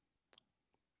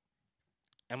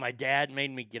 And my dad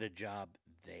made me get a job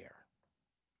there.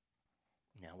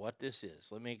 Now, what this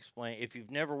is, let me explain. If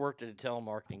you've never worked at a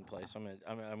telemarketing place, I'm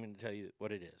going to tell you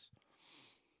what it is.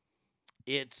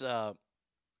 It's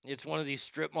It's one of these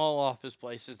strip mall office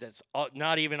places that's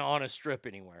not even on a strip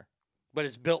anywhere, but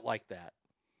it's built like that.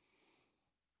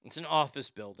 It's an office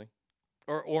building,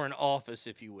 or an office,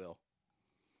 if you will.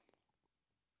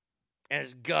 And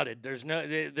it's gutted.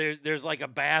 There's like a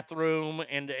bathroom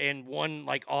and one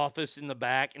like office in the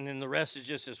back, and then the rest is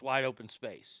just this wide open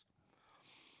space.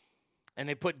 And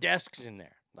they put desks in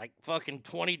there, like fucking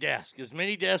 20 desks, as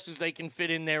many desks as they can fit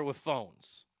in there with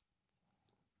phones.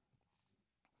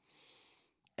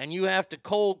 And you have to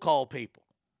cold call people.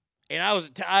 And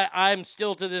I'm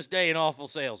still to this day an awful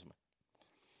salesman.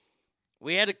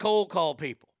 We had to cold call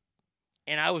people,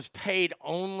 and I was paid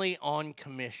only on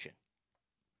commission.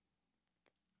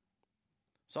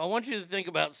 So I want you to think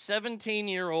about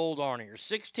 17-year-old Arnie or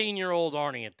 16-year-old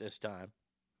Arnie at this time,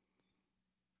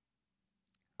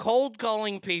 cold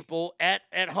calling people at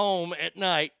home at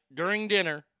night during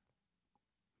dinner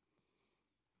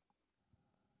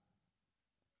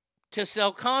to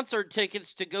sell concert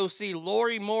tickets to go see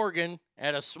Lori Morgan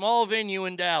at a small venue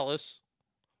in Dallas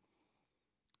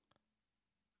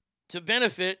to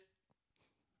benefit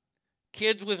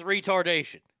kids with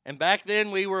retardation. And back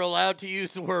then, we were allowed to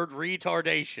use the word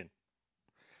retardation,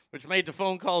 which made the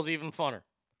phone calls even funner.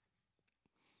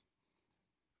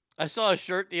 I saw a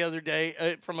shirt the other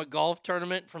day from a golf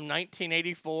tournament from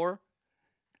 1984.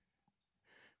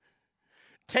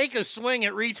 Take a swing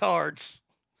at retards.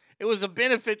 It was a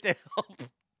benefit to help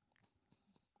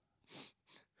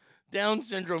Down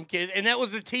syndrome kids. And that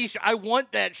was a t-shirt. I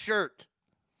want that shirt.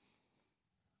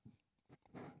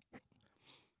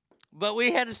 But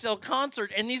we had to sell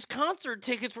concert, and these concert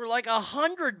tickets were like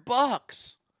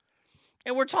 $100.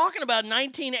 And we're talking about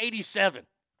 1987.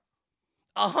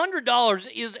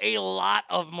 $100 is a lot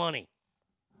of money.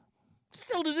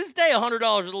 Still to this day,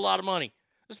 $100 is a lot of money,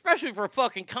 especially for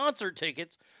fucking concert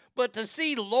tickets. But to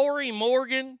see Lori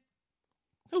Morgan,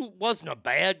 who wasn't a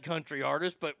bad country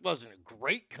artist, but wasn't a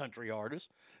great country artist,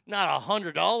 not a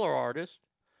 $100 artist,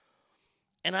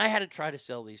 and I had to try to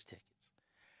sell these tickets.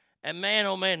 And man,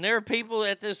 oh man, there are people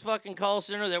at this fucking call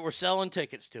center that were selling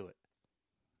tickets to it.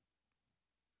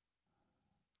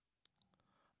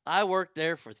 I worked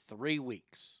there for 3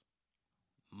 weeks,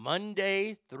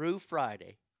 Monday through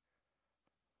Friday,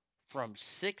 from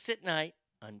 6 at night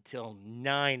until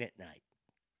 9 at night.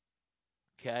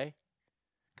 Okay?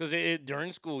 Because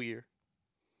during school year,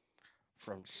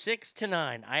 from 6 to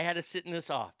 9, I had to sit in this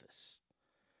office.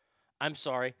 I'm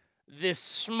sorry, this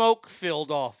smoke-filled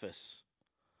office.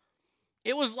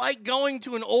 It was like going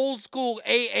to an old school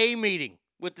AA meeting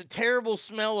with the terrible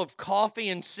smell of coffee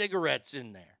and cigarettes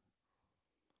in there.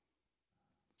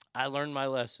 I learned my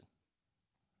lesson.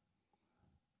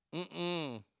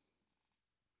 I'm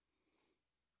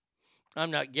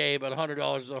not gay, but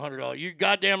 $100 is $100. You're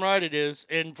goddamn right it is.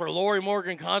 And for Lori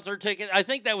Morgan concert ticket, I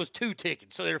think that was 2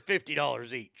 tickets, so they're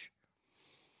 $50 each.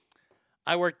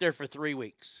 I worked there for 3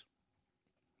 weeks.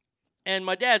 And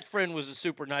my dad's friend was a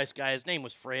super nice guy. His name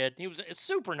was Fred. He was a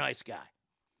super nice guy.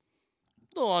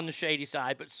 A little on the shady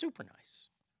side, but super nice.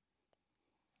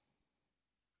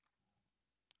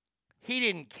 He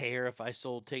didn't care if I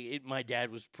sold tickets. My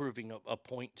dad was proving a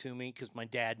point to me because my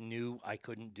dad knew I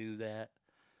couldn't do that.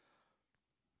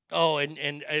 Oh,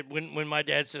 and when my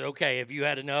dad said, okay, have you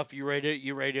had enough? You ready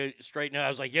to straighten out? I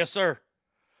was like, yes, sir.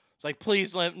 It's like,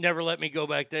 please never let me go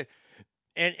back there.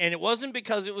 And it wasn't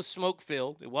because it was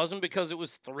smoke-filled. It wasn't because it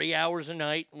was 3 hours a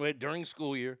night during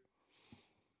school year.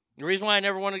 The reason why I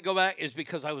never wanted to go back is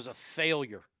because I was a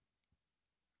failure.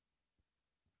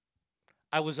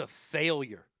 I was a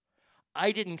failure.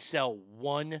 I didn't sell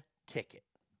 1 ticket.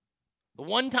 The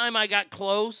one time I got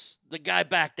close, the guy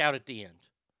backed out at the end.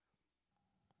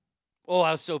 Oh,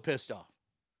 I was so pissed off.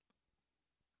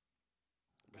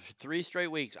 For 3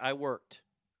 straight weeks, I worked.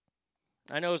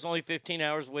 I know it's only 15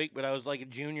 hours a week, but I was like a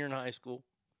junior in high school.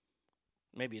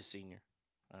 Maybe a senior.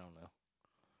 I don't know.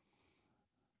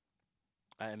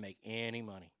 I didn't make any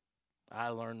money. I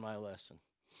learned my lesson.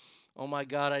 Oh, my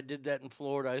God, I did that in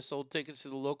Florida. I sold tickets to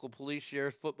the local police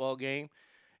sheriff's football game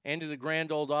and to the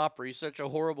Grand Ole Opry. Such a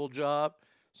horrible job.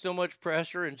 So much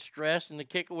pressure and stress. And the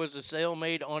kicker was a sale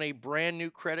made on a brand new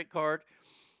credit card.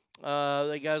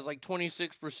 They got like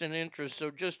 26% interest,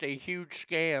 so just a huge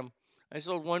scam. I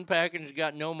sold 1 package,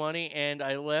 got no money, and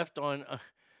I left on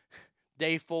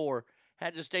day 4.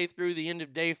 Had to stay through the end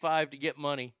of day 5 to get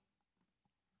money.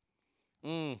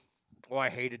 Oh, I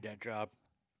hated that job.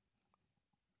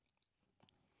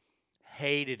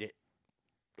 Hated it.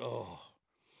 Oh,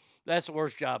 that's the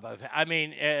worst job I've had. I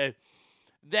mean,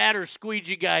 that or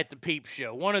squeegee guy at the peep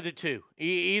show. One of the two.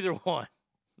 Either one.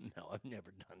 No, I've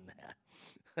never done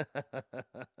that.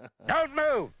 Don't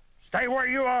move. Stay where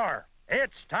you are.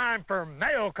 It's time for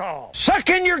mail call. Suck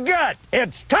in your gut.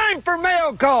 It's time for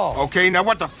mail call. Okay, now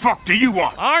what the fuck do you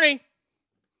want? Arnie,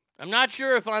 I'm not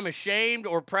sure if I'm ashamed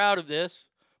or proud of this,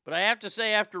 but I have to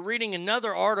say after reading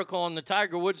another article on the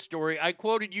Tiger Woods story, I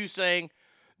quoted you saying,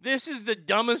 "This is the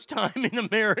dumbest time in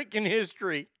American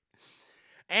history,"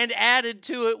 and added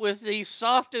to it with the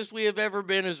softest we have ever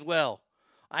been as well.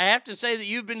 I have to say that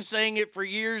you've been saying it for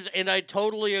years, and I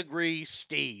totally agree,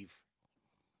 Steve.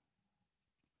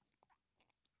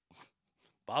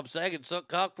 Bob Saget sucked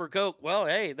cock for coke. Well,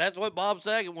 hey, that's what Bob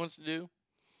Saget wants to do.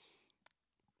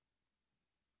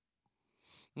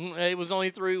 It was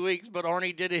only 3 weeks, but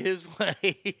Arnie did it his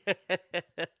way.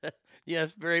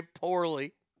 Yes, very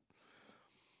poorly.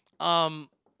 Look.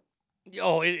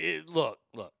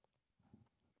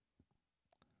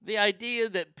 The idea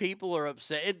that people are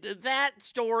upset, that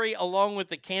story along with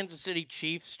the Kansas City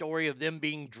Chiefs story of them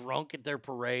being drunk at their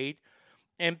parade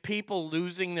and people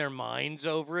losing their minds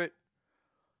over it,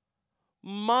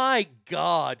 my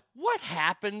God, what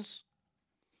happens?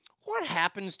 What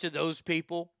happens to those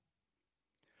people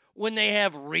when they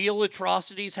have real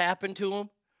atrocities happen to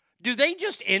them? Do they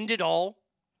just end it all?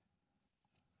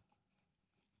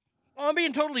 Well, I'm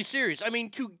being totally serious. I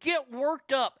mean, to get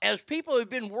worked up, as people have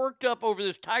been worked up over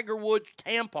this Tiger Woods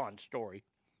tampon story,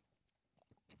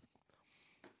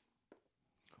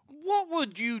 what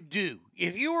would you do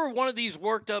if you were one of these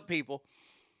worked up people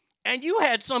and you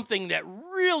had something that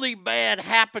really bad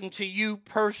happen to you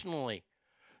personally?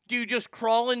 Do you just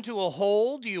crawl into a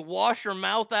hole? Do you wash your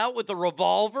mouth out with a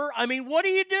revolver? I mean, what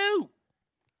do you do?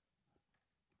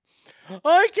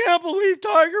 I can't believe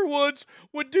Tiger Woods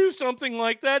would do something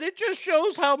like that. It just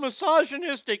shows how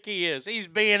misogynistic he is. He's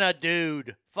being a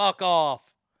dude. Fuck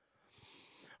off.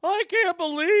 I can't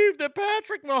believe that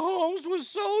Patrick Mahomes was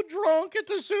so drunk at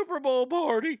the Super Bowl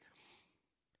party.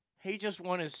 He just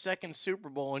won his second Super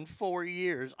Bowl in 4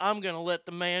 years. I'm going to let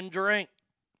the man drink.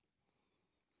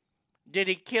 Did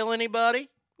he kill anybody?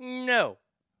 No.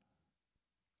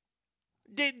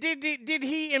 Did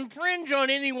he infringe on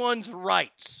anyone's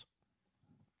rights?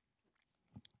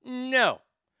 No.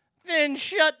 Then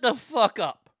shut the fuck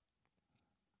up.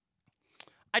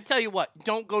 I tell you what,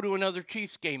 don't go to another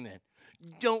Chiefs game then.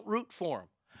 Don't root for him.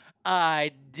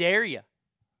 I dare you.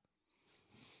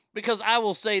 Because I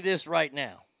will say this right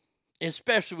now,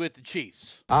 especially with the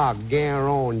Chiefs. I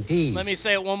guarantee. Let me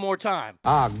say it one more time.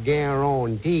 I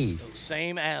guarantee. Those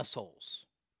same assholes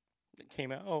that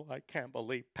came out, oh, I can't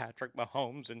believe Patrick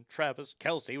Mahomes and Travis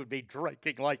Kelce would be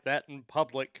drinking like that in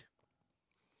public.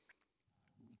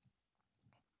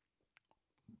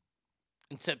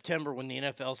 In September when the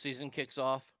NFL season kicks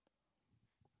off,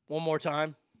 one more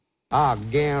time. I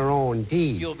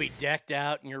guarantee. You'll be decked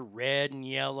out in your red and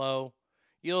yellow.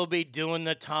 You'll be doing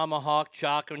the tomahawk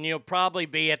chop, and you'll probably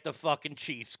be at the fucking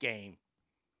Chiefs game.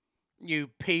 You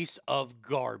piece of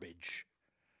garbage.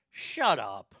 Shut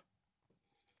up.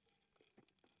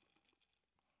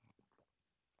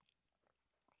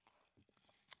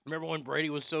 Remember when Brady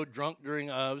was so drunk during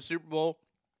the Super Bowl?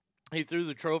 He threw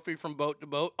the trophy from boat to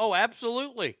boat. Oh,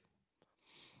 absolutely.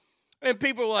 And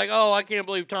people were like, oh, I can't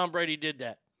believe Tom Brady did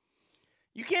that.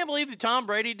 You can't believe that Tom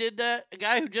Brady did that? A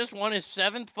guy who just won his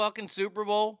 7th fucking Super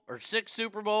Bowl or 6th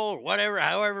Super Bowl or whatever,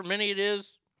 however many it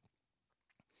is.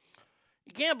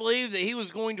 You can't believe that he was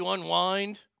going to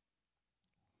unwind.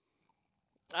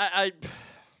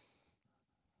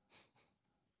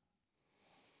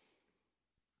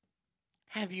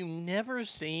 Have you never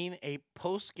seen a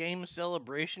post-game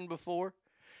celebration before?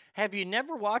 Have you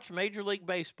never watched Major League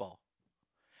Baseball?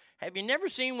 Have you never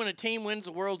seen when a team wins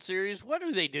the World Series? What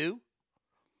do?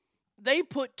 They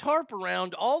put tarp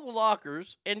around all the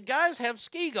lockers, and guys have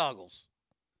ski goggles.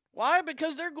 Why?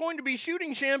 Because they're going to be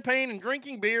shooting champagne and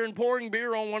drinking beer and pouring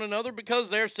beer on one another because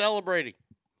they're celebrating.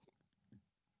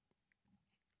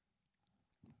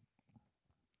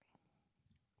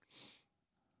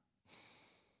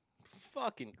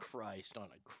 Fucking Christ on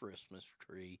a Christmas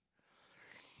tree.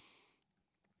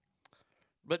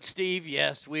 But Steve,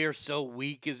 yes, we are so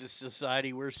weak as a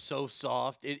society. We're so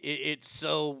soft. It's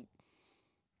so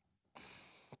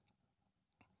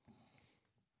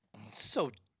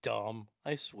dumb.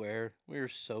 I swear. We're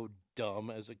so dumb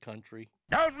as a country.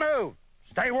 Don't move.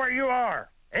 Stay where you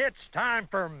are. It's time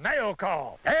for mail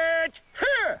call. It's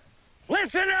here.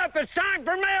 Listen up. It's time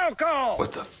for mail call.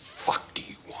 What the fuck do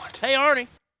you want? Hey, Arnie.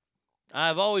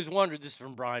 I've always wondered, this is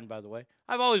from Brian, by the way.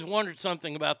 I've always wondered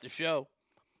something about the show.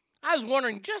 I was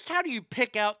wondering, just how do you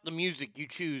pick out the music you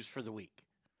choose for the week?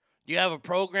 Do you have a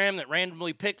program that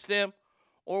randomly picks them?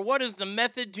 Or what is the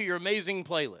method to your amazing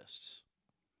playlists?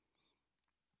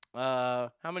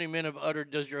 How many men have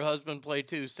uttered, does your husband play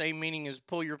too? Same meaning as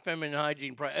pull your feminine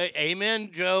hygiene.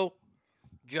 Amen, Joe.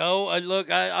 Joe,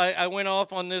 look, I went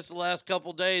off on this the last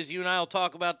couple days. You and I will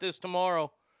talk about this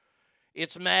tomorrow.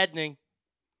 It's maddening.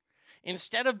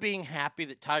 Instead of being happy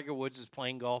that Tiger Woods is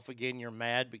playing golf again, you're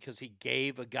mad because he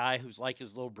gave a guy who's like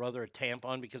his little brother a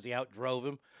tampon because he outdrove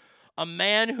him. A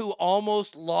man who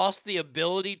almost lost the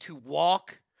ability to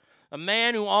walk. A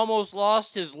man who almost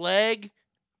lost his leg.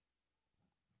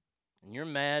 And you're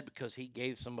mad because he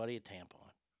gave somebody a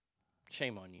tampon.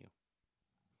 Shame on you.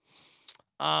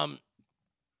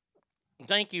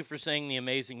 Thank you for saying the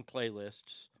amazing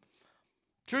playlists.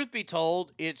 Truth be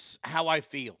told, it's how I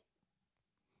feel.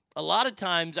 A lot of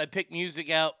times I pick music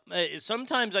out.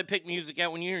 Sometimes I pick music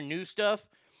out when you hear new stuff.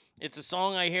 It's a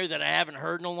song I hear that I haven't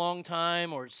heard in a long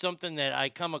time, or it's something that I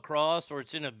come across, or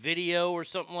it's in a video or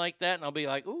something like that, and I'll be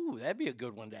like, ooh, that'd be a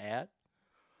good one to add.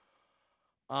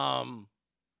 I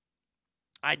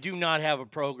do not have a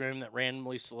program that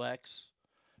randomly selects.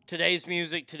 Today's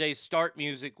start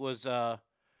music was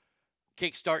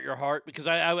Kickstart Your Heart, because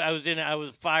I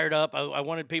was fired up. I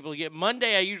wanted people to get.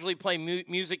 Monday, I usually play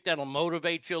music that'll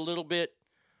motivate you a little bit,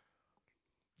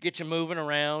 get you moving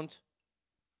around.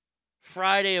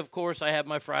 Friday, of course, I have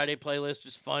my Friday playlist.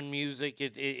 It's fun music.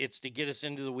 It's to get us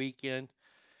into the weekend.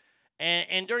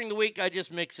 And during the week, I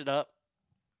just mix it up.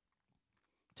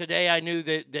 Today, I knew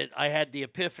that I had the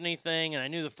Epiphany thing, and I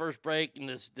knew the first break, and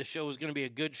the show was going to be a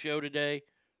good show today.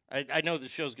 I know the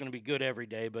show's going to be good every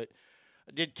day, but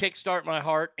I did Kickstart My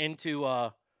Heart into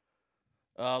a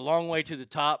Long Way to the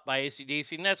Top by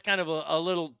AC/DC, and that's kind of a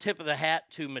little tip of the hat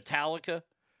to Metallica.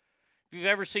 If you've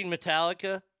ever seen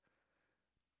Metallica,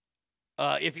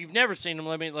 if you've never seen them,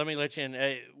 let me let you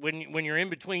in. When you're in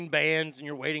between bands and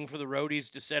you're waiting for the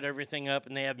roadies to set everything up,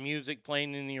 and they have music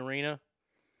playing in the arena,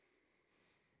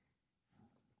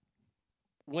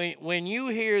 when you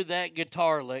hear that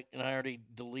guitar lick, and I already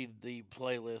deleted the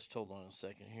playlist. Hold on a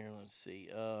second here. Let's see.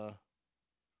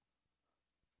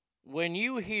 When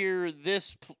you hear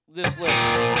this lick,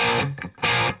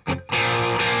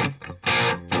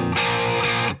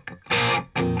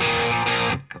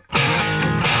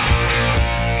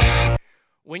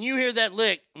 when you hear that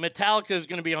lick, Metallica is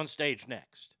going to be on stage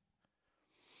next.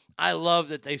 I love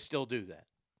that they still do that.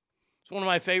 It's one of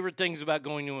my favorite things about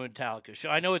going to a Metallica show.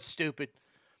 I know it's stupid,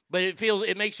 but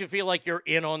it makes you feel like you're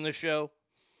in on the show.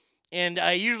 And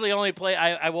I usually only play.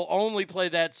 I will only play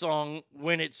that song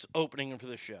when it's opening for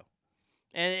the show.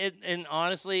 And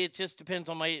honestly, it just depends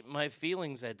on my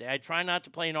feelings that day. I try not to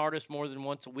play an artist more than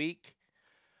once a week.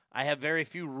 I have very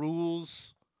few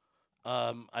rules.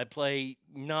 I play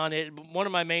non-edited. One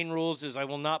of my main rules is I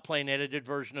will not play an edited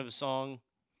version of a song.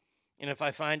 And if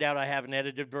I find out I have an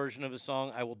edited version of a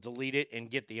song, I will delete it and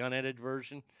get the unedited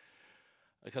version.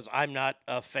 Because I'm not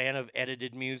a fan of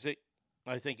edited music.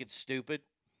 I think it's stupid.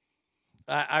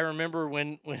 I remember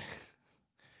when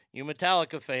you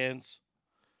Metallica fans,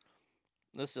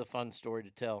 this is a fun story to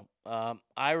tell.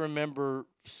 I remember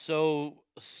so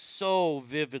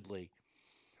vividly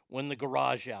when the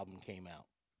Garage album came out.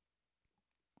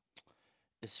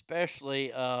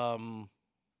 Especially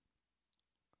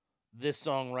this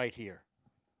song right here.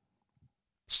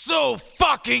 So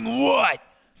fucking what?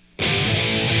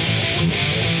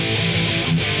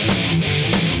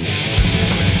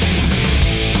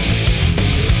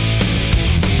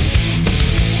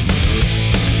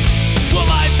 Well,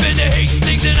 I've been to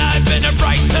Hastings and I've been to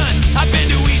Brighton. I've been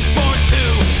to Eastbourne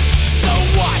too. So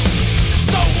what?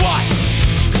 So what?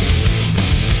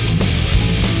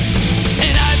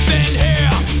 And I've been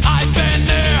here, I've been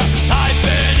there, I've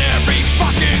been every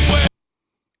fucking where.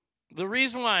 The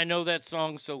reason why I know that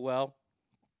song so well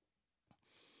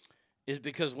is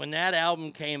because when that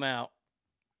album came out,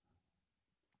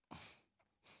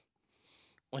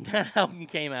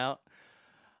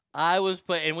 I was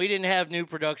and we didn't have new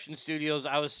production studios.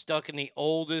 I was stuck in the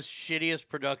oldest, shittiest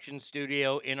production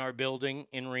studio in our building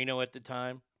in Reno at the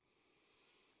time.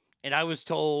 And I was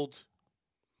told,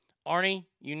 Arnie,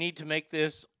 you need to make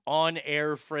this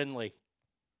on-air friendly.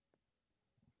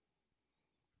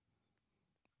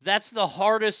 That's the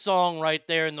hardest song right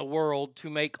there in the world to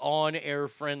make on-air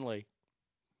friendly.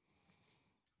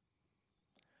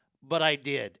 But I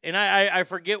did. And I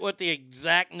forget what the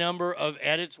exact number of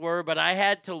edits were, but I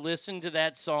had to listen to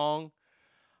that song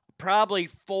probably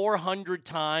 400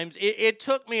 times. It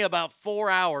took me about 4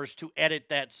 hours to edit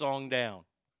that song down.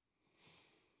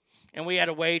 And we had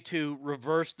a way to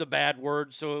reverse the bad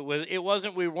words, so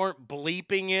we weren't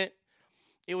bleeping it.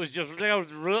 It was just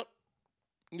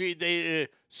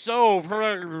so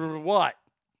what?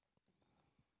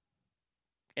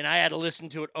 And I had to listen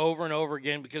to it over and over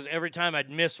again because every time I'd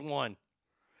miss one.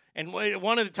 And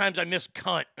one of the times I missed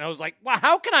cunt. And I was like, wow,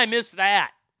 how can I miss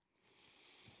that?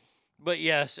 But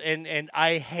yes, and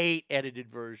I hate edited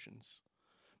versions.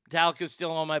 Metallica's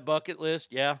still on my bucket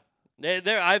list, yeah.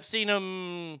 I've seen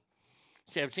them.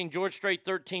 See, I've seen George Strait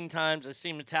 13 times. I've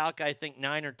seen Metallica, I think,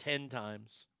 9 or 10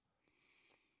 times.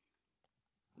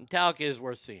 Metallica is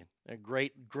worth seeing. They're a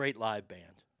great, great live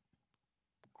band.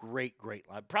 Great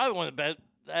live. Probably one of the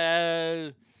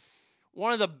best.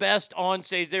 One of the best on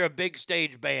stage. They're a big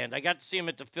stage band. I got to see them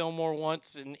at the Fillmore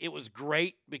once, and it was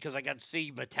great because I got to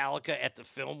see Metallica at the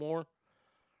Fillmore.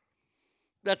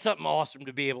 That's something awesome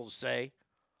to be able to say.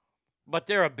 But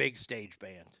they're a big stage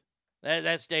band.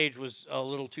 That stage was a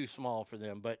little too small for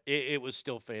them, but it was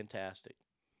still fantastic.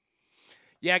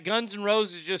 Yeah, Guns N'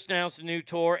 Roses just announced a new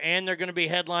tour, and they're going to be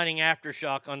headlining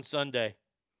Aftershock on Sunday.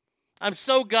 I'm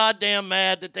so goddamn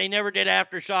mad that they never did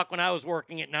Aftershock when I was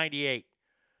working at 98.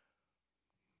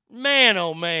 Man,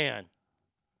 oh man.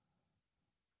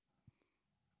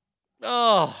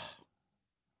 Oh.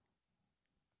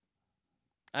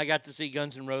 I got to see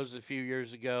Guns N' Roses a few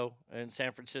years ago in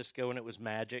San Francisco, and it was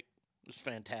magic. It was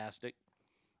fantastic.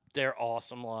 They're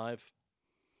awesome live.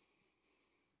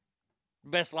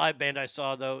 Best live band I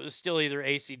saw, though, is still either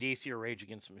AC/DC or Rage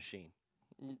Against the Machine.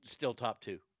 Still top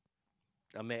two.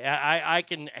 I mean, I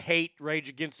can hate Rage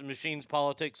Against the Machine's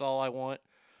politics all I want,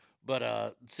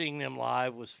 but seeing them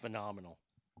live was phenomenal.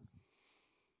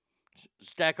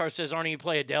 Stackar says, Arnie, you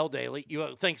play Adele daily.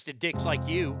 Thanks to dicks like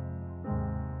you.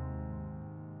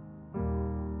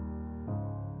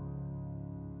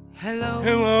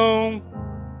 Hello.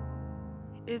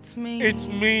 It's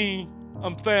me.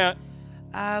 I'm fat.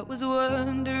 I was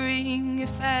wondering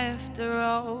if after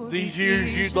all these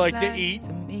years you'd like to eat.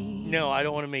 No, I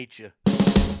don't want to meet you. No,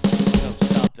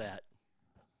 stop that.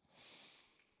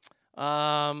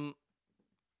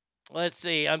 Let's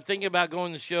see. I'm thinking about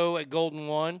going to the show at Golden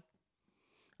One.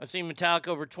 I've seen Metallica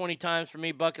over 20 times. For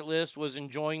me, bucket list was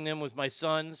enjoying them with my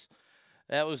sons.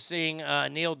 That was seeing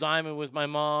Neil Diamond with my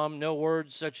mom. No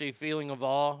words, such a feeling of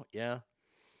awe. Yeah.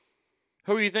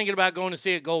 Who are you thinking about going to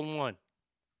see at Golden One?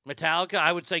 Metallica?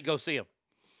 I would say go see them.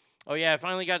 Oh, yeah, I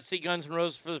finally got to see Guns N'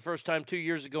 Roses for the first time 2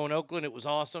 years ago in Oakland. It was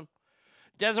awesome.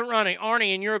 Desert Running.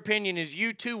 Arnie, in your opinion, is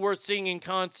U2 worth seeing in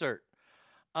concert?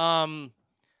 Not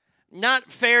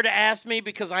fair to ask me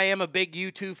because I am a big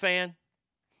U2 fan.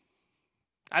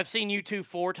 I've seen U2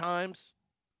 4 times.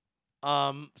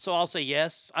 So I'll say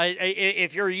yes.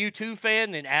 If you're a U2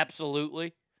 fan, then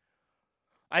absolutely.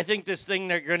 I think this thing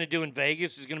they're going to do in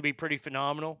Vegas is going to be pretty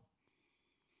phenomenal.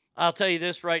 I'll tell you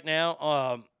this right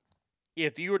now.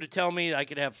 If you were to tell me I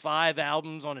could have 5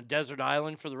 albums on a desert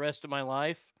island for the rest of my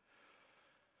life,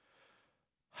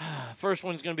 first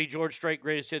one's going to be George Strait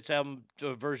Greatest Hits album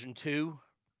version 2,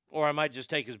 or I might just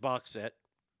take his box set.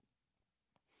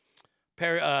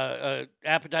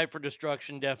 Appetite for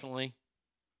Destruction, definitely.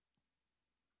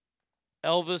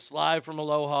 Elvis live from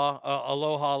Aloha.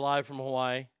 Aloha live from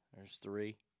Hawaii. There's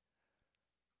 3.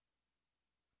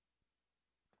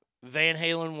 Van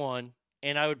Halen 1.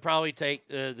 And I would probably take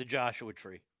the Joshua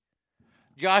Tree.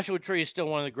 Joshua Tree is still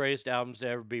one of the greatest albums to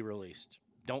ever be released.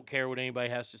 Don't care what anybody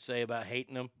has to say about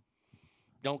hating them.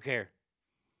 Don't care.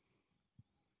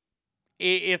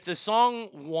 If the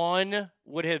song 1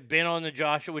 would have been on the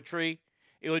Joshua Tree,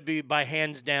 it would be by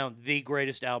hands down the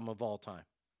greatest album of all time.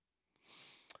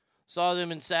 Saw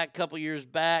them in SAC a couple years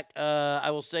back.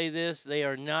 I will say this. They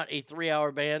are not a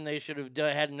 3-hour band. They should have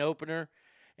had an opener.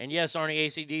 And yes, Arnie,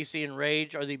 AC/DC and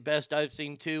Rage are the best I've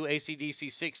seen too.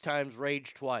 AC/DC 6 times,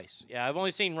 Rage twice. Yeah, I've only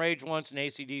seen Rage once and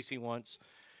AC/DC once.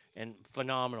 And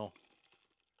phenomenal.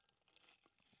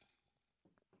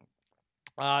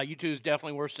 U2 is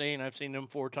definitely worth seeing. I've seen them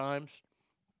 4 times.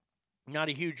 Not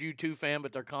a huge U2 fan,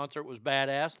 but their concert was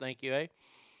badass. Thank you, eh?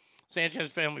 Sanchez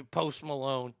family, Post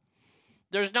Malone.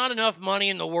 There's not enough money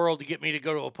in the world to get me to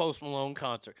go to a Post Malone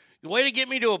concert. The way to get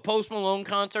me to a Post Malone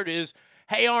concert is,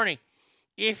 hey, Arnie,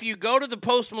 if you go to the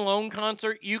Post Malone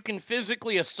concert, you can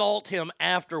physically assault him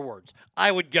afterwards.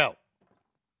 I would go.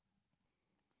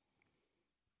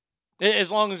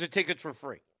 As long as the tickets were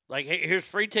free. Like, hey, here's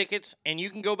free tickets, and you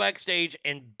can go backstage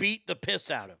and beat the piss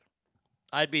out of him.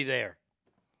 I'd be there.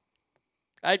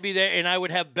 I'd be there, and I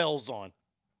would have bells on.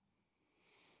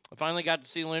 I finally got to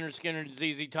see Leonard Skinner and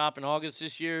ZZ Top in August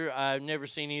this year. I've never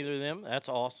seen either of them. That's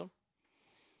awesome.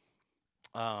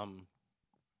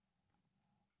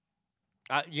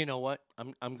 You know what?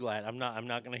 I'm glad. I'm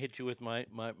not going to hit you with my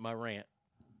rant.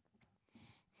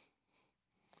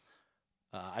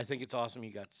 I think it's awesome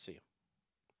you got to see him.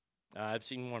 I've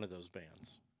seen one of those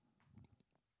bands.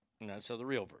 So the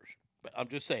real version. But I'm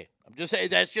just saying.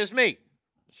 That's just me.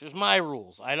 It's just my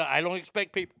rules. I don't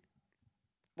expect people to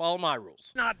follow my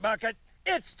rules. Not Bucket.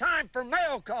 It's time for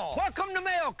Mail Call. Welcome to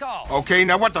Mail Call. Okay,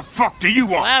 now what the fuck do you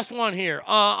want? Last one here.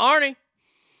 Arnie,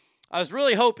 I was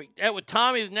really hoping that with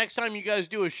Tommy, the next time you guys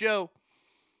do a show,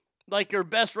 like your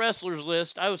best wrestlers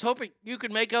list, I was hoping you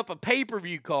could make up a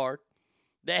pay-per-view card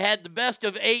that had the best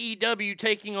of AEW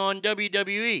taking on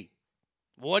WWE.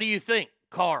 What do you think,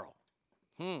 Carl?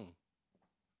 Do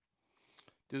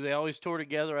they always tour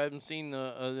together? I haven't seen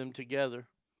them together.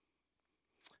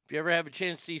 If you ever have a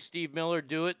chance to see Steve Miller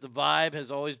do it, the vibe has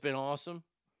always been awesome.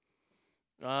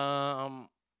 No,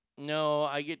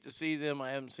 I get to see them.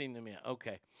 I haven't seen them yet.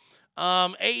 Okay.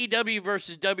 AEW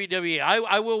versus WWE.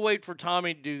 I will wait for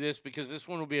Tommy to do this because this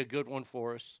one will be a good one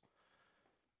for us.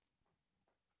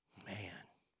 Man.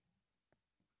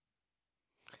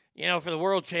 You know, for the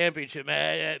World Championship,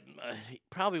 man, he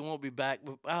probably won't be back.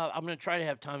 I'm going to try to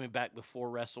have Tommy back before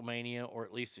WrestleMania, or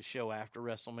at least the show after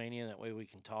WrestleMania. That way we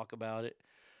can talk about it.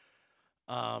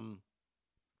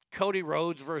 Cody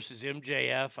Rhodes versus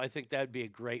MJF. I think that'd be a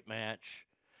great match.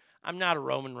 I'm not a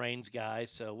Roman Reigns guy,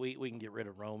 so we can get rid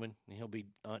of Roman. He'll be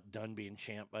done being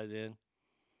champ by then.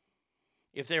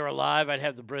 If they were alive, I'd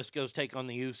have the Briscoes take on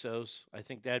the Usos. I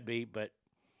think that'd be, but,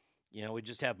 you know, we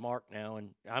just have Mark now, and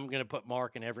I'm going to put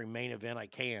Mark in every main event I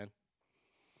can.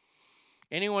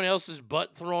 Anyone else's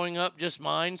butt throwing up, just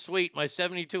mine? Sweet. My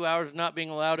 72 hours of not being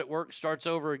allowed at work starts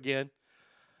over again.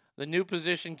 The new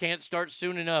position can't start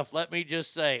soon enough, let me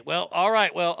just say. Well, all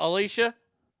right. Well, Alicia,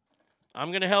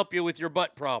 I'm going to help you with your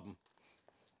butt problem.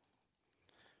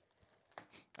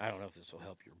 I don't know if this will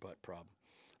help your butt problem.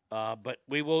 But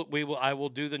I will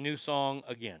do the new song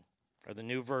again, or the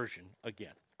new version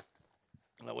again.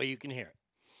 That way you can hear it.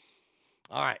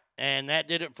 All right. And that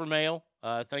did it for mail.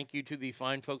 Thank you to the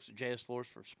fine folks at JS Floors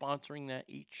for sponsoring that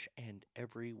each and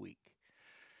every week.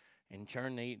 In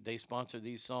turn, they sponsor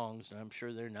these songs, and I'm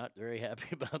sure they're not very happy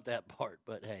about that part,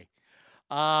 but hey.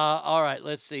 All right,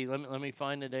 let's see. Let me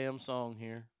find the damn song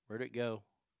here. Where'd it go?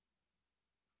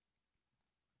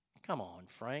 Come on,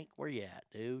 Frank. Where you at,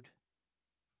 dude?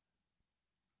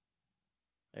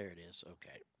 There it is.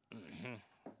 Okay.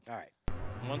 All right.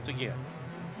 Once again,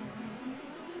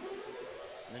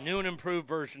 the new and improved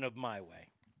version of My Way.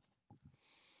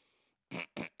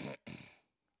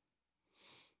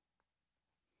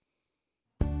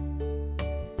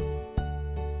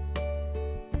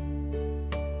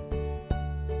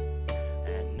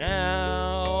 And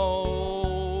now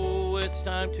it's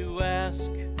time to ask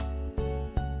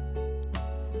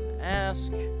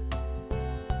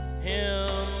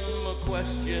him a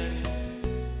question.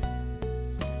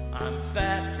 I'm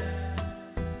fat,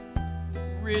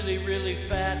 really, really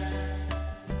fat.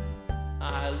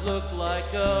 I look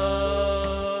like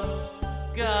a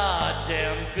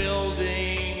goddamn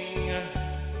building.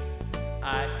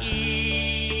 I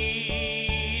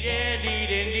eat and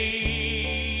eat and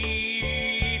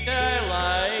eat. I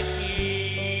like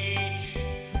each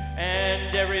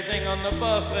and everything on the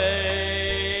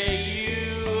buffet.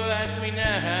 You ask me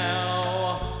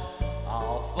now,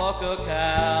 I'll fuck a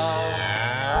cow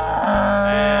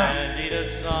and eat a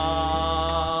Sunday.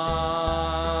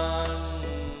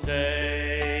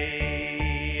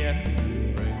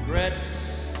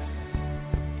 Regrets,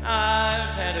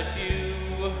 I've had a few.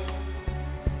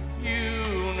 You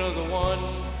know the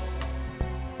one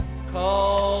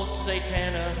called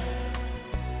Satana.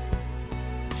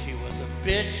 She was a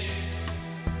bitch,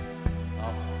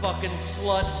 a fucking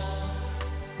slut.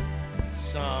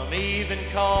 Some even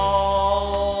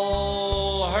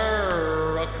call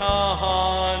her a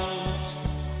cunt.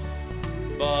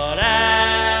 But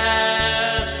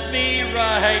ask me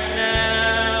right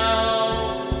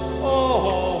now,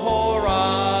 oh,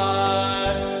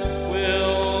 I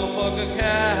will fuck a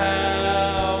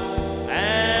cow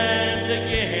and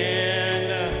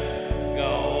again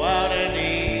go out and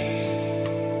eat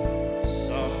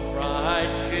some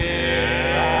fried chicken.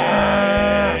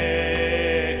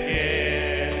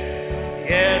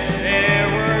 Yes, there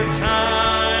were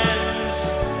times,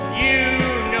 you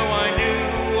know I knew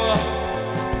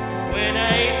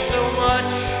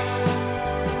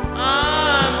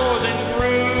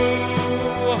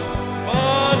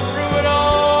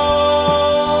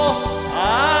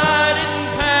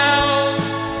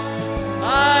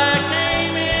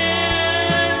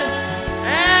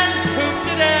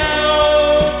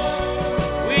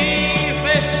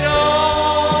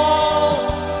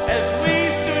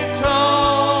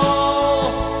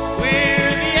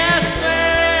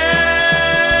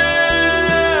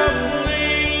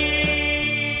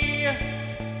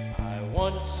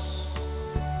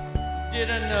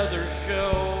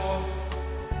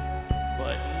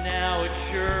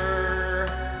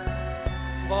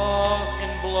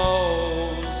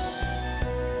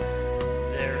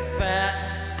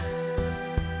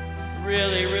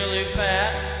really, really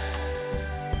fat.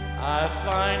 I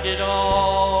find it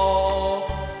all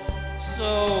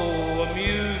so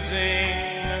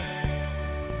amusing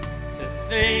to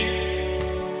think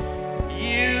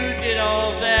you did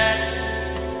all that.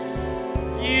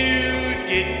 You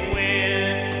didn't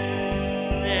win,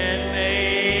 and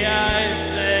may I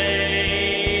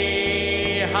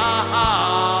say, ha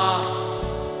ha,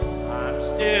 I'm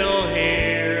still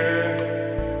here,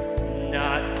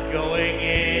 not going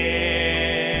anywhere.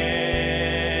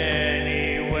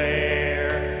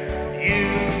 You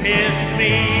pissed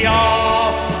me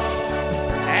off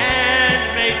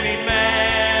and made me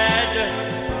mad,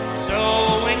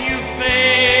 so when you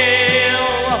fail,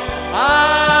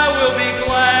 I will be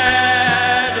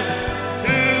glad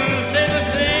to say the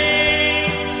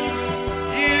things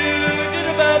you did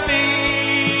about me.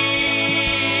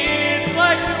 It's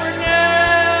like we were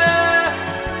never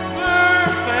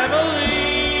family.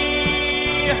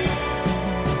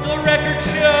 The record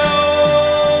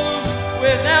shows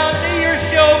without me your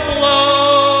show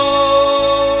blows.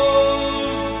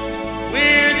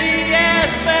 We're the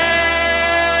ass family.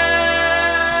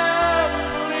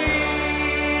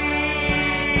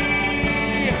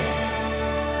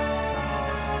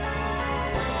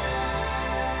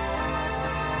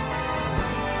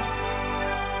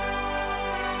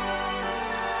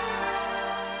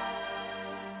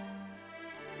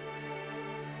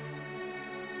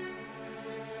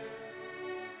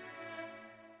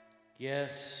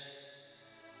 Yes,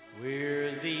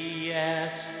 we're the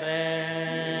ass family.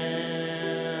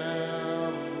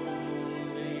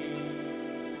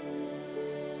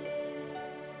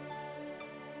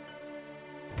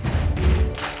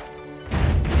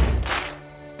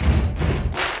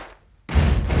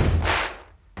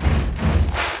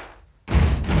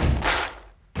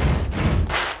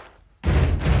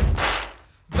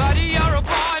 Buddy, you're a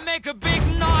boy, make a big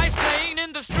noise playing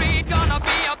in the street. Gonna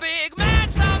be a big man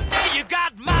someday. You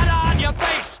got mud on your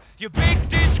face, you big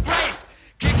disgrace.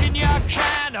 Kicking your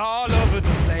can all over the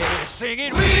place,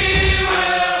 singing, we will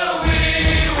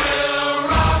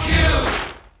rock you.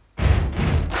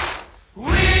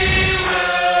 We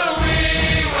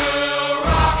will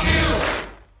rock you.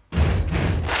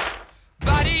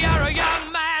 Buddy, you're a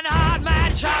young man, hard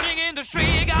man, shouting in the street.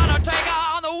 You're gonna take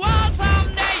on the world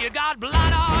someday. You got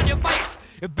blood on your face,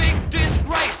 a big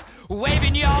disgrace,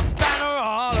 waving your banner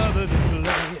all over the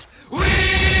place. We will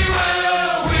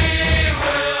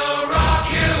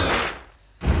rock you.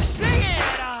 Sing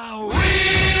it out. We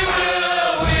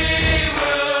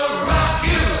will rock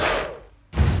you.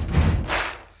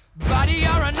 Buddy,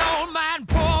 you're an old man,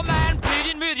 poor man,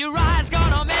 pleading with your eyes,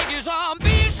 gonna make you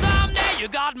zombie someday. You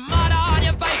got mud on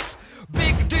your face,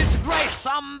 big disgrace.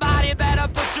 Somebody better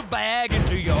put your bag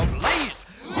into your place.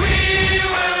 We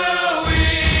will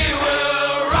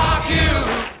rock you.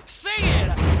 Sing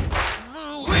it.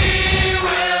 We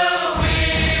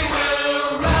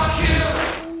will rock you.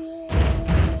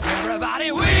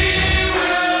 Everybody, we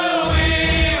will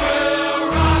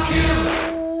rock you.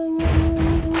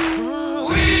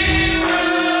 We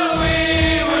will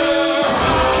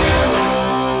rock you.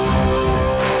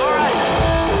 All right.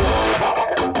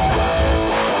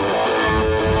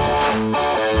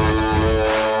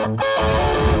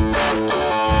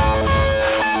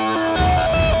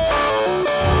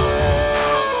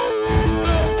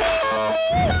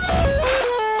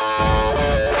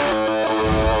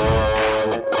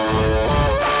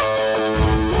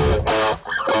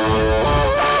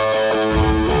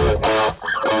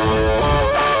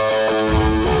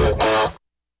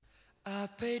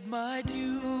 I've paid my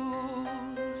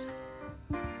dues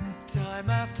time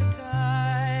after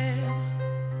time.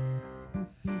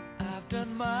 I've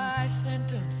done my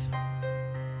sentence,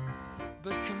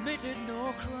 but committed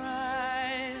no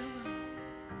crime.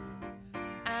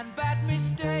 And bad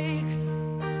mistakes,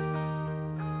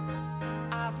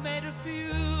 I've made a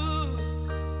few.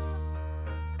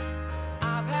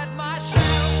 I've had my share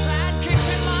of sand kicked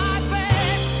in my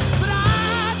face, but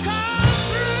I've come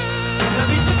through. Let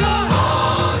me to go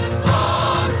on.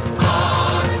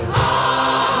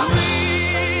 We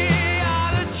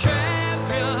are the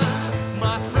champions,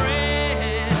 my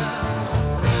friends,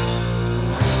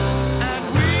 and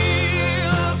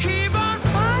we'll keep on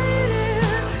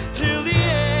fighting till the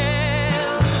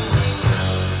end.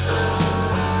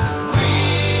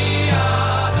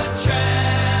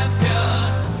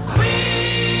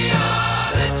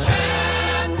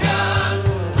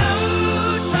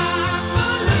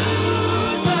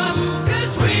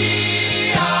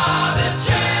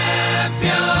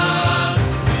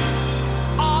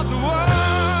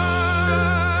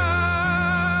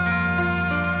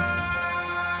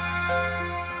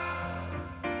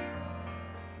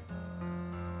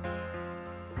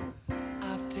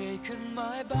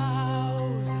 my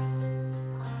bows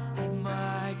and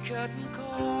my curtain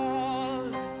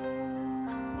calls.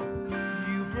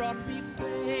 You brought me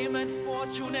fame and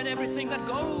fortune and everything that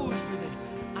goes with it.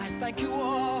 I thank you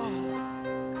all,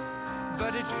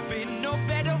 but it's been no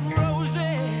bed of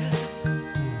roses,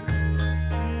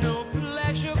 no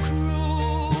pleasure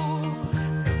cruise.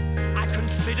 I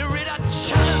consider it a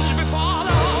challenge before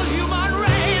the whole human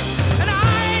race, and I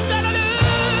ain't gonna lose.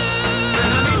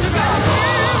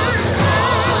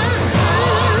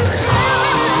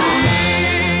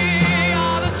 We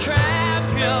are the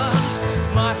champions,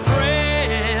 my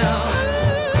friends,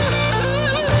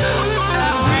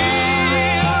 and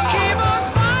we'll keep on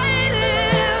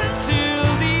fighting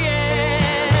till the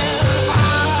end.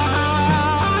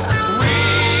 We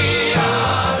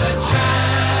are the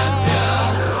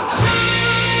champions. We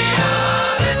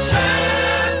are the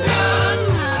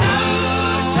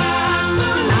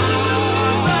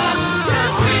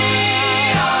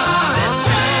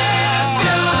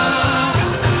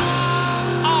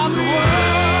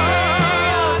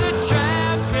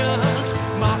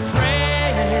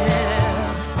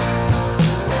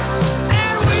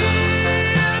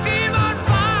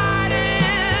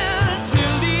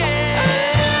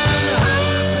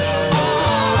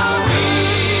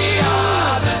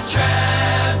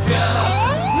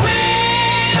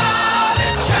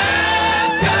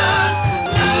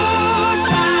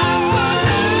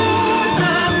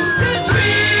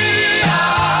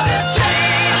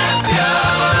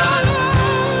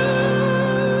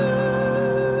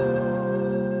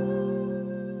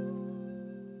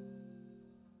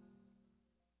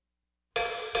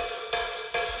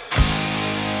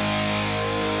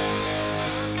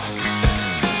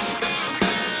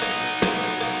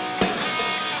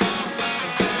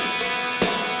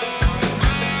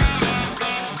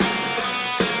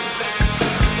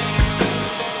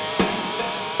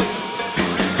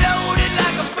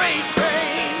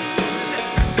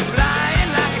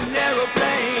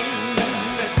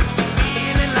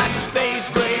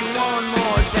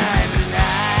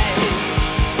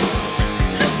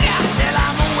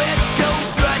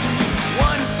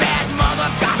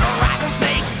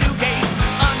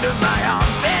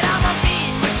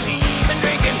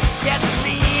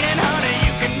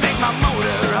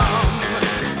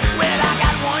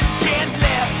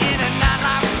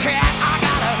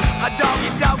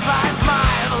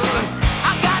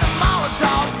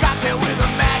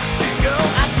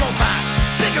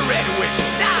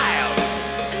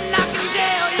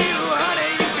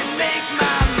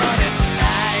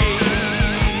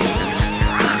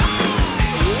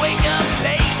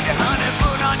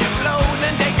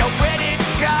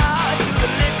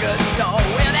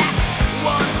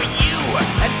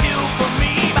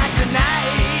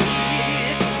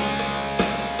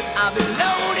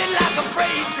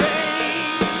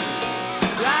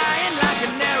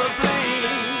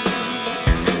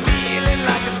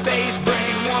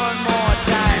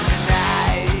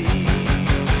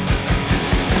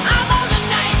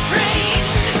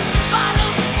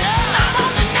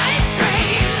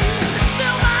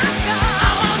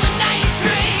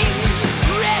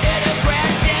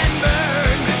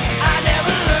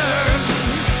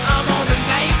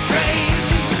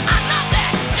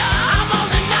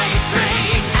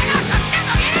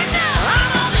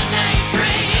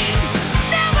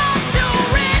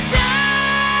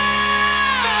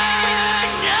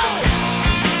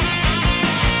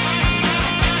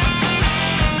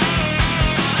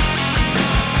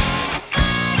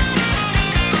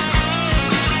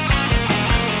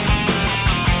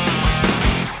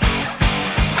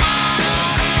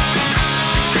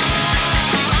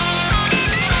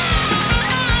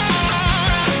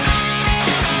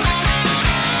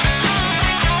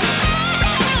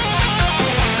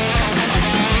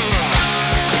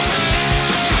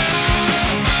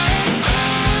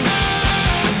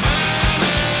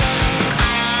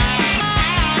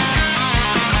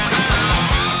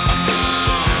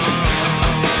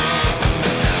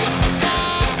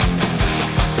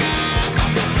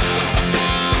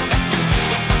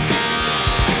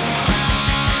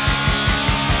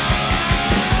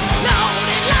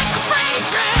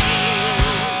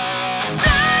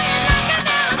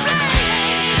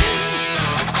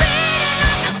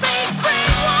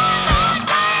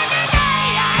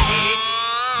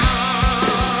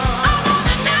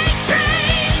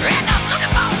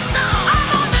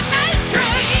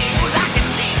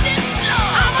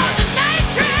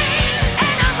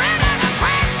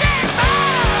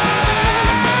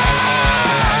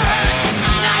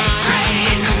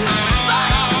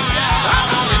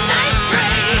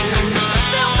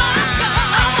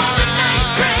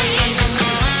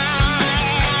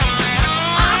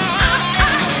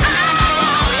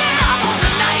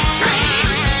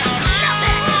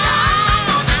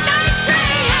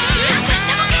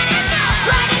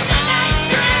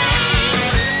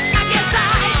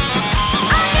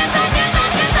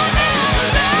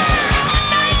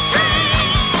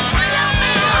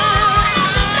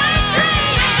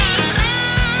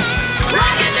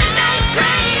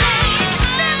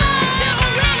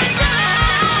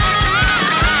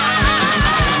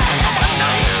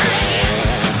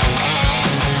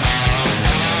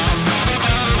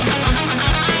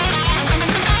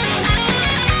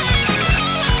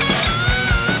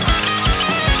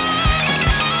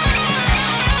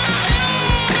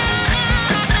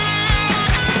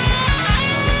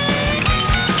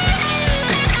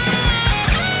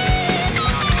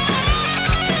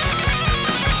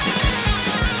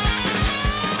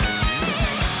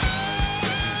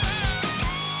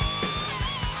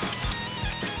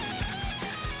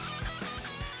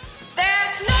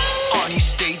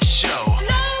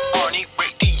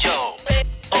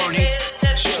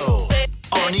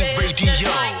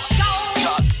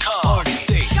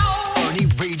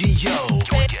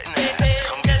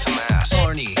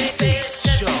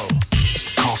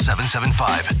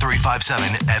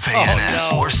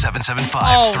 775-357-FANS or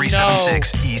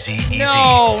 775-376-EASY-EASY.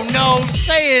 No,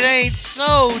 say it ain't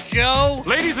so, Joe.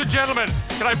 Ladies and gentlemen,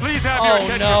 can I please have your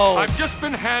attention? No. I've just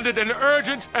been handed an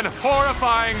urgent and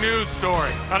horrifying news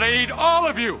story, and I need all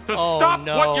of you to stop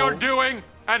what you're doing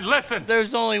and listen.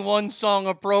 There's only one song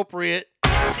appropriate.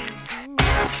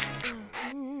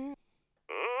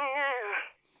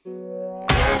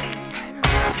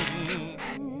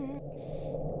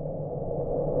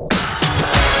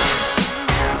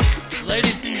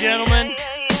 Ladies and gentlemen,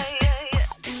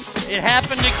 it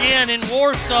happened again in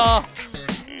Warsaw. I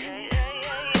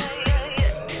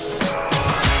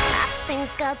think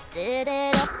I did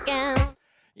it again.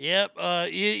 Yep,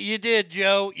 you did,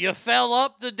 Joe. You fell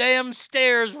up the damn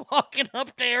stairs walking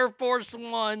up to Air Force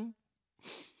One.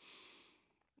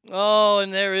 Oh,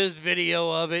 and there is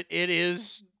video of it. It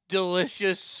is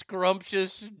delicious,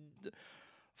 scrumptious,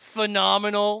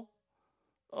 phenomenal.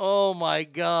 Oh, my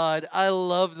God. I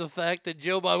love the fact that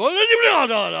Joe Biden...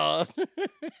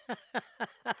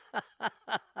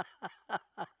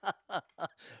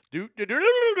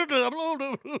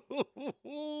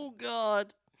 Oh,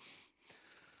 God.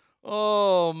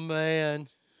 Oh, man.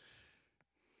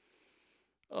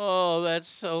 Oh, that's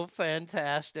so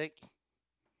fantastic.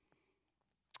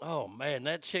 Oh, man,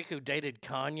 that chick who dated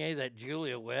Kanye, that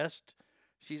Julia West,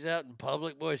 she's out in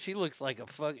public. Boy, she looks like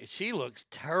she looks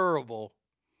terrible.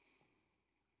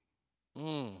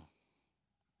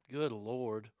 Good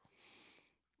Lord.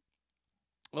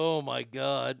 Oh, my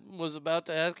God. Was about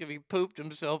to ask if he pooped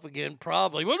himself again.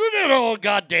 Probably. Oh,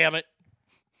 God damn it.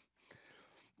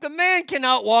 The man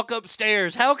cannot walk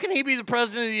upstairs. How can he be the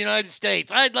president of the United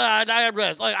States? I'm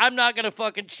not going to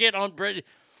fucking shit on Britain.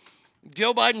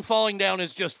 Joe Biden falling down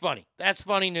is just funny. That's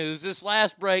funny news. This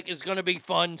last break is going to be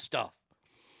fun stuff.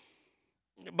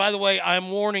 By the way,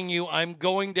 I'm warning you, I'm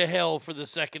going to hell for the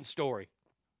second story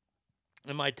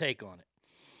and my take on it.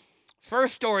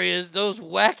 First story is those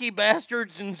wacky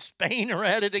bastards in Spain are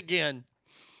at it again.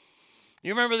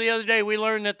 You remember the other day we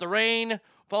learned that the rain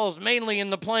falls mainly in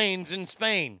the plains in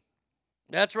Spain.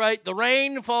 That's right, the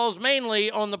rain falls mainly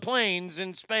on the plains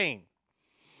in Spain.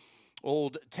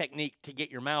 Old technique to get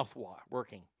your mouth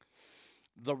working.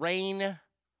 The rain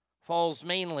falls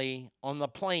mainly on the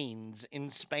plains in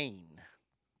Spain.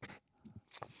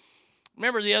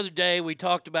 Remember the other day we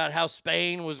talked about how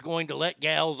Spain was going to let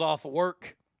gals off of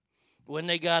work when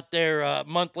they got their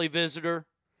monthly visitor.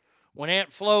 When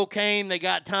Aunt Flo came, they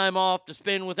got time off to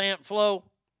spend with Aunt Flo.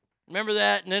 Remember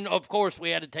that? And then, of course,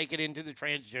 we had to take it into the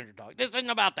transgender talk. This isn't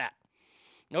about that.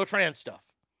 No trans stuff.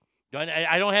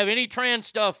 I don't have any trans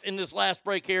stuff in this last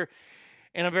break here,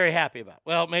 and I'm very happy about it.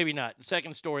 Well, maybe not. The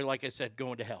second story, like I said,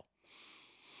 going to hell.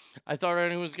 I thought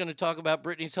I was going to talk about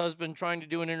Brittany's husband trying to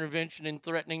do an intervention and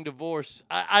threatening divorce.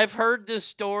 I've heard this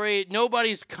story.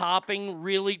 Nobody's copping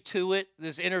really to it,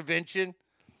 this intervention.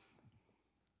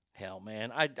 Hell,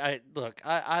 man.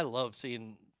 I love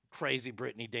seeing crazy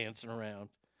Brittany dancing around.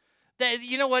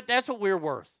 You know what? That's what we're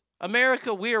worth.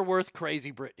 America, we are worth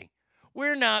crazy Brittany.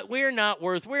 We're not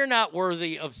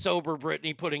worthy of sober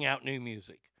Brittany putting out new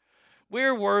music.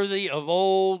 We're worthy of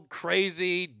old,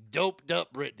 crazy, doped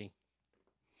up Brittany.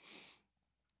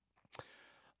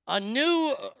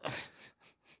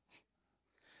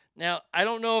 Now, I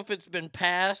don't know if it's been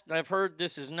passed. I've heard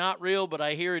this is not real, but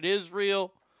I hear it is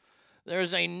real.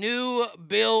 There's a new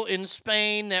bill in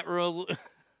Spain that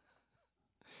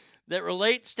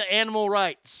relates to animal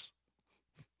rights.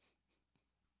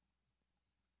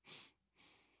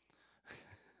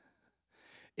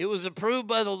 It was approved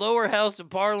by the lower house of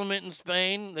parliament in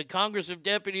Spain. The Congress of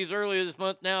Deputies earlier this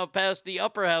month now passed the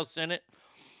upper house Senate.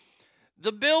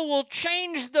 The bill will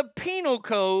change the penal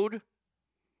code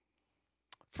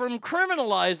from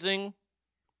criminalizing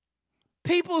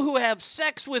people who have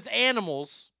sex with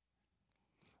animals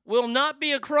will not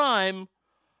be a crime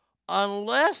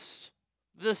unless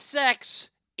the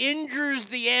sex injures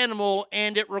the animal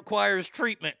and it requires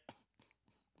treatment.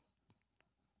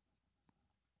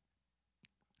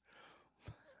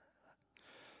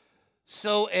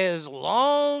 So as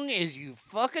long as you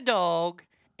fuck a dog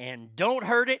and don't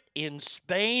hurt it, in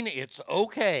Spain, it's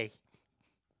okay.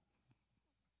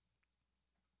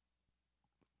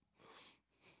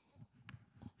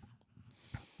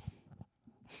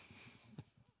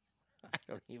 I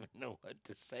don't even know what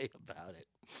to say about it.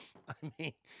 I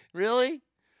mean, really?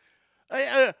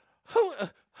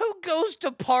 Who goes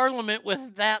to Parliament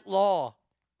with that law?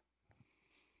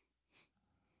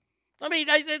 I mean,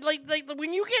 like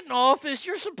when you get in office,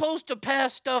 you're supposed to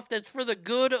pass stuff that's for the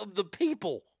good of the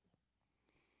people.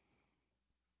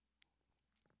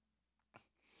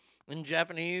 In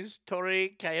Japanese,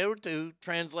 Tori Kaiotu,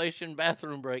 translation,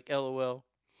 bathroom break, LOL.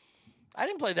 I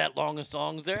didn't play that long of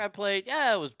songs there. I played,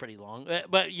 it was pretty long.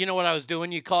 But you know what I was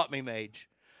doing? You caught me, Mage.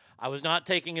 I was not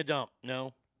taking a dump.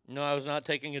 No, I was not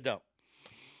taking a dump.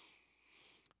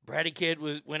 Bratty Kid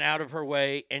went out of her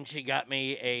way, and she got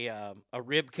me a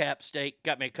rib cap steak,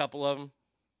 got me a couple of them,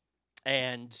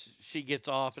 and she gets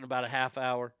off in about a half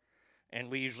hour, and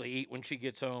we usually eat when she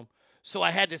gets home. So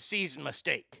I had to season my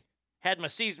steak.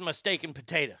 Seasoned my steak and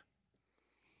potato.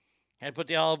 Had to put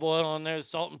the olive oil on there,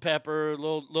 salt and pepper,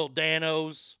 little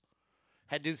Danos.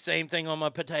 Had to do the same thing on my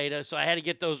potato, so I had to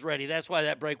get those ready. That's why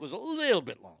that break was a little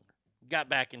bit longer. Got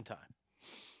back in time.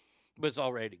 But it's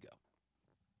all ready to go.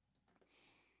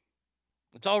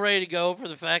 It's all ready to go for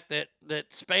the fact that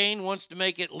Spain wants to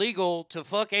make it legal to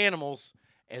fuck animals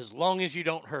as long as you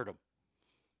don't hurt them.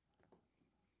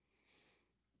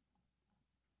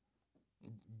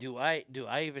 Do I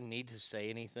even need to say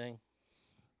anything?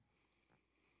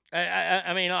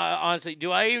 I mean, honestly, do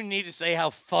I even need to say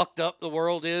how fucked up the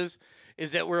world is?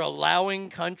 Is that we're allowing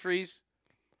countries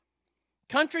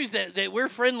that we're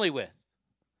friendly with.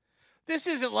 This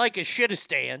isn't like a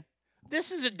shitistan.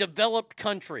 This is a developed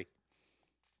country.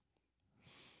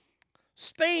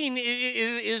 Spain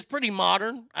is pretty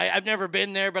modern. I've never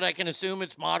been there, but I can assume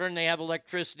it's modern. They have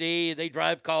electricity. They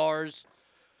drive cars.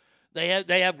 They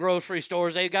have grocery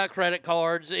stores. They've got credit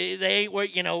cards. They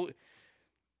ain't, you know,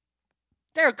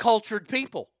 they're cultured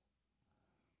people.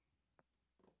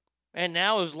 And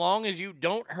now, as long as you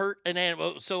don't hurt an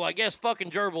animal, so I guess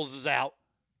fucking gerbils is out.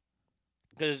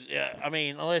 Because, I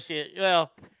mean, unless you're going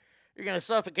to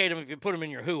suffocate them if you put them in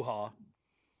your hoo-ha.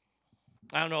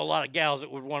 I don't know a lot of gals that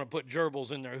would want to put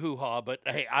gerbils in their hoo-ha, but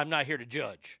hey, I'm not here to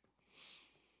judge.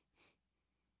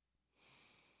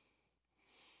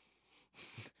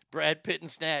 Brad Pitt and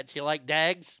Snatch. You like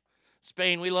Dags?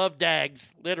 Spain, we love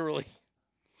Dags, literally.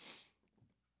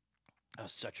 That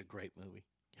was such a great movie.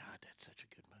 God, that's such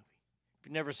a good movie. If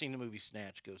you've never seen the movie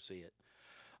Snatch, go see it.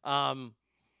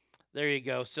 There you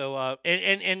go. So,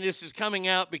 and this is coming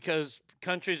out because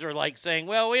countries are like saying,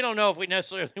 well, we don't know if we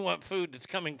necessarily want food that's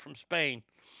coming from Spain,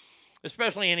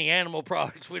 especially any animal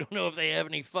products. We don't know if they have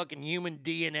any fucking human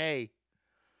DNA.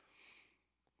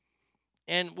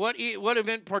 And what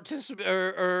event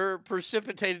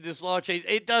precipitated this law change?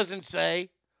 It doesn't say.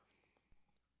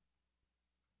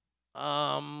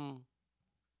 The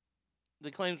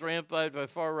claims were amplified by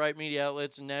far-right media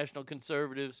outlets and national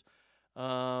conservatives.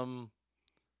 Website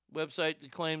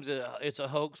that claims that it's a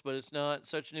hoax, but it's not.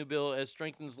 Such a new bill as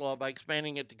strengthens law by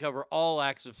expanding it to cover all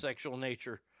acts of sexual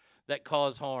nature that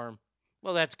cause harm.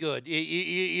 Well, that's good.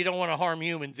 You don't want to harm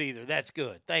humans either. That's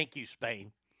good. Thank you,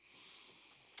 Spain.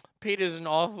 PETA is an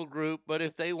awful group, but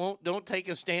if they don't take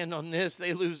a stand on this,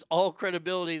 they lose all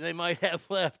credibility they might have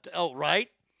left. Oh, right?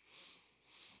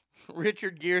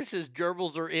 Richard Gere says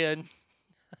gerbils are in.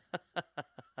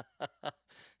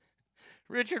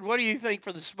 Richard, what do you think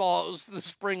for the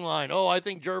spring line? Oh, I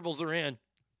think gerbils are in.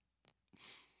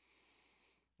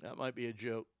 That might be a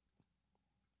joke.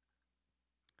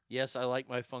 Yes, I like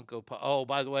my Funko Pop. Oh,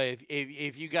 by the way,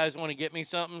 if you guys want to get me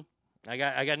something, I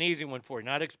got an easy one for you.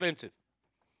 Not expensive.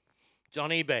 It's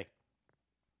on eBay.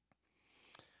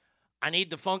 I need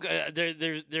the Funko.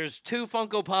 There's two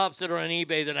Funko Pops that are on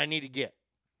eBay that I need to get.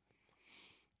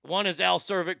 One is Al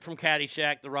Cervic from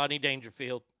Caddyshack, the Rodney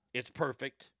Dangerfield. It's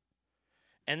perfect.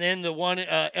 And then the one,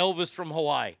 Elvis from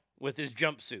Hawaii with his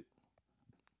jumpsuit.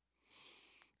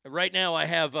 Right now I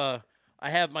have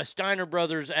my Steiner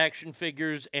Brothers action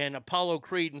figures and Apollo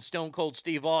Creed and Stone Cold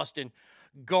Steve Austin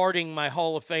guarding my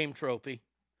Hall of Fame trophy.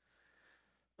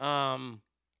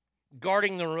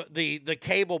 Guarding the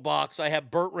cable box, I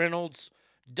have Burt Reynolds,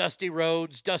 Dusty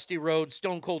Rhodes,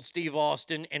 Stone Cold Steve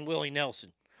Austin, and Willie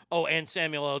Nelson. Oh, and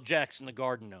Samuel L. Jackson, the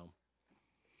Garden Gnome.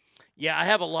 Yeah, I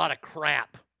have a lot of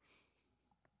crap.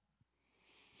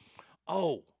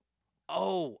 Oh,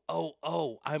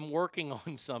 I'm working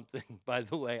on something, by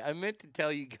the way. I meant to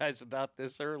tell you guys about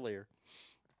this earlier.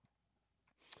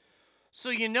 So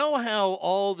you know how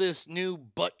all this new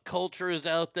butt culture is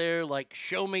out there, like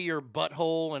show me your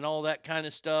butthole and all that kind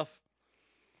of stuff?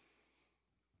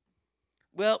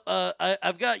 Well,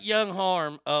 I've got Young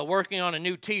Harm working on a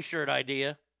new T-shirt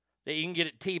idea that you can get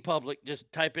at TeePublic.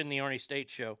 Just type in the Arnie State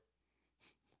Show.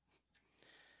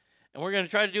 And we're going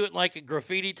to try to do it like a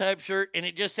graffiti type shirt, and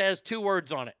it just has 2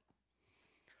 words on it.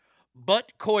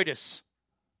 Butt coitus.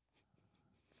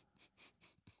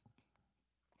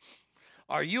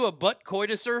 Are you a butt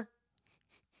coituser?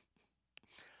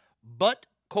 Butt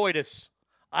coitus.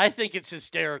 I think it's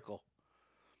hysterical.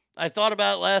 I thought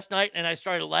about it last night, and I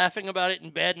started laughing about it in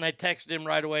bed, and I texted him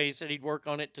right away. He said he'd work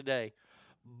on it today.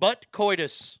 butt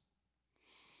coitus.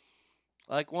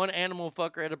 Like one animal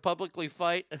fucker had to publicly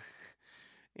fight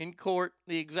in court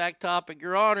the exact topic.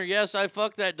 Your Honor, yes, I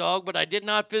fucked that dog, but I did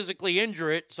not physically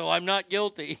injure it, so I'm not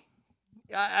guilty.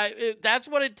 That's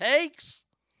what it takes.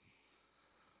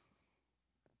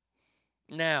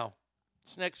 Now,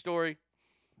 this next story.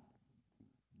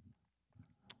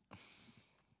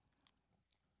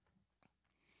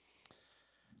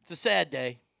 It's a sad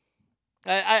day.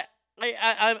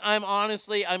 I'm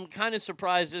honestly, I'm kind of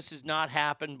surprised this has not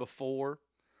happened before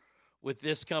with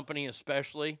this company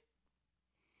especially.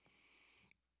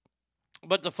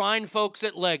 But the fine folks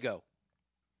at Lego,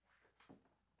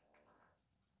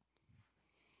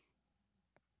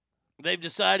 they've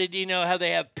decided, you know, how they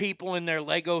have people in their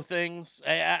Lego things.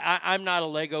 I'm not a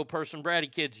Lego person. Brady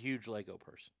Kid's a huge Lego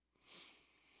person.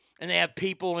 And they have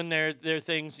people in their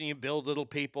things, and you build little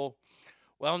people.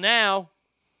 Well, now,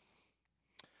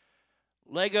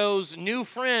 Lego's new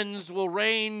friends will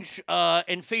range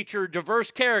and feature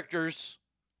diverse characters.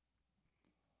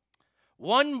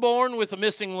 One born with a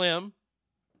missing limb.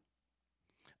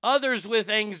 Others with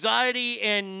anxiety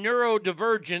and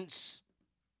neurodivergence.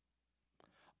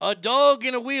 A dog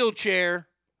in a wheelchair.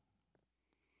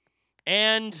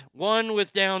 And one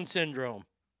with Down syndrome.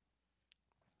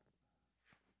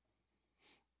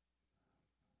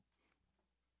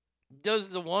 Does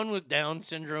the one with Down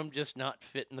syndrome just not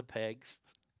fit in the pegs?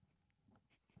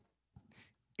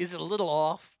 Is it a little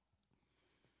off?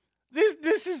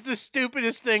 This is the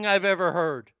stupidest thing I've ever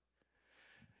heard.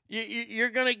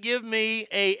 You're going to give me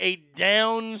a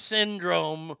Down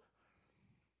syndrome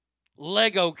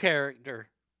Lego character.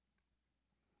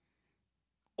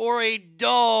 Or a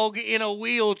dog in a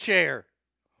wheelchair.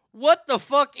 What the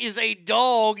fuck is a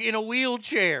dog in a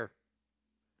wheelchair?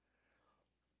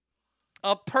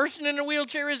 A person in a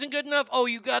wheelchair isn't good enough? Oh,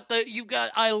 you've got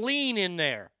Eileen in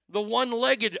there. The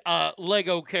one-legged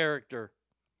Lego character.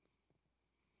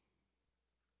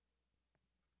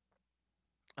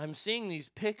 I'm seeing these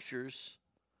pictures,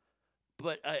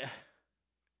 but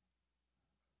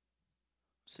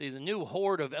see, the new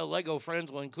horde of Lego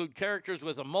friends will include characters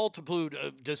with a multitude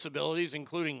of disabilities,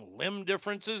 including limb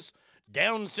differences,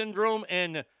 Down syndrome,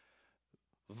 and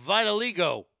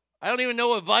vitiligo. I don't even know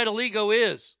what vitiligo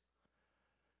is.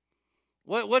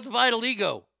 What's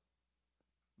vitiligo?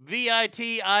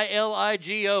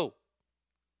 Vitiligo.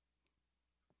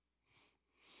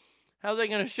 How are they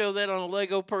going to show that on a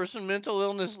Lego person? Mental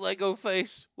illness Lego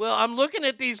face. Well, I'm looking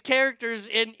at these characters,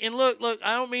 and look,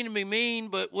 I don't mean to be mean,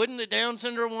 but wouldn't the Down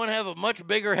syndrome one have a much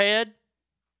bigger head?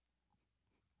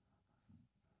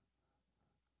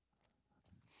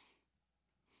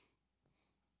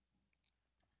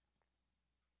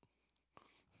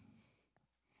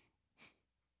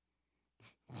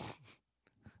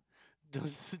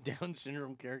 Does the Down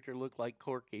syndrome character look like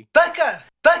Corky? Becca!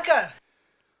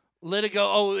 Let it go.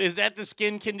 Oh, is that the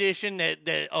skin condition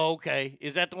oh, okay.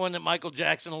 Is that the one that Michael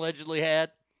Jackson allegedly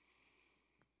had?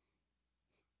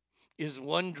 Is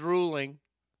one drooling?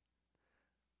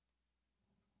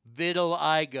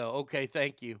 Vitiligo. Okay,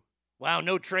 thank you. Wow,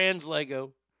 no trans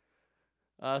Lego.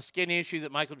 Skin issue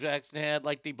that Michael Jackson had,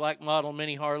 like the black model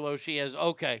Minnie Harlow. She has,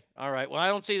 okay, all right. Well, I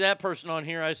don't see that person on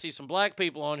here. I see some black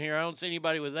people on here. I don't see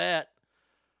anybody with that.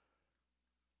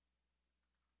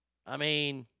 I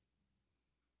mean,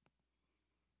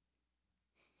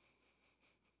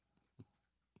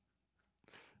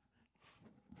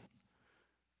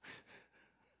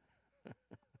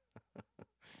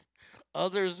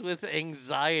 others with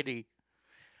anxiety.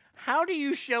 How do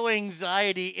you show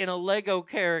anxiety in a Lego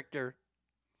character?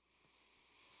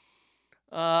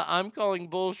 I'm calling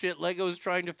bullshit. Lego's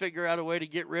trying to figure out a way to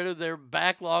get rid of their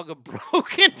backlog of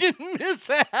broken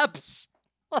mishaps.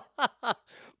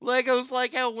 Lego's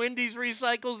like how Wendy's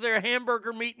recycles their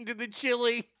hamburger meat into the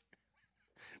chili.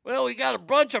 Well, we got a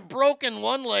bunch of broken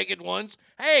one-legged ones.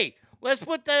 Hey, let's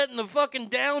put that in the fucking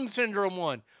Down syndrome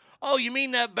one. Oh, you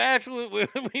mean that batch we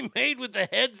made with the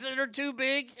heads that are too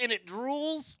big and it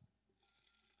drools?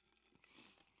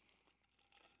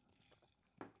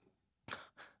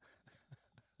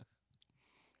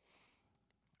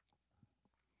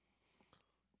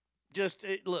 Just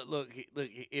look.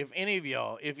 If any of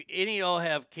y'all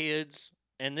have kids,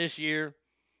 and this year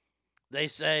they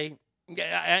say,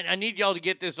 I need y'all to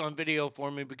get this on video for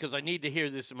me because I need to hear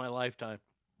this in my lifetime.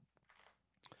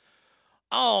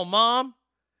 Oh, Mom,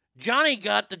 Johnny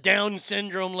got the Down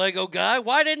syndrome Lego guy.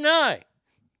 Why didn't I?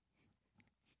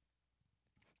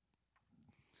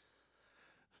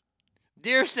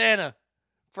 Dear Santa,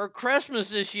 for Christmas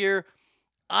this year,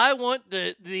 I want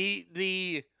the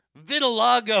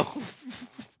vitiligo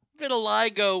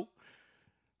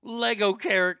Lego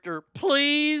character,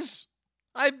 please.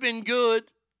 I've been good.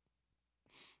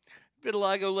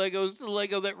 Vitiligo Legos, the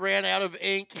Lego that ran out of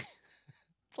ink.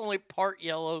 It's only part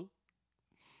yellow.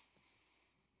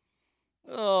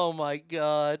 Oh my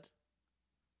God.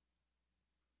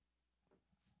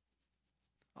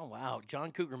 Oh wow,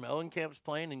 John Cougar Mellencamp's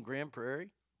playing in Grand Prairie.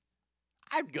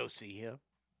 I'd go see him.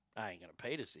 I ain't gonna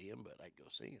pay to see him, but I'd go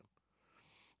see him.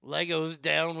 Legos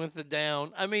down with the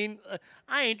down. I mean,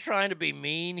 I ain't trying to be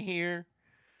mean here.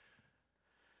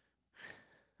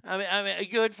 I mean,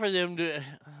 good for them to.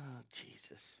 Oh,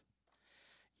 Jesus.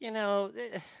 You know,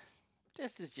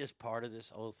 this is just part of this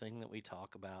whole thing that we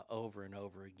talk about over and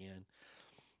over again.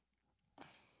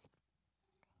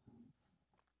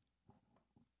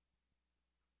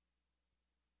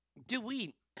 Do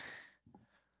we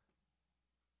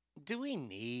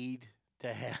need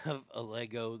to have a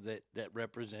Lego that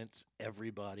represents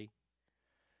everybody?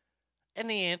 And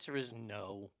the answer is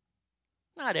no.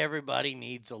 Not everybody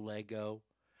needs a Lego.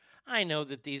 I know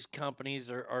that these companies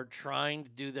are trying to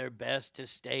do their best to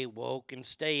stay woke and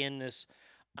stay in this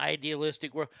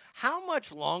idealistic world. How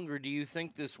much longer do you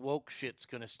think this woke shit's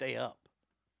going to stay up?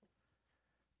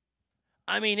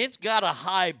 I mean, it's got a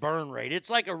high burn rate. It's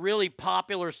like a really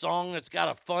popular song that's got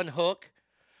a fun hook,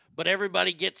 but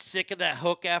everybody gets sick of that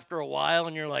hook after a while,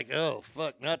 and you're like, oh,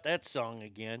 fuck, not that song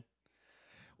again.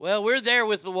 Well, we're there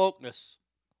with the wokeness.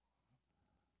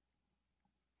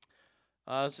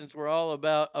 Since we're all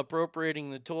about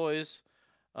appropriating the toys,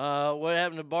 what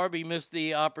happened to Barbie missed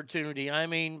the opportunity. I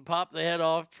mean, pop the head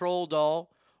off, troll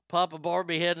doll, pop a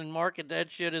Barbie head and market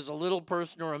that shit as a little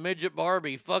person or a midget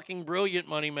Barbie. Fucking brilliant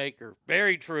moneymaker.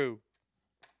 Very true.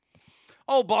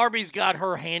 Oh, Barbie's got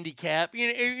her handicap. You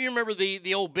remember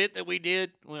the old bit that we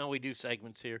did? Well, we do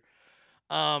segments here.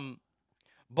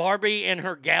 Barbie and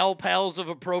her gal pals of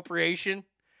appropriation,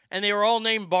 and they were all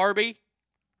named Barbie.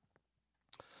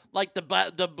 Like the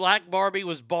black Barbie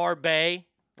was Barbie,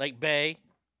 like Bay.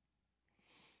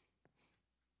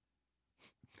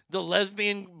 The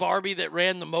lesbian Barbie that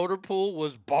ran the motor pool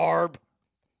was Barb.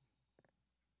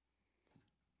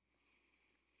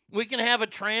 We can have a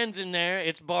trans in there.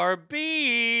 It's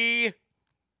Barbie.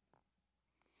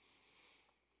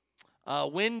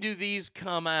 When do these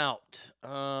come out?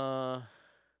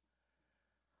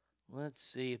 Let's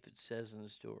see if it says in the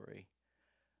story.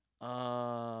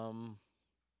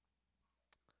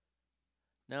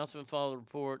 Announcement followed the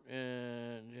report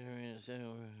and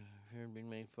being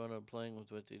made fun of playing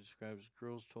with what they describe as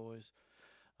girls' toys.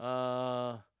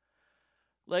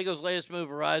 Lego's latest move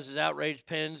arises outraged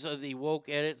pens of the woke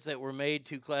edits that were made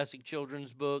to classic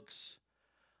children's books.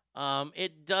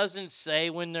 It doesn't say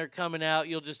when they're coming out.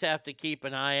 You'll just have to keep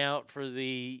an eye out for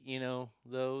the,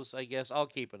 those, I guess. I'll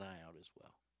keep an eye out as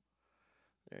well.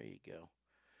 There you go.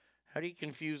 How do you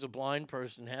confuse a blind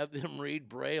person? Have them read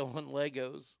Braille on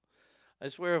Legos. I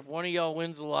swear if one of y'all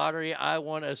wins the lottery, I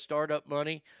want a startup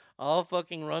money. I'll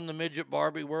fucking run the midget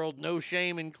Barbie world. No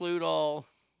shame, include all.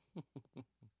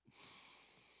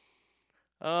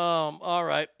 All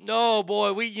right. No,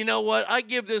 boy, you know what? I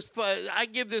give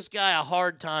this guy a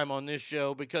hard time on this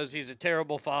show because he's a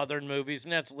terrible father in movies,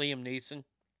 and that's Liam Neeson.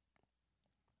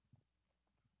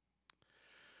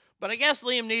 But I guess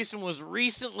Liam Neeson was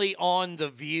recently on The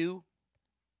View.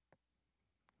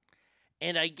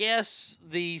 And I guess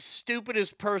the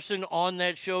stupidest person on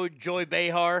that show, Joy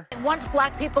Behar. Once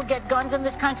black people get guns in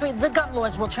this country, the gun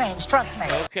laws will change. Trust me.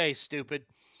 Okay, stupid.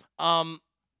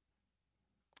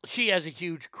 She has a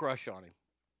huge crush on him.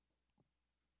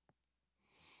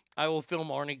 I will film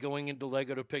Arnie going into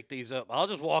Lego to pick these up. I'll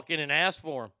just walk in and ask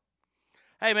for him.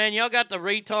 Hey, man, y'all got the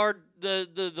retard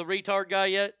guy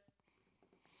yet?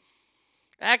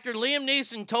 Actor Liam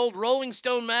Neeson told Rolling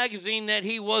Stone magazine that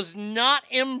he was not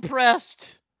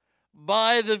impressed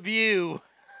by The View.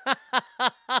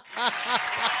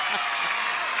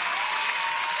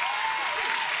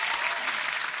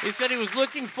 He said he was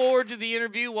looking forward to the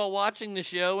interview while watching the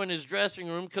show in his dressing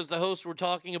room because the hosts were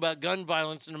talking about gun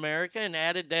violence in America, and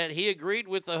added that he agreed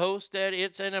with the host that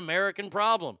it's an American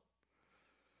problem.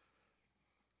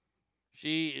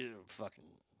 She fucking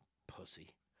pussy.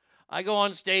 I go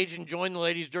on stage and join the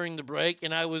ladies during the break,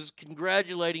 and I was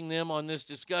congratulating them on this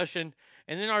discussion.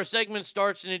 And then our segment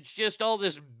starts, and it's just all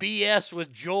this BS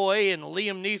with Joy and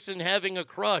Liam Neeson having a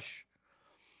crush.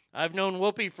 I've known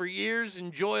Whoopi for years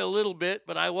and Joy a little bit,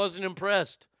 but I wasn't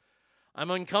impressed.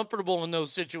 I'm uncomfortable in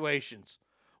those situations.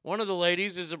 One of the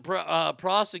ladies is a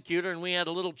prosecutor, and we had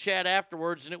a little chat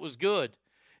afterwards, and it was good.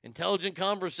 Intelligent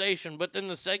conversation, but then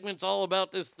the segment's all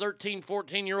about this 13,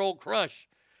 14-year-old crush.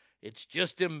 It's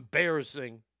just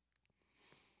embarrassing.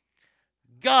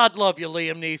 God love you,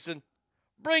 Liam Neeson.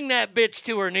 Bring that bitch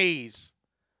to her knees.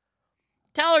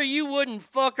 Tell her you wouldn't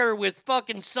fuck her with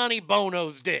fucking Sonny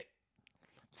Bono's dick.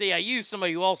 See, I used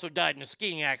somebody who also died in a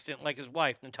skiing accident like his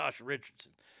wife, Natasha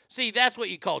Richardson. See, that's what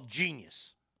you call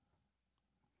genius.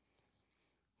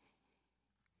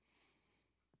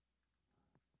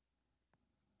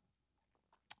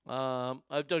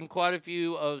 I've done quite a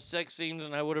few of sex scenes,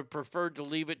 and I would have preferred to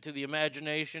leave it to the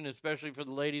imagination, especially for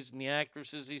the ladies and the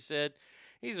actresses, he said.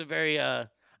 He's a very, I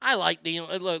like Neil.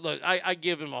 Look, I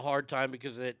give him a hard time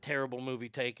because of that terrible movie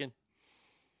Taken.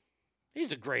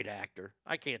 He's a great actor.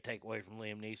 I can't take away from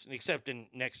Liam Neeson, except in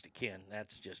Next to Kin.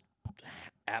 That's just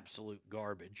absolute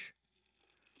garbage.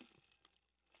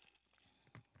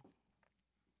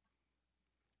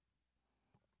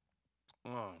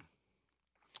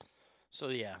 So,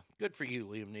 yeah, good for you,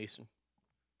 Liam Neeson.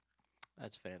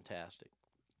 That's fantastic.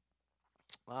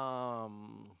 Where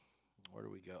do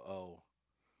we go?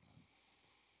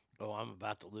 Oh, I'm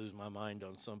about to lose my mind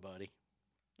on somebody.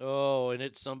 Oh, and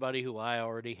it's somebody who I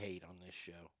already hate on this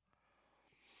show.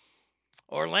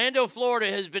 Orlando,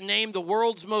 Florida has been named the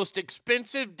world's most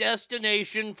expensive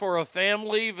destination for a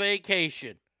family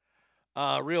vacation.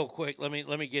 Real quick, let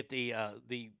me get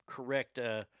the correct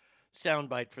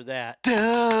soundbite for that.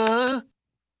 Duh.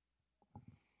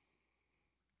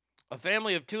 A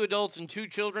family of 2 adults and 2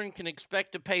 children can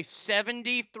expect to pay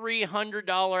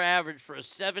 $7,300 average for a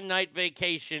 7-night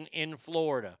vacation in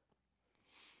Florida.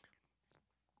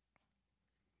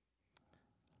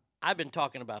 I've been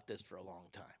talking about this for a long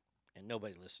time, and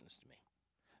nobody listens to me.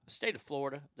 The state of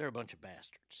Florida, they're a bunch of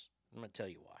bastards. I'm going to tell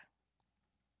you why.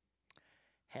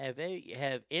 Have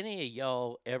any of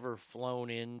y'all ever flown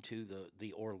into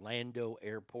the Orlando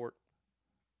airport?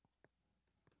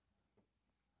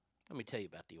 Let me tell you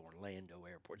about the Orlando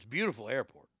airport. It's a beautiful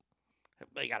airport.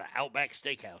 They got an Outback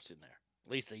Steakhouse in there.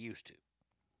 At least they used to.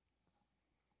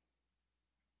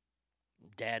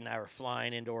 Dad and I were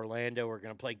flying into Orlando. We're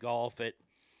going to play golf at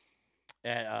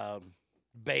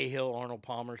Bay Hill, Arnold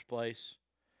Palmer's place.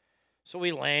 So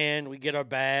we land, we get our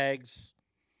bags,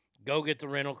 go get the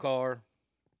rental car,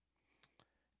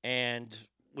 and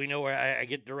we know where I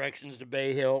get directions to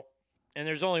Bay Hill, and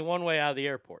there's only one way out of the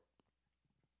airport.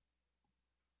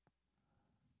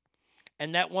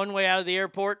 And that one way out of the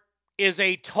airport is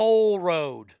a toll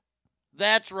road.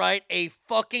 That's right, a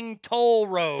fucking toll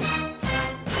road.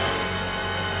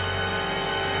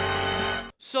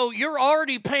 So you're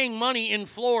already paying money in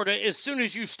Florida as soon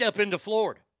as you step into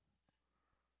Florida.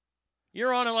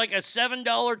 You're on like a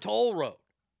 $7 toll road.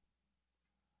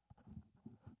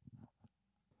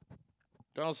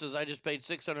 Donald says, I just paid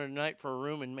 $600 a night for a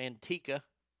room in Manteca.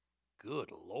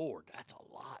 Good Lord, that's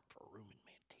a lot for a room in Manteca.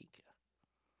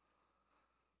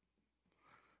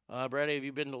 Brady, have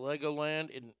you been to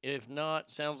Legoland? And if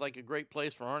not, sounds like a great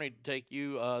place for Arnie to take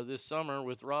you this summer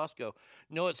with Roscoe.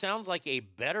 No, it sounds like a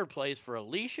better place for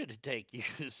Alicia to take you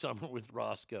this summer with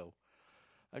Roscoe.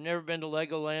 I've never been to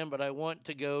Legoland, but I want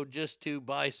to go just to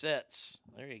buy sets.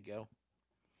 There you go.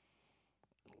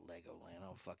 Legoland,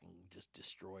 I'll fucking just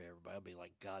destroy everybody. I'll be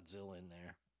like Godzilla in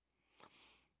there.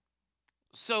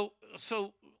 So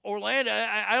Orlando,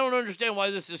 I don't understand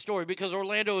why this is a story, because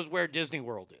Orlando is where Disney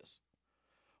World is.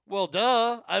 Well,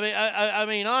 duh. I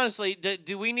mean, honestly,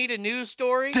 do we need a news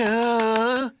story?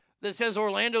 Duh. That says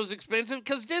Orlando's expensive?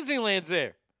 Because Disneyland's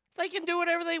there. They can do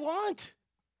whatever they want.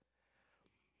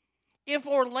 If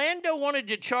Orlando wanted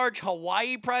to charge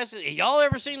Hawaii prices, y'all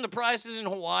ever seen the prices in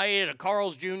Hawaii at a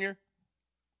Carl's Jr.?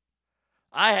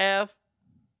 I have.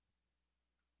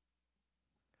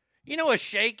 You know, a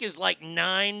shake is like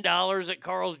 $9 at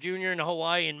Carl's Jr. in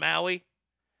Hawaii and Maui.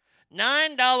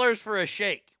 $9 for a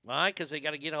shake. Why? Because they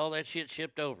got to get all that shit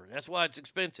shipped over. That's why it's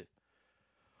expensive.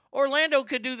 Orlando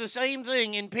could do the same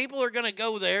thing, and people are going to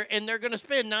go there, and they're going to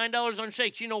spend $9 on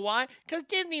shakes. You know why? Because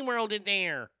Disney World is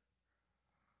there.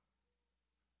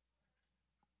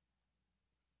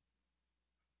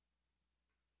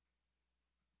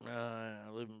 I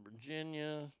live in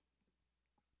Virginia.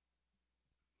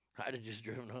 I'd have just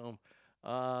driven home.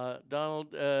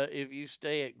 Donald, if you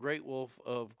stay at Great Wolf,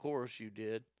 of course you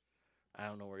did. I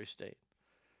don't know where he stayed.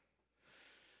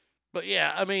 But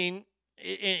yeah, I mean,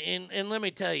 and let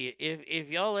me tell you, if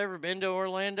y'all ever been to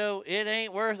Orlando, it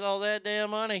ain't worth all that damn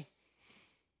money.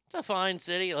 It's a fine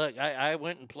city. Look, I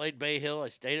went and played Bay Hill. I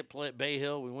stayed at Bay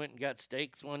Hill. We went and got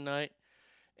steaks one night.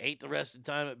 Ate the rest of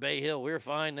the time at Bay Hill. We were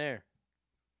fine there.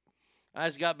 I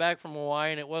just got back from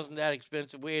Hawaii, and it wasn't that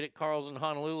expensive. We ate at Carl's in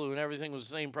Honolulu, and everything was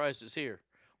the same price as here.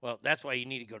 Well, that's why you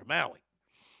need to go to Maui.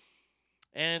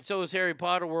 And so is Harry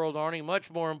Potter World, Arnie. Much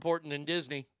more important than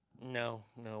Disney. No,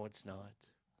 it's not.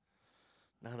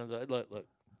 None of that. Look.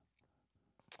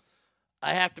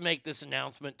 I have to make this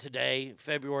announcement today,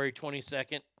 February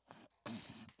 22nd.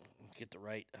 Get the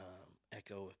right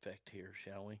echo effect here,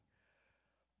 shall we?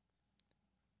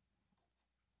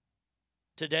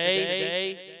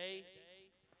 Today,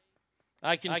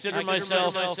 I consider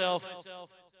myself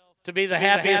to be the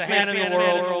happiest man in the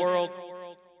world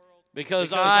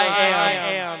because I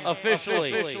am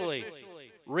officially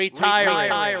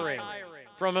retiring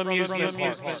from amusement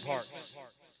parks.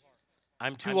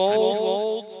 I'm too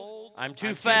old. I'm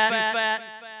too fat.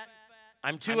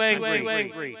 I'm too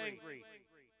angry.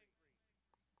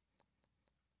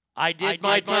 I did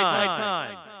my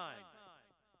time.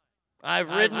 I've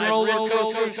ridden roller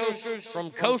coasters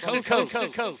from coast to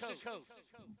coast.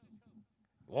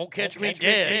 Won't catch me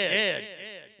dead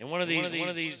in one of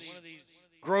these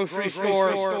grocery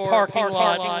store parking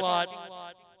lot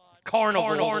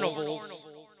carnivals.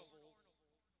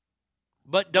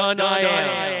 But done I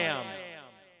am.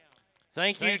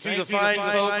 Thank you to the fine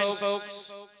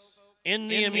folks in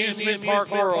the amusement park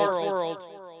world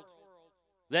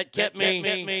that kept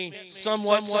me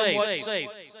somewhat safe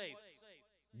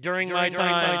during my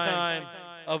time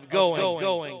of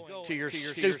going to your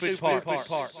stupid park.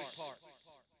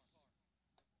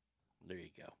 There you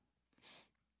go.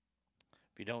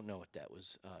 If you don't know what that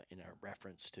was in our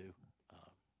reference to,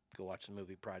 go watch the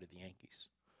movie Pride of the Yankees.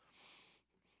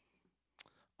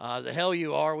 The hell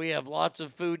you are. We have lots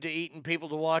of food to eat and people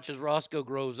to watch as Roscoe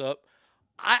grows up.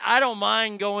 I don't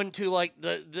mind going to like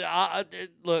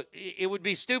look, it would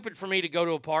be stupid for me to go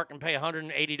to a park and pay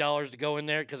 $180 to go in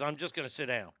there because I'm just going to sit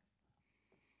down.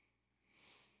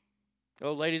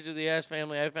 Oh, ladies of the Ass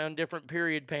family, I found different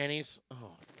period panties.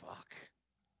 Oh, fuck.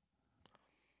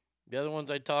 The other ones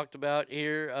I talked about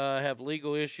here have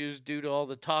legal issues due to all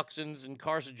the toxins and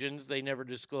carcinogens they never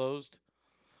disclosed.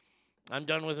 I'm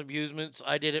done with amusements.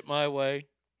 I did it my way.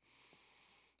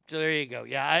 So there you go.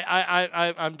 Yeah,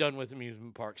 I'm done with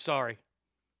amusement parks. Sorry.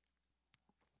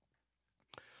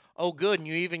 Oh, good. And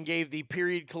you even gave the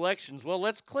period collections. Well,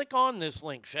 let's click on this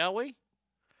link, shall we?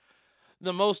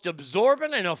 The most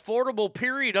absorbent and affordable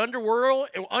period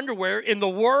underwear in the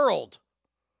world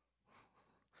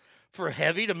for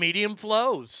heavy to medium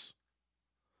flows.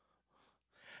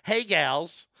 Hey,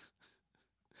 gals.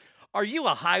 Are you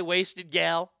a high-waisted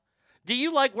gal? Do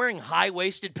you like wearing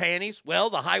high-waisted panties?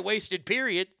 Well, the high-waisted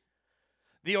period.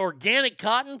 The organic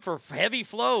cotton for heavy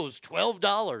flows,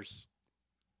 $12.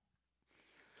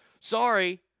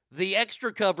 Sorry, the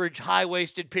extra coverage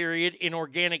high-waisted period in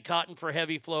organic cotton for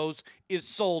heavy flows is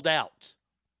sold out.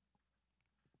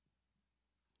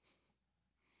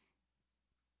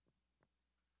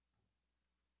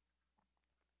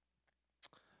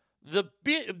 The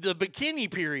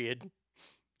bikini period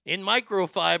in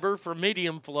microfiber for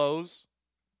medium flows.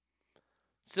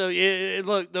 So,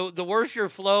 look, the worse your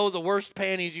flow, the worse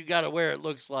panties you got to wear, it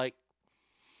looks like.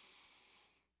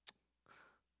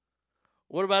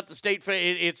 What about the State Fair?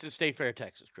 It's the State Fair of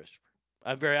Texas, Christopher.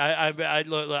 I'm very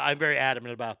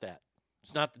adamant about that.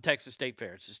 It's not the Texas State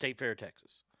Fair. It's the State Fair of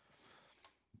Texas.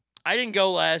 I didn't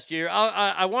go last year.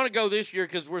 I want to go this year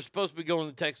because we're supposed to be going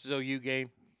to the Texas OU game.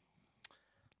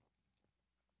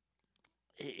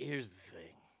 Here's the thing.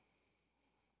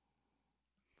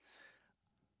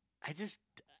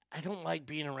 I don't like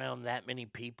being around that many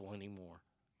people anymore.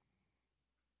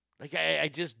 Like, I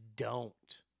just don't.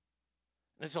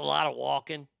 It's a lot of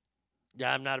walking.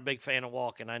 Yeah, I'm not a big fan of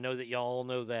walking. I know that y'all all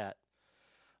know that.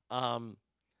 I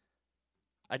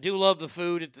do love the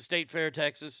food at the State Fair of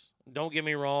Texas. Don't get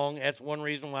me wrong. That's one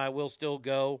reason why I will still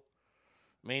go.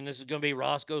 I mean, this is going to be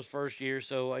Roscoe's first year,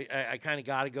 so I kind of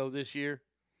got to go this year.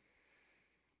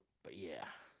 But, yeah.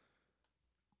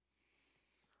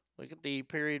 Look at the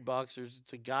period boxers.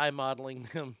 It's a guy modeling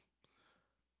them.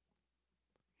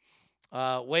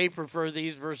 Way prefer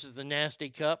these versus the Nasty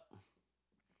Cup.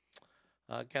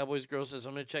 Cowboys Girl says,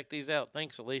 I'm going to check these out.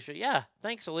 Thanks, Alicia. Yeah,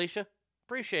 thanks, Alicia.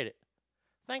 Appreciate it.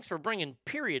 Thanks for bringing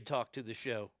period talk to the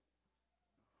show.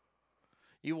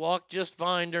 You walked just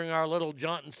fine during our little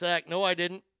jaunt and sack. No, I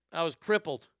didn't. I was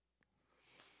crippled.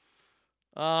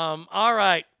 All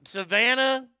right.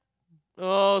 Savannah.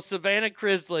 Oh, Savannah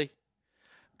Crisley.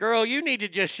 Girl, you need to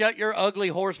just shut your ugly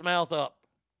horse mouth up.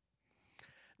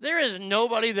 There is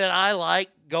nobody that I like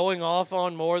going off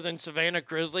on more than Savannah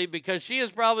Crisley because she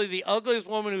is probably the ugliest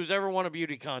woman who's ever won a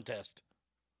beauty contest.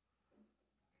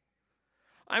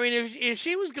 I mean, if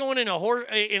she was going in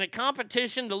a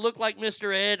competition to look like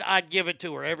Mr. Ed, I'd give it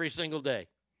to her every single day.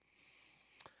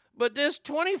 But this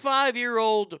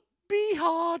 25-year-old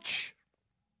biatch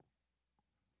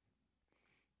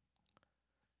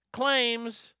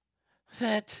claims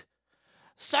that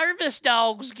service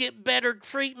dogs get better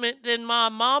treatment than my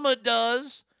mama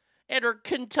does, at her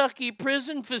Kentucky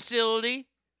prison facility,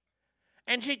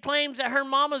 and she claims that her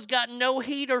mama's got no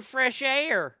heat or fresh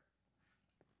air.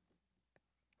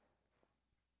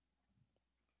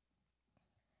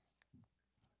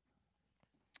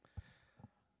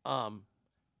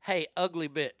 Hey, ugly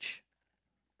bitch.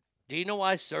 Do you know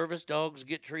why service dogs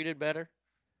get treated better?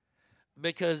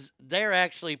 Because they're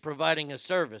actually providing a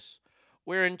service,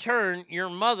 where in turn your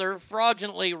mother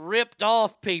fraudulently ripped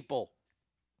off people.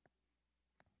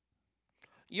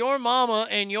 Your mama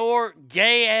and your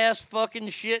gay-ass fucking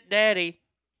shit daddy,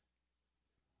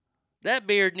 that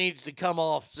beard needs to come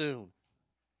off soon.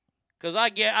 Because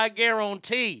I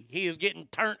guarantee he is getting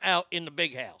turned out in the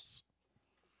big house.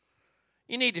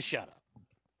 You need to shut up.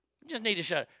 You just need to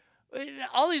shut up.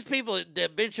 All these people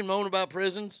that bitch and moan about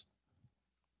prisons,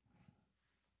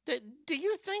 do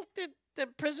you think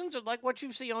that prisons are like what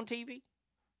you see on TV?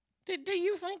 Do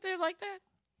you think they're like that?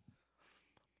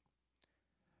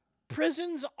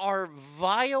 Prisons are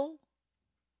vile,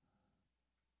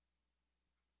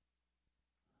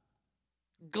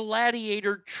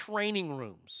 gladiator training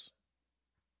rooms.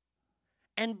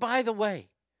 And by the way,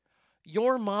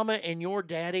 your mama and your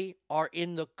daddy are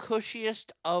in the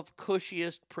cushiest of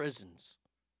cushiest prisons.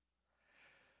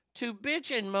 To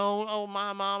bitch and moan, oh,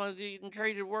 my mama's getting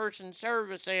treated worse than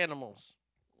service animals.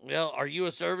 Well, are you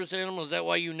a service animal? Is that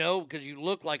why you know? Because you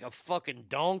look like a fucking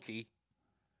donkey.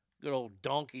 Good old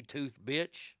donkey-toothed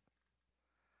bitch.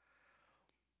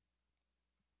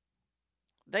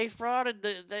 They frauded,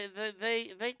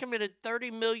 they committed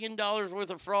 $30 million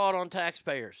worth of fraud on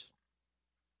taxpayers.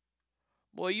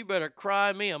 Boy, you better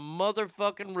cry me a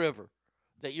motherfucking river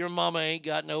that your mama ain't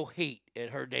got no heat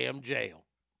at her damn jail.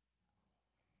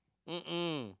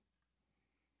 Hey,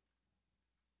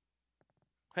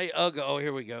 Ugga, oh,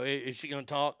 here we go. Is she going to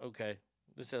talk? Okay.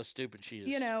 This is how stupid she is.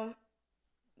 You know,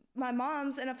 my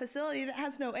mom's in a facility that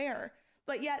has no air,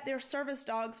 but yet there's service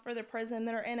dogs for the prison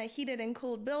that are in a heated and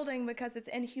cooled building because it's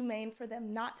inhumane for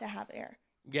them not to have air.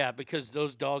 Yeah, because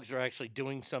those dogs are actually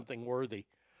doing something worthy.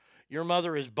 Your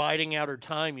mother is biding out her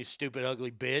time, you stupid,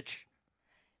 ugly bitch.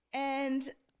 And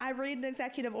I read an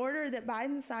executive order that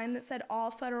Biden signed that said all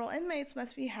federal inmates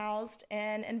must be housed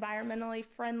in environmentally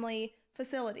friendly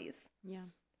facilities. Yeah.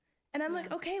 And I'm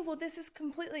like, okay, well, this is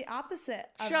completely opposite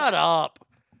of Shut that. up.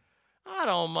 God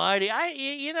almighty.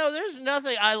 You know, there's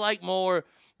nothing I like more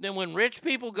than when rich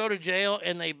people go to jail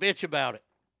and they bitch about it.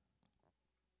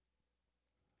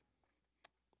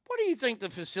 What do you think the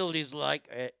facility's like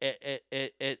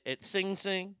at Sing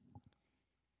Sing?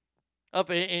 Up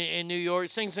in New York?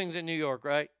 Sing Sing's in New York,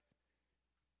 right?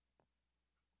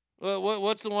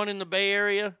 What's the one in the Bay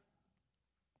Area?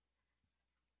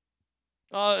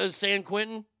 San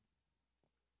Quentin?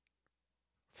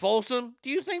 Folsom? Do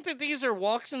you think that these are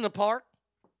walks in the park?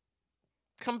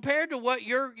 Compared to what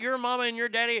your mama and your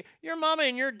daddy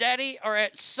are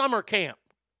at summer camp.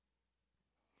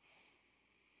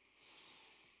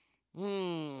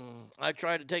 I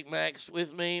tried to take Max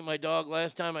with me, my dog,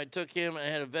 last time I took him. I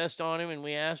had a vest on him, and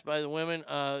we asked by the women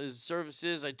his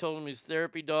services. I told him he's a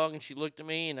therapy dog, and she looked at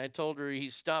me, and I told her he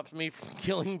stops me from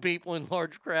killing people in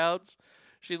large crowds.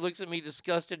 She looks at me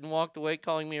disgusted and walked away,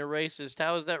 calling me a racist.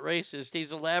 How is that racist?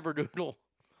 He's a Labradoodle.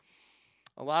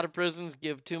 A lot of prisons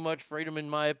give too much freedom, in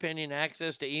my opinion.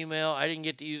 Access to email. I didn't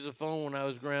get to use a phone when I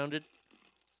was grounded.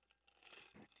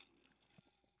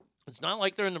 It's not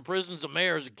like they're in the prisons of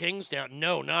mayors at Kingstown.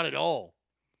 No, not at all.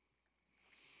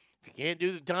 If you can't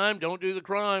do the time, don't do the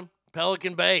crime.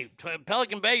 Pelican Bay.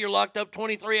 Pelican Bay, you're locked up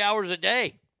 23 hours a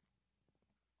day.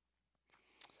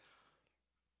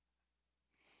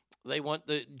 They want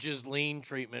the Ghislaine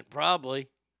treatment, probably.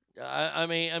 I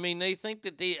mean, they think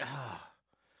that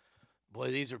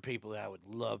boy, these are people that I would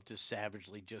love to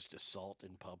savagely just assault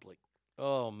in public.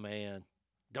 Oh, man.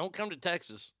 Don't come to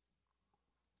Texas.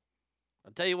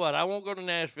 I'll tell you what, I won't go to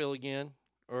Nashville again.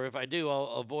 Or if I do,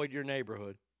 I'll avoid your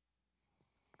neighborhood.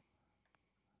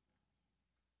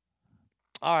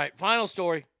 All right, final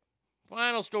story.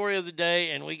 Final story of the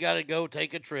day, and we got to go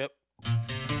take a trip.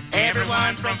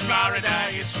 Everyone from Florida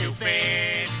is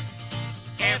stupid.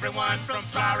 Everyone from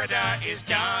Florida is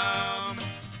dumb.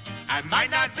 I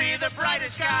might not be the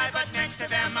brightest guy, but next to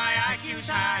them my IQ's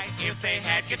high. If they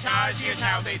had guitars, here's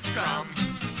how they'd strum.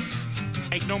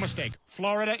 Make no mistake,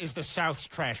 Florida is the South's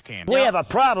trash can. We have a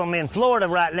problem in Florida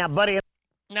right now, buddy.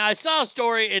 Now, I saw a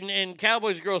story, and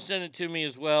Cowboys Girl sent it to me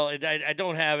as well. I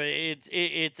don't have it.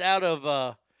 It's out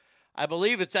of, I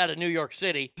believe it's out of New York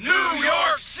City. New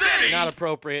York City! Not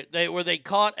appropriate. Where they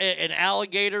caught an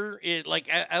alligator, like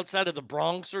outside of the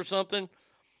Bronx or something.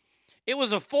 It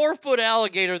was a 4-foot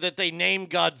alligator that they named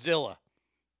Godzilla.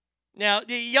 Now,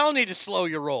 y'all need to slow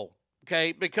your roll.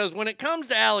 okay? Because when it comes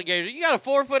to alligators, you got a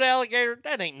 4-foot alligator,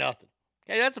 that ain't nothing.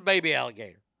 Okay, that's a baby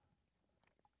alligator.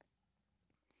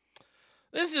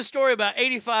 This is a story about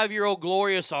 85-year-old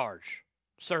Gloria Surge.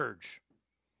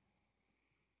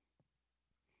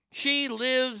 She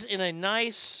lives in a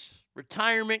nice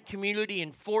retirement community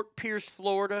in Fort Pierce,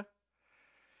 Florida.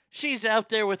 She's out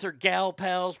there with her gal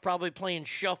pals, probably playing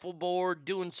shuffleboard,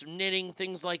 doing some knitting,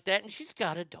 things like that, and she's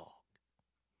got a dog.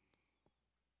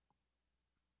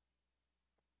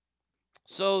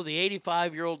 So the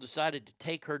 85-year-old decided to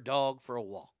take her dog for a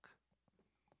walk.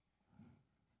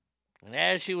 And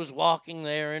as she was walking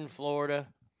there in Florida,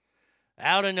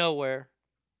 out of nowhere,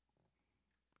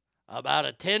 about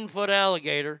a 10-foot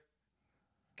alligator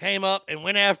came up and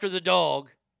went after the dog.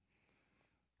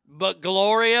 But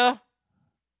Gloria's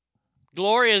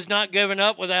not giving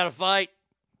up without a fight.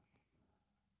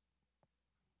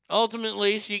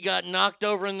 Ultimately, she got knocked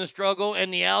over in the struggle,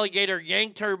 and the alligator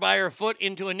yanked her by her foot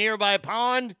into a nearby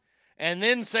pond and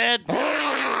then said,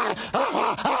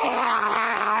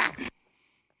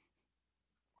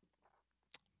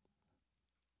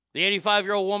 The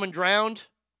 85-year-old woman drowned.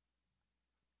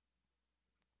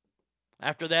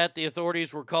 After that, the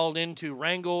authorities were called in to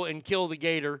wrangle and kill the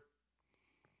gator.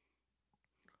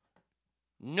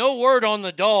 No word on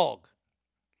the dog.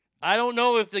 I don't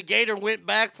know if the gator went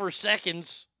back for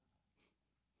seconds.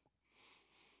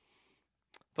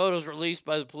 Photos released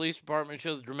by the police department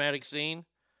show the dramatic scene.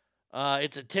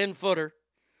 It's a 10-footer.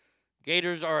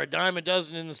 Gators are a dime a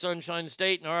dozen in the Sunshine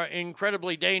State and are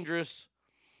incredibly dangerous.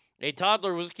 A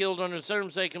toddler was killed under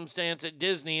certain circumstance at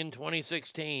Disney in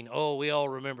 2016. Oh, we all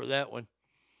remember that one.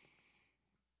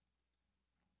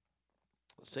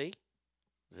 See?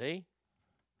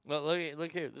 Well,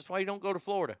 look here. This is why you don't go to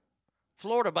Florida.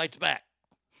 Florida bites back.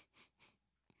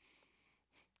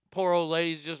 Poor old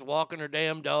lady's just walking her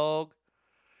damn dog.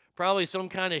 Probably some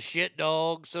kind of shit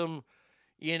dog. Some,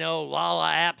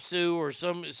 Lala Apsu or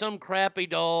some crappy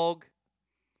dog.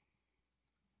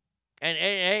 And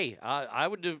hey, I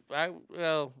would do.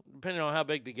 Depending on how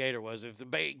big the gator was, if the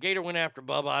gator went after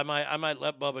Bubba, I might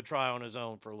let Bubba try on his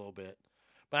own for a little bit.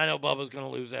 But I know Bubba's going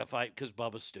to lose that fight because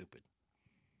Bubba's stupid.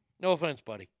 No offense,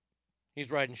 buddy. He's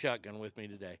riding shotgun with me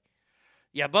today.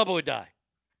 Yeah, Bubba would die.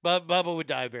 Bubba would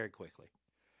die very quickly.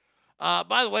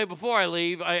 By the way, before I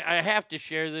leave, I have to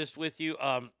share this with you.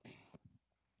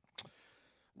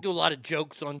 Do a lot of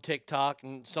jokes on TikTok,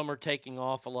 and some are taking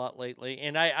off a lot lately.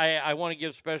 And I want to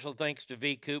give special thanks to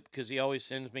V Coop because he always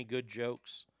sends me good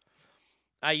jokes.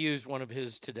 I used one of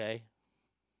his today.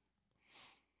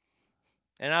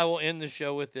 And I will end the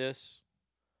show with this.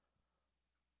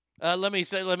 Let me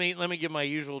give my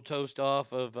usual toast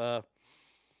off of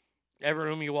every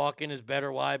room you walk in is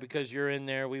better. Why? Because you're in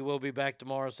there. We will be back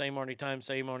tomorrow, same morning time,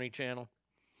 same morning channel.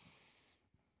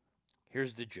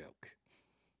 Here's the joke.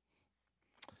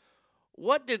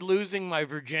 What did losing my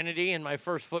virginity in my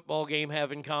first football game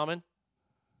have in common?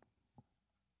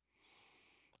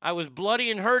 I was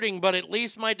bloody and hurting, but at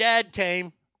least my dad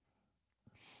came.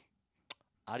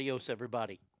 Adios,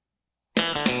 everybody.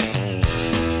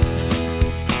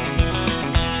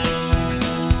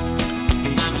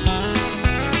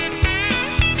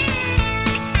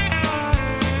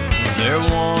 There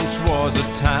once was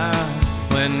a time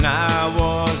when I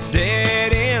was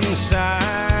dead inside.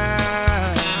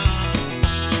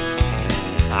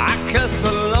 I cussed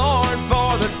the Lord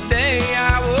for the day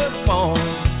I was born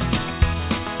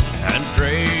and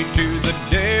prayed to the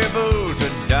devil to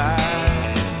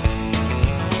die.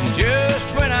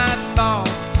 Just when I thought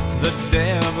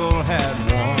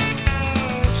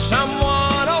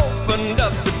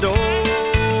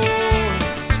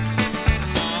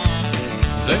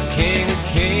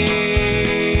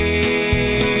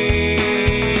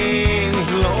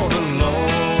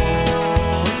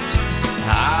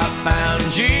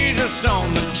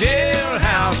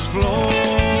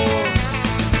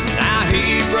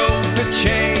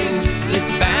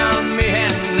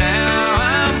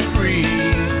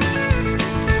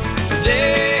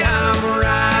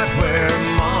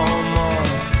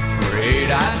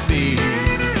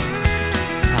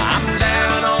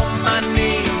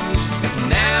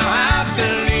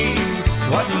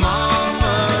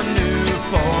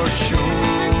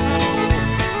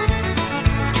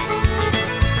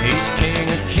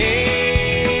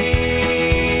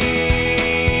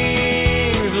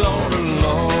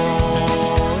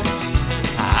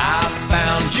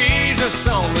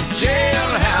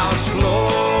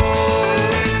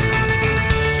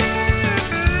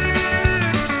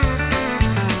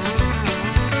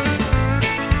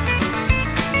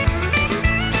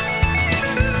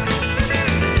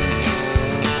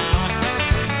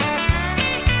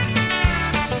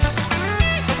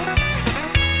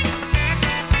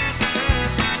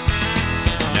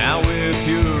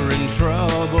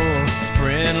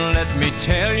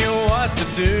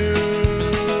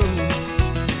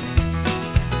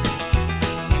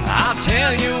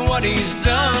he's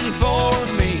done for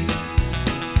me,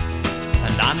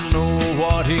 and I know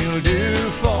what he'll do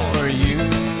for you.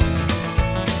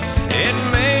 It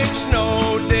makes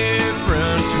no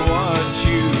difference what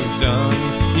you've done.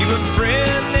 You've a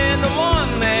friend in the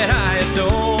one that I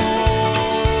adore,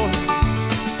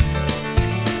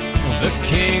 the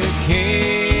King of Kings,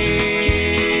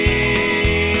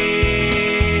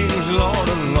 Lord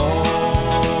of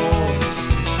Lords.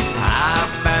 I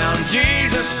found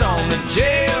Jesus on the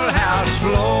jailhouse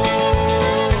floor.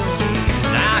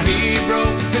 Now he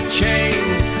broke the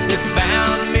chains that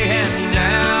bound me, and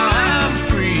now I'm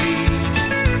free.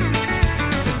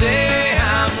 Today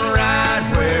I'm right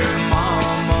where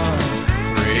Mama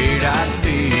prayed I'd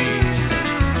be.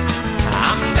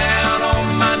 I'm down on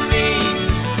my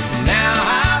knees, now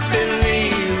I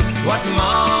believe what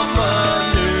Mama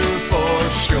knew for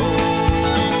sure.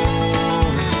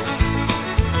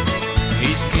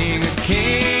 He's King of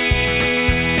Kings,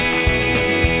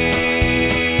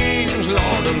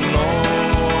 Lord of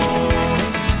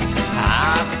Lords.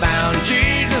 I found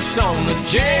Jesus on the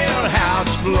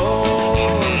jailhouse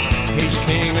floor. He's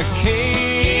King of Kings,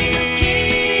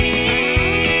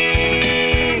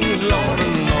 Lord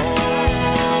of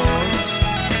Lords.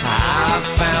 I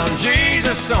found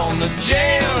Jesus on the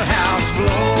jailhouse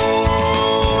floor.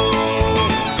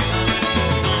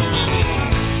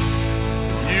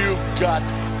 You've got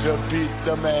to beat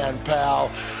the man,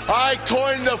 pal. I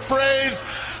coined the phrase,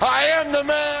 I am the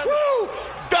man. Woo!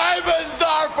 Diamonds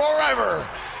are forever,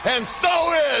 and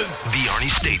so is The Arnie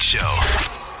State Show.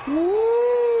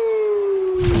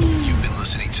 You've been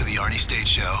listening to The Arnie State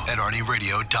Show at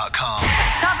ArnieRadio.com.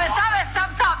 Stop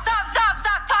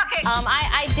talking.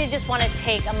 I did just want to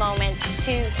take a moment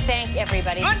to thank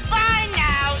everybody. Goodbye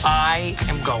now. I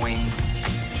am going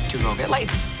to go get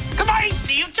laid. Goodbye.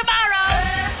 See you tomorrow.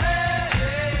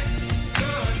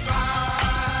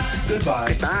 Goodbye.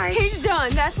 Goodbye. He's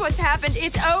done. That's what's happened.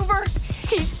 It's over.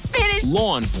 He's finished.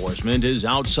 Law enforcement is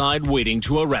outside waiting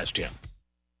to arrest him.